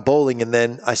messing around bowling, and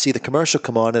then I see the commercial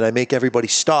come on, and I make everybody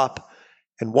stop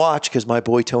and watch because my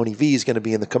boy Tony V is going to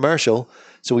be in the commercial.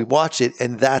 So we watched it,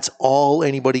 and that's all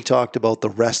anybody talked about the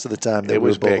rest of the time that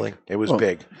we were bowling. It was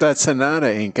big. That Sonata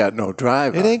ain't got no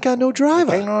driver. It ain't got no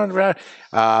driver.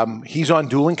 He's on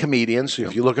Dueling Comedians.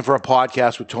 If you're looking for a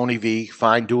podcast with Tony V,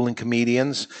 find Dueling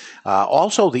Comedians.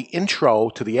 Also, the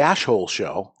intro to the Ashhole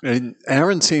Show. And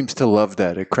Aaron seems to love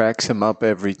that. It cracks him up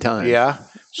every time. Yeah.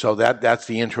 So that's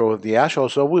the intro of the Ashhole.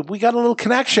 So we got a little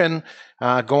connection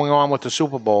going on with the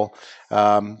Super Bowl.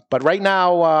 But right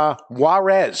now,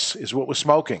 Juarez is what we're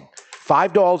smoking.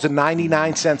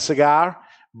 $5.99 cigar,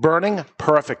 burning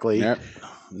perfectly. Yep.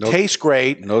 Tastes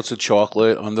great. Notes of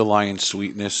chocolate, underlying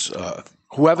sweetness.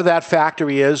 Whoever that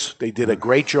factory is, they did a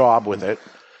great job with it.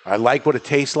 I like what it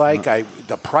tastes like.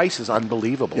 The price is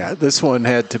unbelievable. Yeah, this one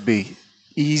had to be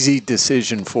easy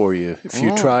decision for you. If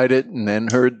you tried it and then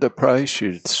heard the price,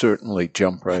 you'd certainly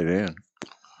jump right in.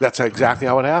 That's exactly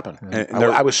how it happened.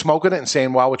 I was smoking it and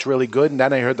saying, wow, it's really good. And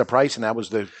then I heard the price, and that was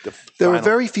the There were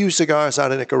very few cigars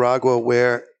out of Nicaragua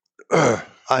where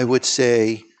I would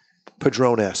say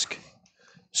Padron-esque.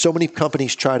 So many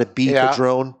companies try to beat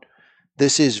Padron.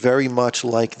 This is very much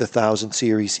like the 1000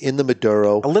 series in the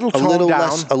Maduro. A little toned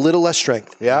down. A little less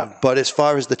strength. Yeah. But as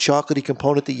far as the chocolatey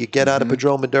component that you get out of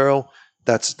Padron Maduro,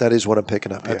 that is what I'm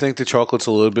picking up here. I think the chocolate's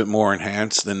a little bit more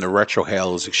enhanced than the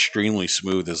retrohale is extremely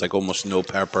smooth. There's like almost no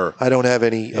pepper. I don't have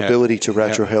any ability to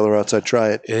retrohale or else I'd try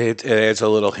it. It adds a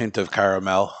little hint of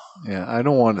caramel. Yeah, I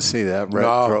don't want to see that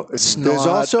retro. It's There's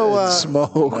also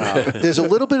smoke. There's a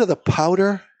little bit of the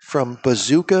powder from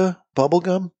Bazooka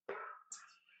bubblegum.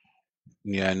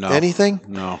 Yeah, no. Anything?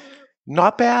 No.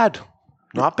 Not bad.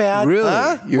 Not bad.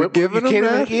 Really? You're giving him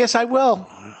that? Yes, I will.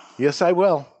 Yes, I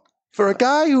will. For a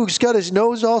guy who's got his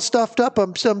nose all stuffed up,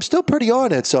 I'm still pretty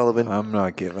on it, Sullivan. I'm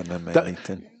not giving him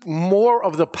anything. More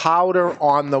of the powder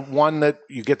on the one that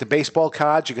you get the baseball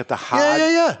cards, you get the hard.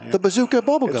 Yeah. The Bazooka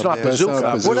bubblegum. It's not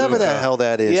bazooka. Whatever the hell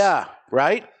that is. Yeah,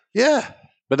 right? Yeah.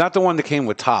 But not the one that came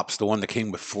with tops, the one that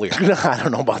came with Fleer. I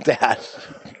don't know about that.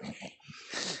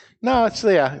 No, it's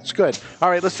good. All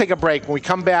right, let's take a break. When we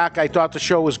come back, I thought the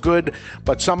show was good,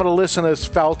 but some of the listeners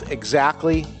felt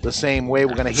exactly the same way.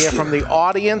 We're going to hear from the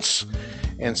audience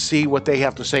and see what they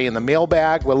have to say in the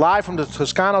mailbag. We're live from the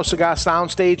Toscano Cigar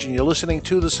Soundstage, and you're listening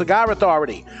to The Cigar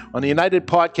Authority on the United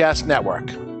Podcast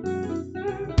Network.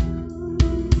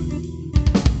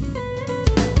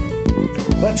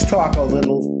 Let's talk a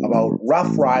little about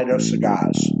Rough Rider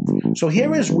cigars. So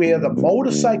here is where the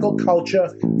motorcycle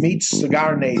culture meets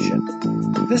Cigar Nation.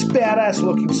 This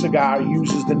badass-looking cigar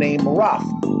uses the name Rough,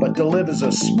 but delivers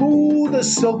a smooth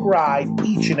as silk ride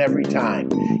each and every time.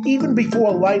 Even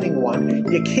before lighting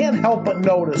one, you can't help but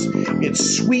notice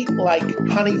its sweet like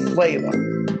honey flavor.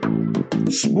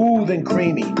 Smooth and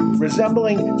creamy,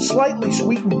 resembling slightly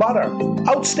sweetened butter.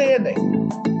 Outstanding.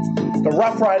 The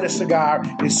Rough Rider cigar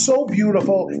is so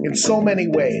beautiful in so many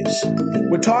ways.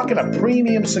 We're talking a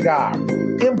premium cigar,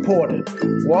 imported,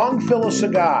 long filler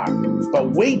cigar,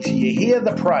 but wait till you hear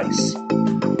the price.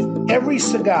 Every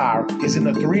cigar is in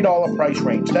the $3 price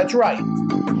range. That's right.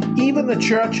 Even the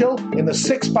Churchill in the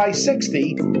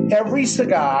 6x60, every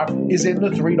cigar is in the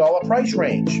 $3 price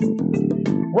range.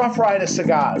 Rough Rider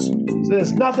cigars.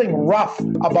 There's nothing rough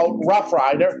about Rough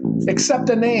Rider except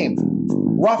the name.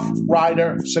 Rough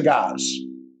Rider Cigars.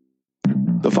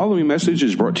 The following message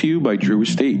is brought to you by Drew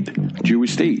Estate. Drew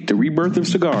Estate, the rebirth of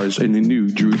cigars in the new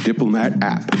Drew Diplomat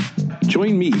app.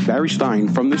 Join me, Barry Stein,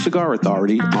 from the Cigar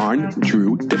Authority on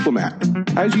Drew Diplomat.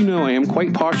 As you know, I am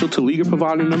quite partial to Liga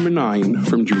Privada number 9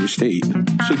 from Drew Estate.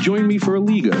 So join me for a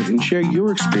Liga and share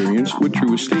your experience with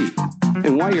Drew Estate.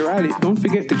 And while you're at it, don't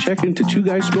forget to check into Two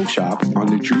Guys Smoke Shop on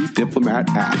the Drew Diplomat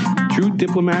app. Drew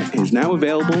Diplomat is now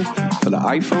available for the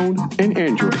iPhone and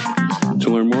Android. To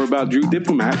learn more about Drew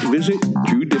Diplomat, visit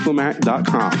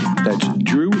drewdiplomat.com. That's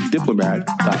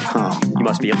drewdiplomat.com. You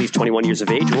must be at least 21 years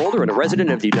of age or older and a resident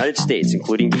of the United States,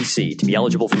 including D.C. To be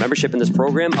eligible for membership in this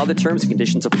program, other terms and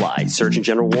conditions apply. Surgeon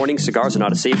General warning, cigars are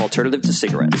not a safe alternative to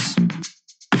cigarettes.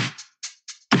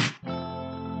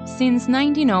 Since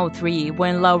 1903,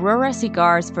 when La Aurora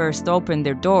Cigars first opened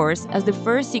their doors as the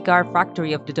first cigar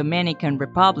factory of the Dominican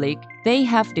Republic, they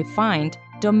have defined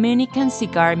Dominican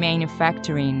cigar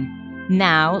manufacturing.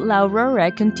 Now, La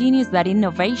Aurora continues that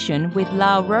innovation with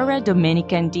La Aurora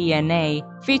Dominican DNA,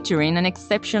 featuring an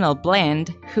exceptional blend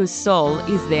whose soul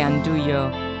is the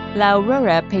Andullo. La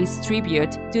Aurora pays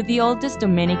tribute to the oldest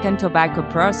Dominican tobacco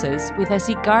process with a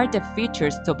cigar that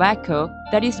features tobacco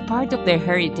that is part of their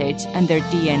heritage and their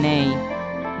DNA.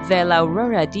 The La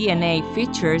Aurora DNA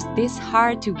features this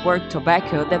hard-to-work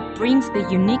tobacco that brings the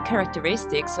unique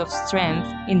characteristics of strength,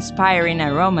 inspiring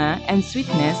aroma, and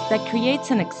sweetness that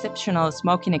creates an exceptional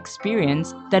smoking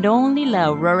experience that only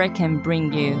La Aurora can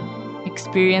bring you.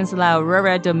 Experience La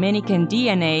Aurora Dominican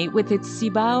DNA with its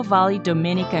Cibao Valley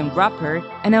Dominican wrapper,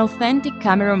 an authentic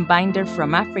Cameron binder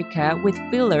from Africa with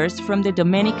fillers from the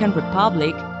Dominican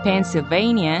Republic,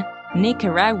 Pennsylvania,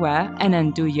 Nicaragua, and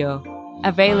Andullo.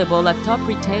 Available at top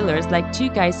retailers like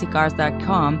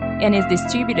TwoGuysCigars.com and is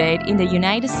distributed in the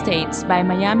United States by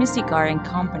Miami Cigar and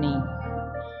Company.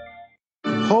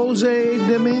 Jose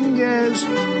Dominguez,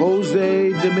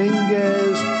 Jose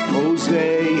Dominguez,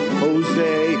 Jose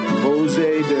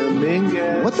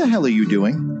Dominguez. What the hell are you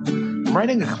doing? I'm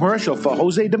writing a commercial for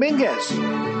Jose Dominguez.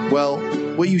 Well,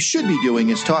 what you should be doing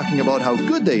is talking about how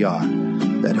good they are.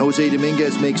 That Jose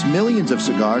Dominguez makes millions of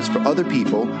cigars for other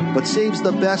people, but saves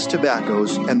the best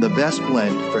tobaccos and the best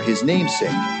blend for his namesake,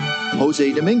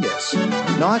 Jose Dominguez.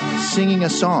 Not singing a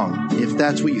song, if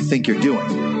that's what you think you're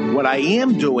doing. What I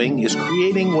am doing is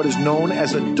creating what is known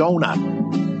as a donut.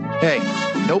 Hey,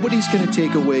 nobody's going to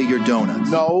take away your donuts.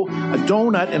 No, a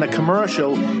donut in a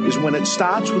commercial is when it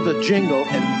starts with a jingle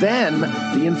and then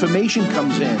the information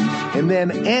comes in and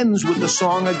then ends with the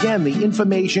song again. The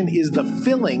information is the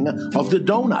filling of the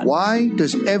donut. Why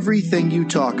does everything you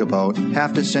talk about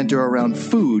have to center around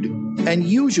food and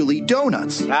usually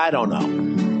donuts? I don't know.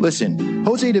 Listen,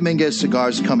 Jose Dominguez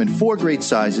cigars come in 4 great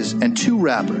sizes and 2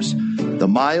 wrappers. The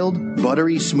mild,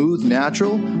 buttery, smooth,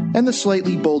 natural, and the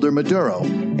slightly bolder Maduro.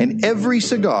 And every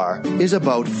cigar is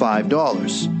about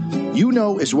 $5. You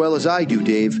know as well as I do,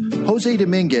 Dave, Jose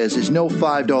Dominguez is no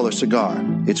 $5 cigar.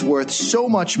 It's worth so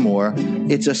much more,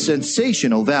 it's a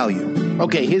sensational value.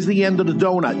 Okay, here's the end of the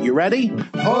donut. You ready?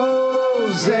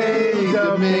 Jose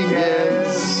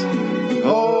Dominguez.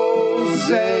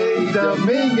 Jose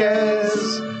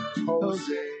Dominguez.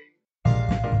 Jose.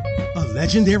 A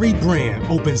legendary brand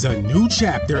opens a new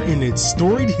chapter in its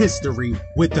storied history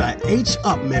with the H.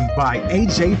 Upman by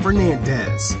A.J.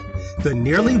 Fernandez. The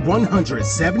nearly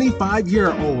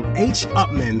 175-year-old H.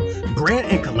 Upman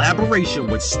brand, in collaboration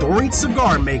with storied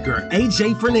cigar maker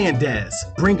A.J. Fernandez,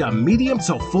 bring a medium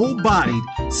to full-bodied,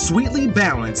 sweetly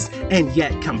balanced, and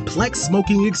yet complex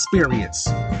smoking experience.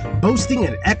 Boasting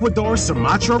an Ecuador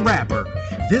Sumatra wrapper,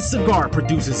 this cigar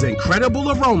produces incredible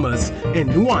aromas and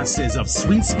nuances of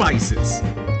sweet spices.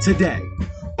 Today,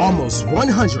 almost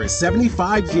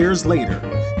 175 years later,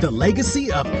 the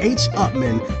legacy of H.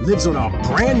 Upman lives on a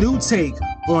brand new take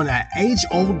on an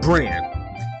age-old brand.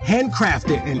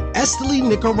 Handcrafted in Esteli,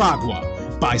 Nicaragua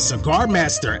by cigar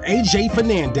master A.J.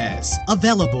 Fernandez.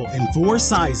 Available in 4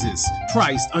 sizes,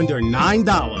 priced under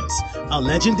 $9. A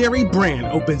legendary brand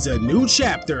opens a new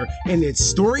chapter in its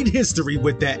storied history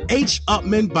with the H.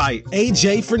 Upman by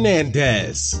A.J.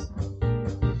 Fernandez.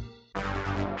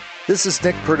 This is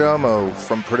Nick Perdomo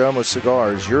from Perdomo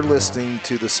Cigars. You're listening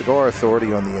to the Cigar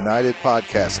Authority on the United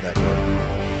Podcast Network.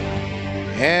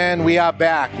 And we are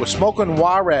back. We're smoking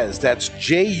Juarez. That's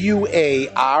Juarez.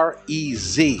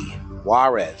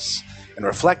 Juarez. And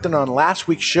reflecting on last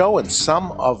week's show and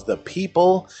some of the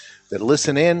people that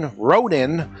listen in, wrote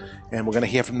in, and we're going to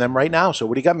hear from them right now. So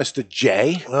what do you got, Mr.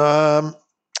 J?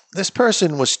 This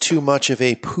person was too much of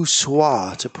a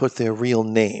poussoir to put their real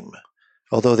name.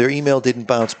 Although their email didn't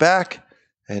bounce back,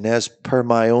 and as per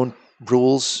my own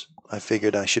rules, I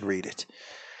figured I should read it.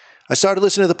 I started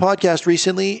listening to the podcast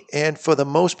recently, and for the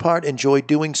most part enjoyed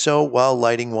doing so while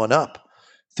lighting one up.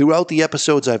 Throughout the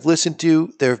episodes I've listened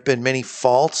to, there have been many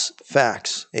false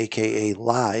facts, aka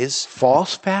lies.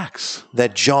 False facts?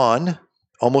 That John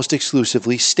almost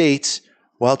exclusively states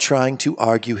while trying to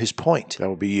argue his point. That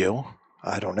would be you.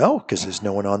 I don't know, because there's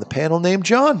no one on the panel named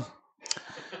John.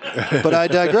 But I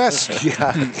digress.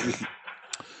 Yeah.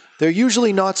 They're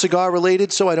usually not cigar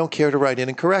related, so I don't care to write in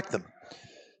and correct them.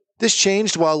 This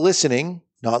changed while listening,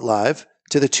 not live,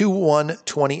 to the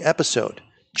 2/1/20 episode.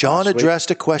 John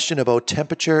addressed a question about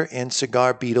temperature and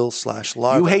cigar beetle /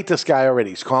 larva. You hate this guy already.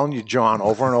 He's calling you John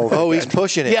over and over. Oh, again. he's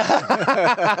pushing it.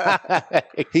 Yeah.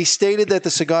 He stated that the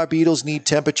cigar beetles need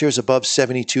temperatures above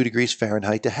 72 degrees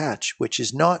Fahrenheit to hatch, which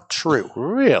is not true.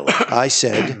 Really? I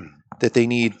said that they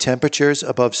need temperatures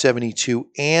above 72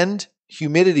 and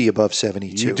humidity above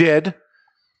 72. You did.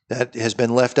 That has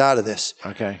been left out of this.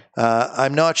 Okay.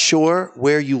 I'm not sure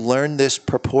where you learned this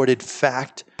purported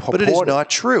fact, but it is not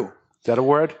true. Is that a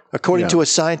word? According to a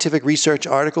scientific research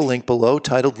article linked below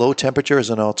titled Low Temperature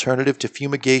as an Alternative to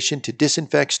Fumigation to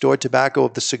Disinfect Stored Tobacco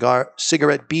of the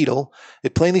Cigarette Beetle,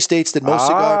 it plainly states that most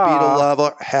cigar beetle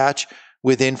larvae hatch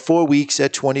within 4 weeks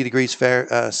at 20 degrees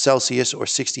Celsius or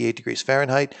 68 degrees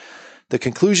Fahrenheit. The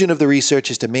conclusion of the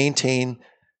research is to maintain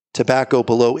tobacco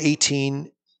below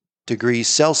 18 degrees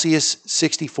Celsius,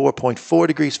 64.4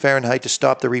 degrees Fahrenheit to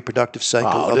stop the reproductive cycle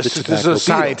of the tobacco This is a beetle.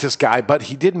 scientist guy, but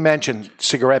he didn't mention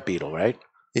cigarette beetle, right?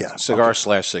 Yeah.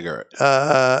 Cigar/cigarette.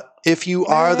 If you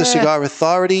are the cigar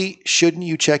authority, shouldn't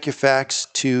you check your facts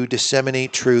to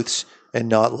disseminate truths and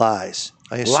not lies?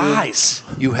 I assume Lies.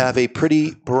 you have a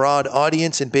pretty broad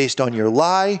audience, and based on your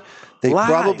lie, they Lies.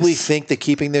 probably think that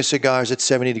keeping their cigars at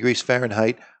 70 degrees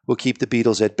Fahrenheit will keep the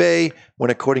beetles at bay,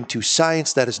 when according to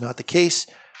science, that is not the case.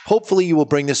 Hopefully you will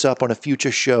bring this up on a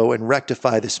future show and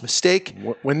rectify this mistake.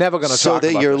 We're never going to so talk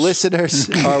that about your this. listeners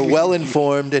are well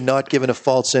informed and not given a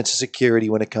false sense of security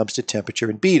when it comes to temperature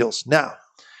and beetles. Now,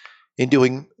 in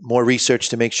doing more research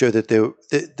to make sure that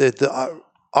the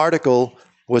article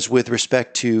was with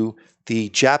respect to the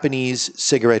Japanese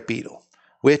cigarette beetle,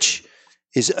 which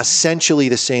is essentially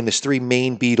the same. There's 3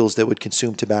 main beetles that would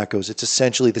consume tobaccos. It's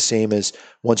essentially the same as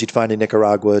ones you'd find in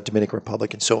Nicaragua, Dominican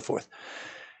Republic, and so forth.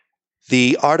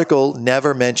 The article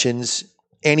never mentions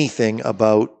anything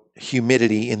about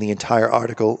humidity in the entire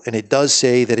article, and it does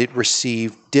say that it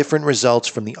received different results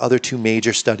from the other 2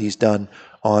 major studies done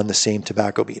on the same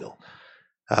tobacco beetle.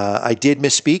 I did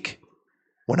misspeak.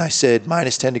 When I said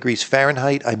minus 10 degrees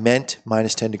Fahrenheit, I meant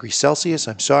minus 10 degrees Celsius.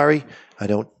 I'm sorry. I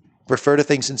don't refer to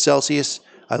things in Celsius.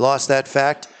 I lost that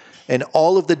fact. And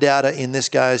all of the data in this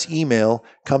guy's email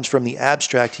comes from the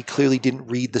abstract. He clearly didn't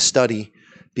read the study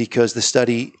because the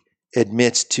study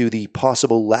admits to the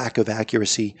possible lack of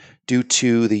accuracy due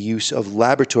to the use of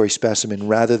laboratory specimen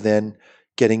rather than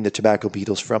getting the tobacco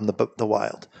beetles from the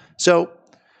wild. So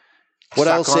what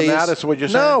I'll say is what you're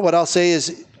saying? No, what I'll say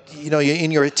is,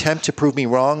 in your attempt to prove me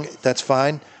wrong, that's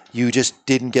fine. You just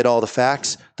didn't get all the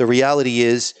facts. The reality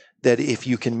is that if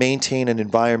you can maintain an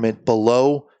environment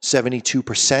below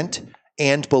 72%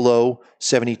 and below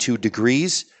 72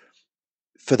 degrees,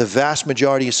 for the vast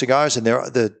majority of cigars, and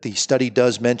the study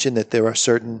does mention that there are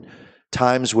certain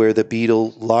times where the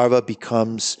beetle larva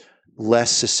becomes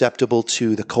less susceptible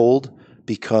to the cold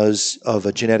because of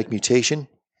a genetic mutation.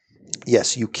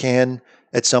 Yes, you can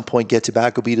at some point get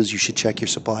tobacco beetles. You should check your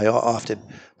supply often.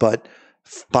 But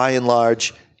by and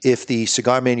large, if the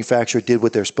cigar manufacturer did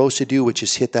what they're supposed to do, which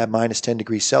is hit that minus 10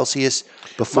 degrees Celsius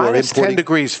before minus importing... 10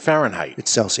 degrees Fahrenheit.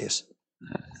 It's Celsius.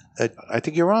 I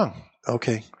think you're wrong.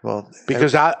 Okay, well...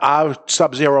 Because our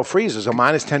sub-zero freezers are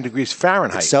minus 10 degrees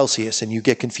Fahrenheit. It's Celsius, and you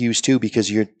get confused too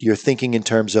because you're thinking in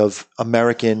terms of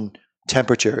American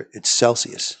temperature. It's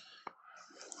Celsius.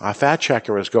 Our fact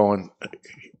checker is going...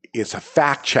 It's a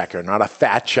fact checker, not a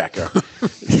fat checker.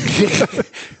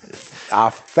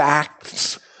 Our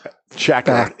facts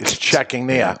checker is checking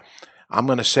there. I'm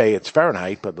going to say it's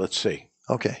Fahrenheit, but let's see.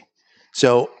 Okay.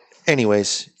 So,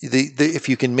 anyways, if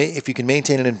you can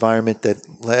maintain an environment that,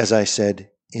 as I said,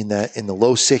 in the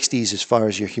low 60s as far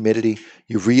as your humidity,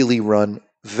 you really run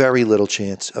very little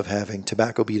chance of having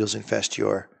tobacco beetles infest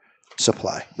your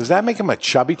supply. Does that make him a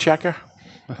chubby checker?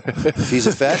 If he's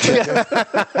a fat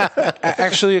checker.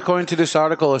 Actually, according to this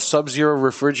article, a sub-zero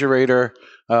refrigerator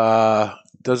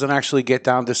doesn't actually get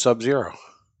down to sub-zero.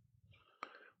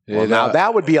 Well, now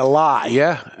that would be a lie.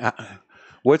 Yeah.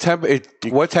 What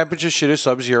temperature should a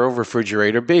sub-zero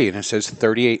refrigerator be? And it says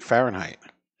 38 Fahrenheit.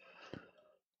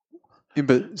 Yeah,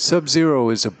 but Sub-Zero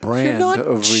is a brand You're not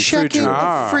of checking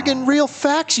refrigerator. friggin' real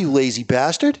facts, you lazy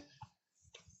bastard.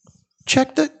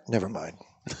 Check the... Never mind.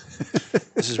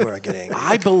 This is where I get angry.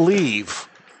 I believe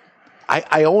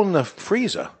I own the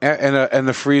freezer. And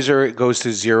the freezer, it goes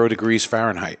to 0 degrees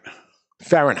Fahrenheit.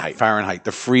 Fahrenheit.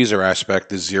 The freezer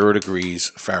aspect is 0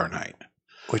 degrees Fahrenheit.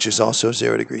 Which is also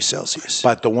 0 degrees Celsius.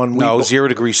 But the one 0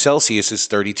 degrees Celsius is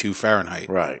 32 Fahrenheit.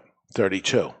 Right.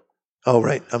 32. Oh,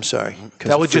 right. I'm sorry.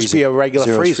 That would just be a regular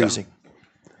Zero's freezer. freezing.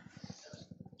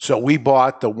 So we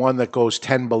bought the one that goes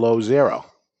 10 below 0.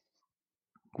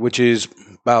 Which is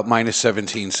about minus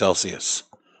 17 Celsius.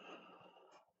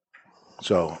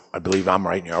 So I believe I'm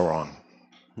right and you're wrong.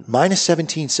 Minus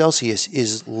 17 Celsius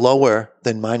is lower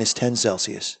than minus 10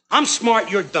 Celsius. I'm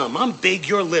smart, you're dumb. I'm big,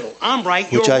 you're little. I'm right,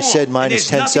 you're Which I wrong. said And minus there's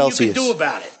 10 nothing Celsius you can do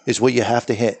about it. is what you have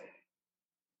to hit.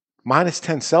 Minus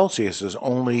 10 Celsius is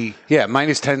only... Yeah,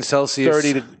 minus 10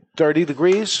 Celsius. 30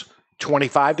 degrees,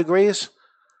 25 degrees.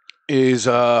 Is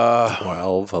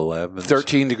 12, 11.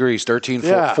 13 degrees. 13,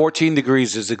 Yeah. 14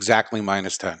 degrees is exactly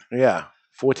minus 10. Yeah,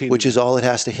 14. Which is all it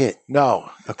has to hit.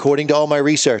 No. According to all my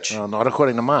research. No, not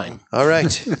according to mine. All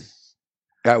right.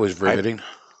 That was riveting.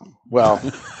 Well,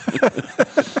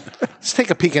 let's take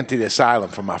a peek into the asylum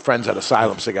from our friends at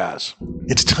Asylum Cigars.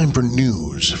 It's time for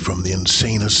news from the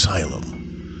insane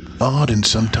asylum. Odd and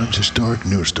sometimes historic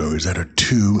news stories that are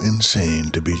too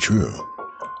insane to be true.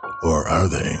 Or are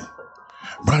they?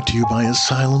 Brought to you by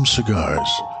Asylum Cigars.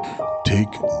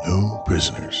 Take no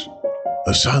prisoners.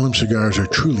 Asylum Cigars are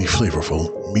truly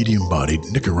flavorful, medium-bodied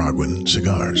Nicaraguan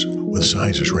cigars with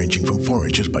sizes ranging from 4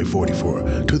 inches by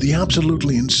 44 to the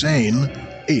absolutely insane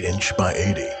 8 inch by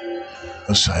 80.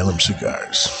 Asylum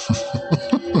Cigars.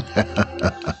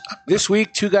 This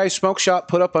week, Two Guys Smoke Shop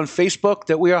put up on Facebook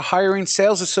that we are hiring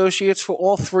sales associates for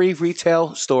all 3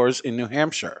 retail stores in New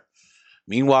Hampshire.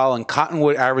 Meanwhile, in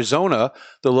Cottonwood, Arizona,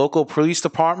 the local police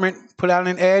department put out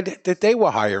an ad that they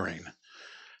were hiring.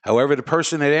 However, the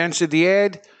person that answered the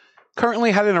ad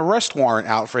currently had an arrest warrant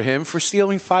out for him for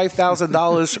stealing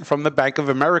 $5,000 from the Bank of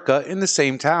America in the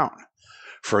same town.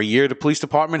 For a year, the police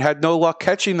department had no luck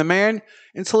catching the man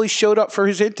until he showed up for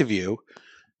his interview.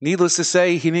 Needless to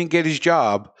say, he didn't get his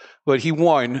job, but he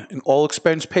won an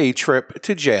all-expense-paid trip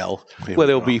to jail, where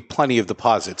there will be plenty of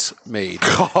deposits made.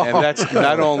 And that's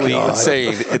not only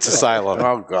insane, it's asylum.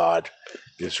 Oh, God.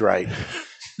 That's right.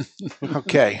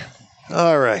 Okay.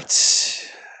 All right.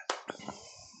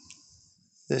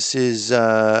 This is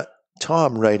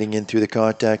Tom writing in through the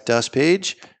Contact Us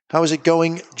page. How is it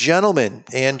going, gentlemen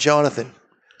and Jonathan?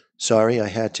 Sorry, I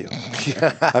had to.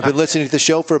 I've been listening to the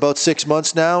show for about 6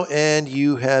 months now, and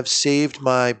you have saved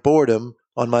my boredom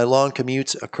on my long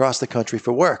commutes across the country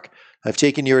for work. I've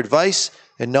taken your advice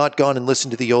and not gone and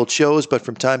listened to the old shows, but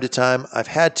from time to time, I've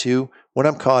had to when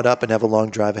I'm caught up and have a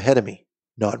long drive ahead of me.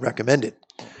 Not recommended.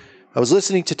 I was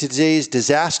listening to today's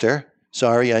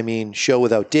show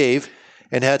without Dave,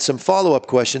 and had some follow-up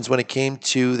questions when it came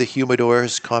to the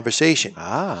humidor's conversation.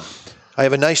 I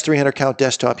have a nice 300 count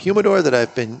desktop humidor that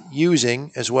I've been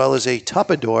using, as well as a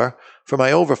Tupperdoor for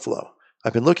my overflow.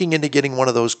 I've been looking into getting one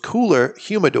of those cooler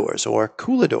humidors or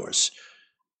cooladors,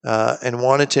 and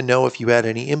wanted to know if you had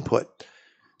any input.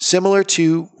 Similar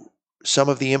to some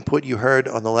of the input you heard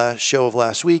on the last show of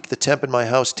last week, the temp in my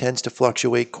house tends to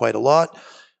fluctuate quite a lot.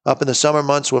 Up in the summer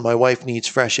months when my wife needs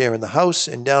fresh air in the house,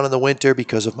 and down in the winter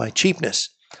because of my cheapness.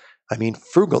 I mean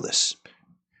frugalness.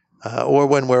 Or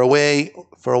when we're away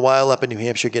for a while up in New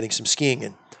Hampshire getting some skiing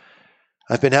in.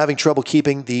 I've been having trouble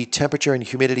keeping the temperature and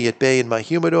humidity at bay in my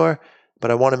humidor, but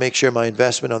I want to make sure my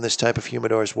investment on this type of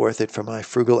humidor is worth it for my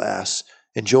frugal ass.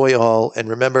 Enjoy all, and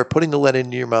remember, putting the lead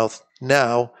into your mouth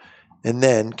now and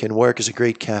then can work as a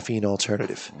great caffeine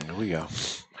alternative. There we go.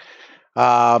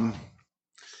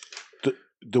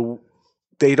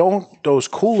 Those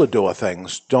cooler door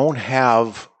things don't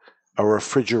have a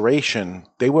refrigeration.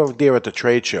 They were there at the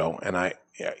trade show, and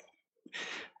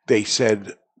they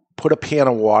said, put a pan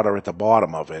of water at the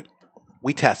bottom of it.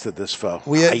 We tested this for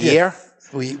a year.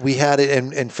 We had it,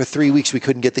 and for 3 weeks we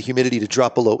couldn't get the humidity to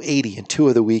drop below 80. And 2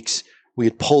 of the weeks we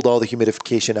had pulled all the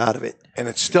humidification out of it. And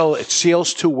it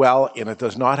seals too well, and it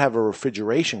does not have a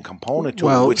refrigeration component to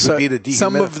it, which would be the dehumidifier.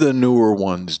 Some of the newer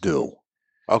ones do.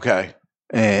 Okay.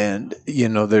 And,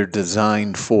 they're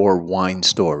designed for wine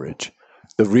storage.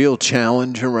 The real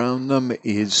challenge around them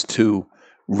is to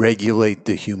regulate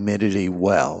the humidity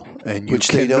well. And which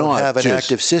they don't have an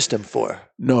active system for.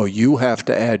 No, you have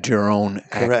to add your own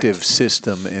active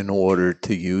system in order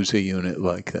to use a unit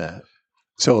like that.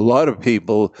 So a lot of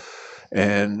people,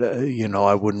 and,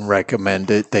 I wouldn't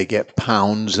recommend it, they get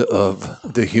pounds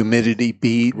of the humidity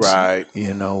beads, right?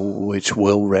 Which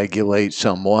will regulate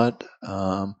somewhat.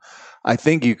 I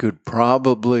think you could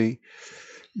probably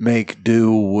make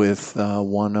do with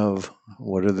one of,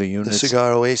 what are the units? The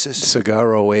Cigar Oasis?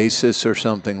 Cigar Oasis or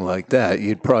something like that.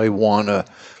 You'd probably want to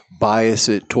bias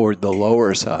it toward the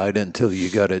lower side until you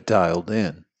got it dialed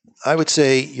in. I would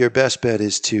say your best bet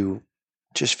is to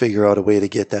just figure out a way to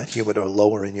get that humidor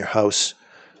lower in your house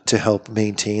to help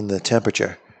maintain the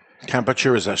temperature.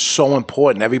 Temperature is so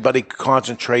important. Everybody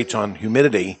concentrates on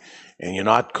humidity, and you're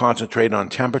not concentrating on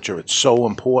temperature. It's so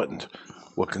important.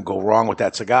 What can go wrong with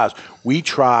that cigars? We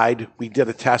did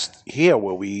a test here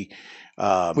where we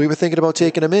We were thinking about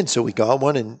taking them in, so we got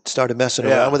one and started messing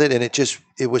Yeah. around with it, and it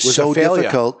was was so a failure.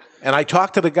 difficult. And I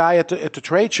talked to the guy at the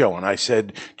trade show, and I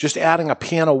said, just adding a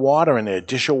pan of water in there, a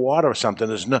dish of water or something,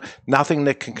 there's nothing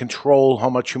that can control how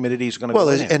much humidity is going to Well,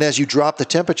 go in there. and as you drop the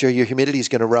temperature, your humidity is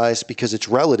going to rise because it's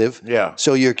relative. Yeah.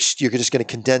 So you're just going to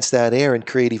condense that air and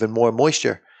create even more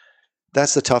moisture.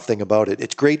 That's the tough thing about it.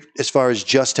 It's great as far as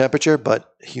just temperature,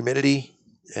 but humidity,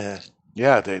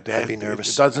 Yeah, I'd be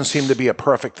nervous. It doesn't seem to be a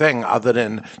perfect thing, other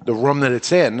than the room that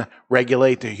it's in.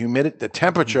 Regulate the humidity, the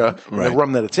temperature in the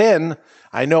room that it's in.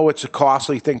 I know it's a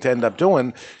costly thing to end up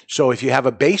doing. So if you have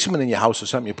a basement in your house or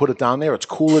something, you put it down there. It's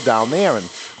cooler down there, and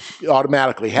it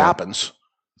automatically happens.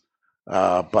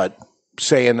 But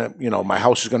saying that my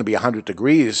house is going to be 100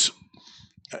 degrees,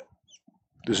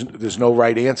 there's no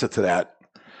right answer to that.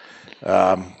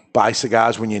 Buy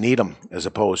cigars when you need them, as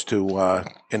opposed to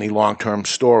any long-term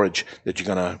storage that you're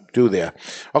going to do there.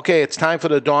 Okay, it's time for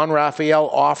the Don Raphael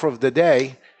offer of the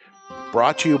day,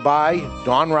 brought to you by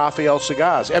Don Raphael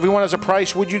Cigars. Everyone has a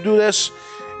price. Would you do this?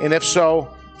 And if so,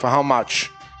 for how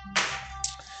much?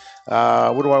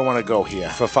 Where do I want to go here?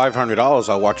 For $500,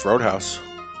 I'll watch Roadhouse.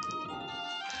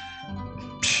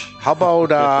 How about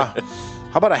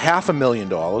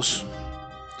 $500,000?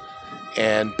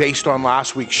 And based on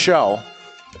last week's show,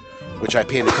 which I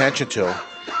paid attention to,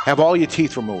 have all your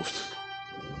teeth removed.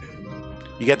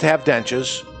 You get to have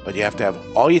dentures, but you have to have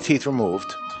all your teeth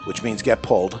removed, which means get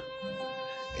pulled.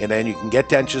 And then you can get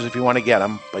dentures if you want to get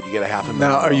them, but you get $500,000.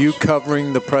 Now, are you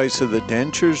covering the price of the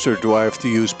dentures, or do I have to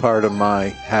use part of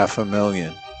my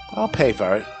 $500,000? I'll pay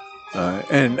for it.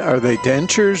 And are they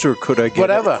dentures, or could I get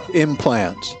Whatever.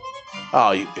 implants?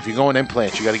 Oh, if you're going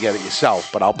implants, you got to get it yourself,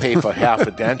 but I'll pay for half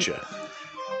a denture.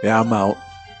 Yeah, I'm out.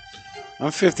 I'm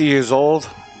 50 years old.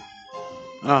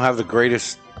 I don't have the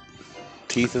greatest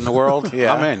teeth in the world.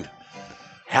 Yeah. I'm in.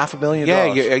 $500,000.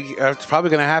 Yeah, it's probably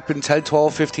going to happen 10,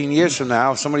 12, 15 years from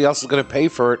now. If somebody else is going to pay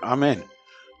for it, I'm in.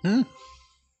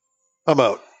 I'm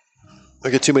out.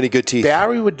 I get too many good teeth.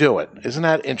 Barry would do it. Isn't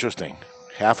that interesting?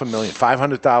 $500,000,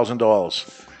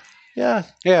 $500,000.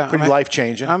 Yeah, pretty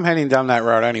life-changing. I'm heading down that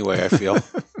route anyway, I feel.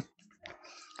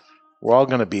 We're all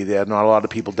going to be there. Not a lot of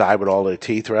people die with all their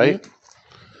teeth, right?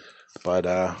 But,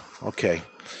 okay.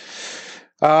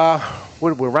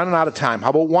 We're running out of time.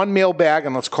 How about one mailbag,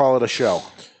 and let's call it a show?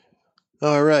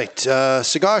 All right.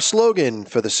 Cigar slogan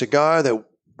for the cigar that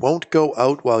won't go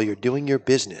out while you're doing your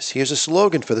business. Here's a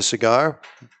slogan for the cigar,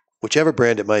 whichever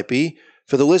brand it might be,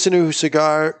 for the listener whose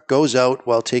cigar goes out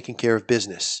while taking care of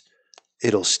business.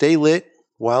 It'll stay lit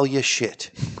while you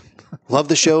shit. Love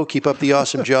the show. Keep up the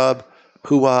awesome job.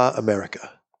 Hoo-ah,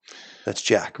 America. That's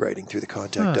Jack writing through the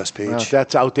contact us page. Well,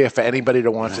 that's out there for anybody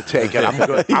that wants to take it. I'm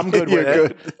good. I'm good with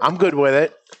it. I'm good with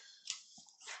it.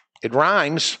 It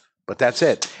rhymes, but that's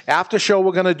it. After show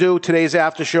we're going to do today's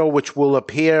after show, which will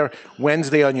appear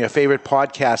Wednesday on your favorite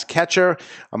podcast catcher.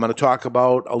 I'm going to talk a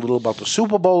little about the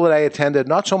Super Bowl that I attended,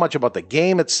 not so much about the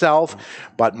game itself,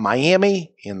 but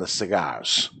Miami and the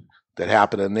cigars that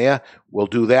happened in there. We'll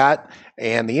do that.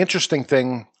 And the interesting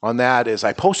thing on that is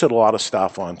I posted a lot of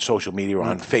stuff on social media,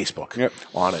 on Facebook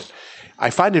on it. I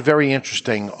find it very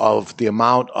interesting of the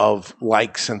amount of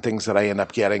likes and things that I end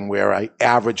up getting, where I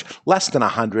average less than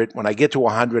 100. When I get to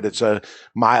 100, it's a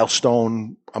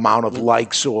milestone amount of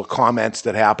likes or comments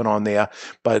that happen on there.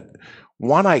 But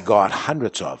one I got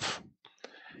hundreds of.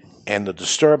 And the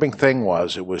disturbing thing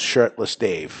was it was Shirtless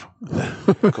Dave.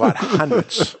 Got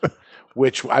hundreds,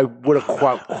 which I would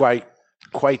have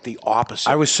quite the opposite.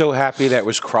 I was so happy that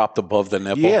was cropped above the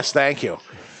nipple. Yes, thank you.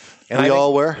 And we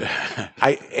all were.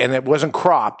 And it wasn't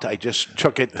cropped. I just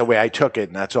took it the way I took it,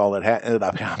 and that's all that ended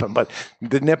up happening. But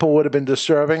the nipple would have been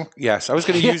disturbing. Yes, I was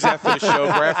going to use that for the show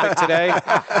graphic today,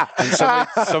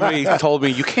 and somebody told me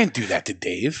you can't do that to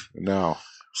Dave. No.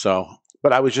 So.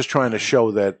 But I was just trying to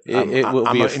show that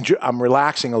I'm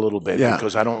relaxing a little bit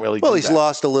because I don't really. Well, he's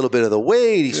lost a little bit of the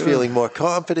weight. He's feeling more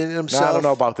confident in himself. No, I don't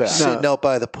know about that. Sitting out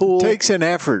by the pool. It takes an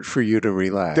effort for you to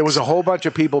relax. There was a whole bunch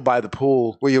of people by the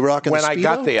pool. Were you rocking when the I Speedo?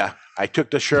 got there? I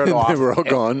took the shirt off. They were all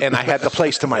gone. And I had the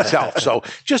place to myself. So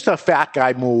just a fat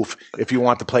guy move if you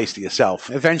want the place to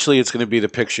yourself. Eventually, it's going to be the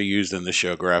picture used in the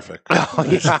show graphic.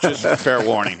 Just a fair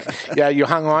warning. Yeah, you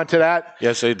hung on to that?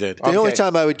 Yes, I did. The only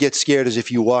time I would get scared is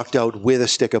if you walked out with a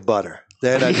stick of butter.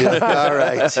 Then I'd be like,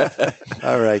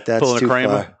 all right, that's Pulling too a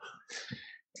Kramer. far.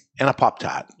 And a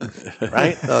Pop-Tart,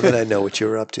 right? Oh, then I know what you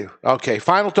were up to. Okay,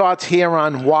 final thoughts here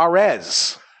on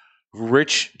Juarez.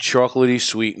 Rich chocolatey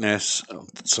sweetness,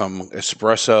 some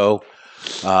espresso,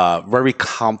 very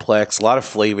complex, a lot of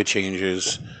flavor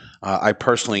changes. I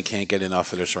personally can't get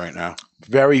enough of this right now.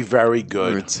 Very, very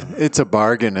good. It's a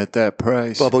bargain at that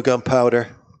price. Bubblegum powder.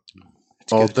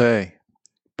 all day.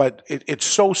 But it's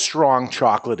so strong,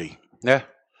 chocolatey. Yeah,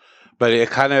 but it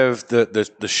kind of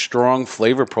the strong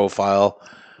flavor profile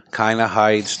kind of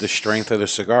hides the strength of the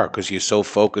cigar because you're so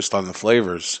focused on the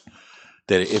flavors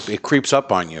that it creeps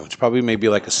up on you. It's probably maybe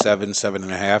like a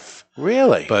 7.5.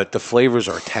 Really? But the flavors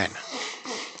are 10.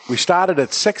 We started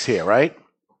at 6 here, right?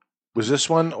 Was this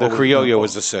one? The Criollo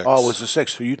was the 6. Oh, it was the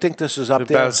 6. So you think this is up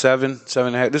there? About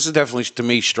 7.5. This is definitely, to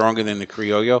me, stronger than the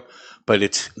Criollo, but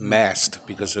it's masked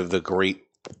because of the great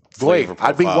flavor profile.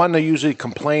 I'd be one to usually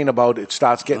complain about it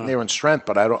starts getting there in strength,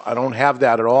 but I don't have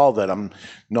that at all, that I'm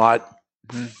not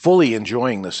fully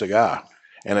enjoying the cigar.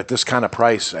 And at this kind of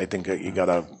price, I think they got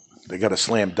a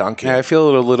slam dunk here. Yeah, I feel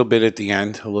it a little bit at the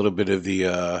end, a little bit of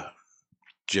the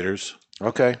jitters.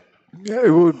 Okay. Yeah,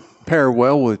 it would pair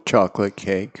well with chocolate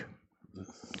cake.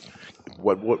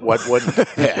 What?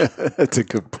 Yeah. That's a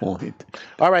good point.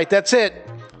 All right, that's it.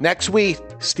 Next week,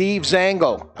 Steve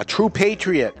Zango, a true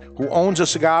patriot who owns a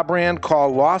cigar brand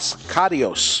called Los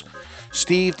Cadios.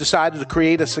 Steve decided to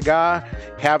create a cigar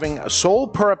having a sole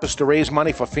purpose to raise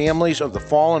money for families of the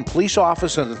fallen police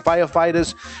officers and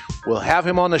firefighters. We'll have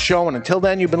him on the show, and until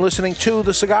then, you've been listening to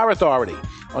The Cigar Authority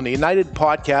on the United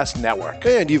Podcast Network.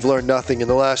 And you've learned nothing in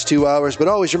the last 2 hours, but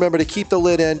always remember to keep the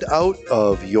lid end out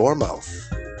of your mouth.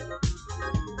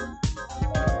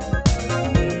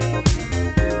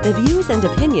 The views and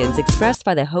opinions expressed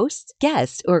by the hosts,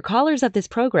 guests, or callers of this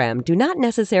program do not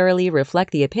necessarily reflect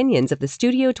the opinions of the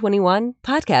Studio 21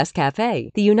 Podcast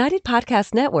Cafe, the United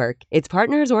Podcast Network, its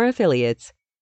partners, or affiliates.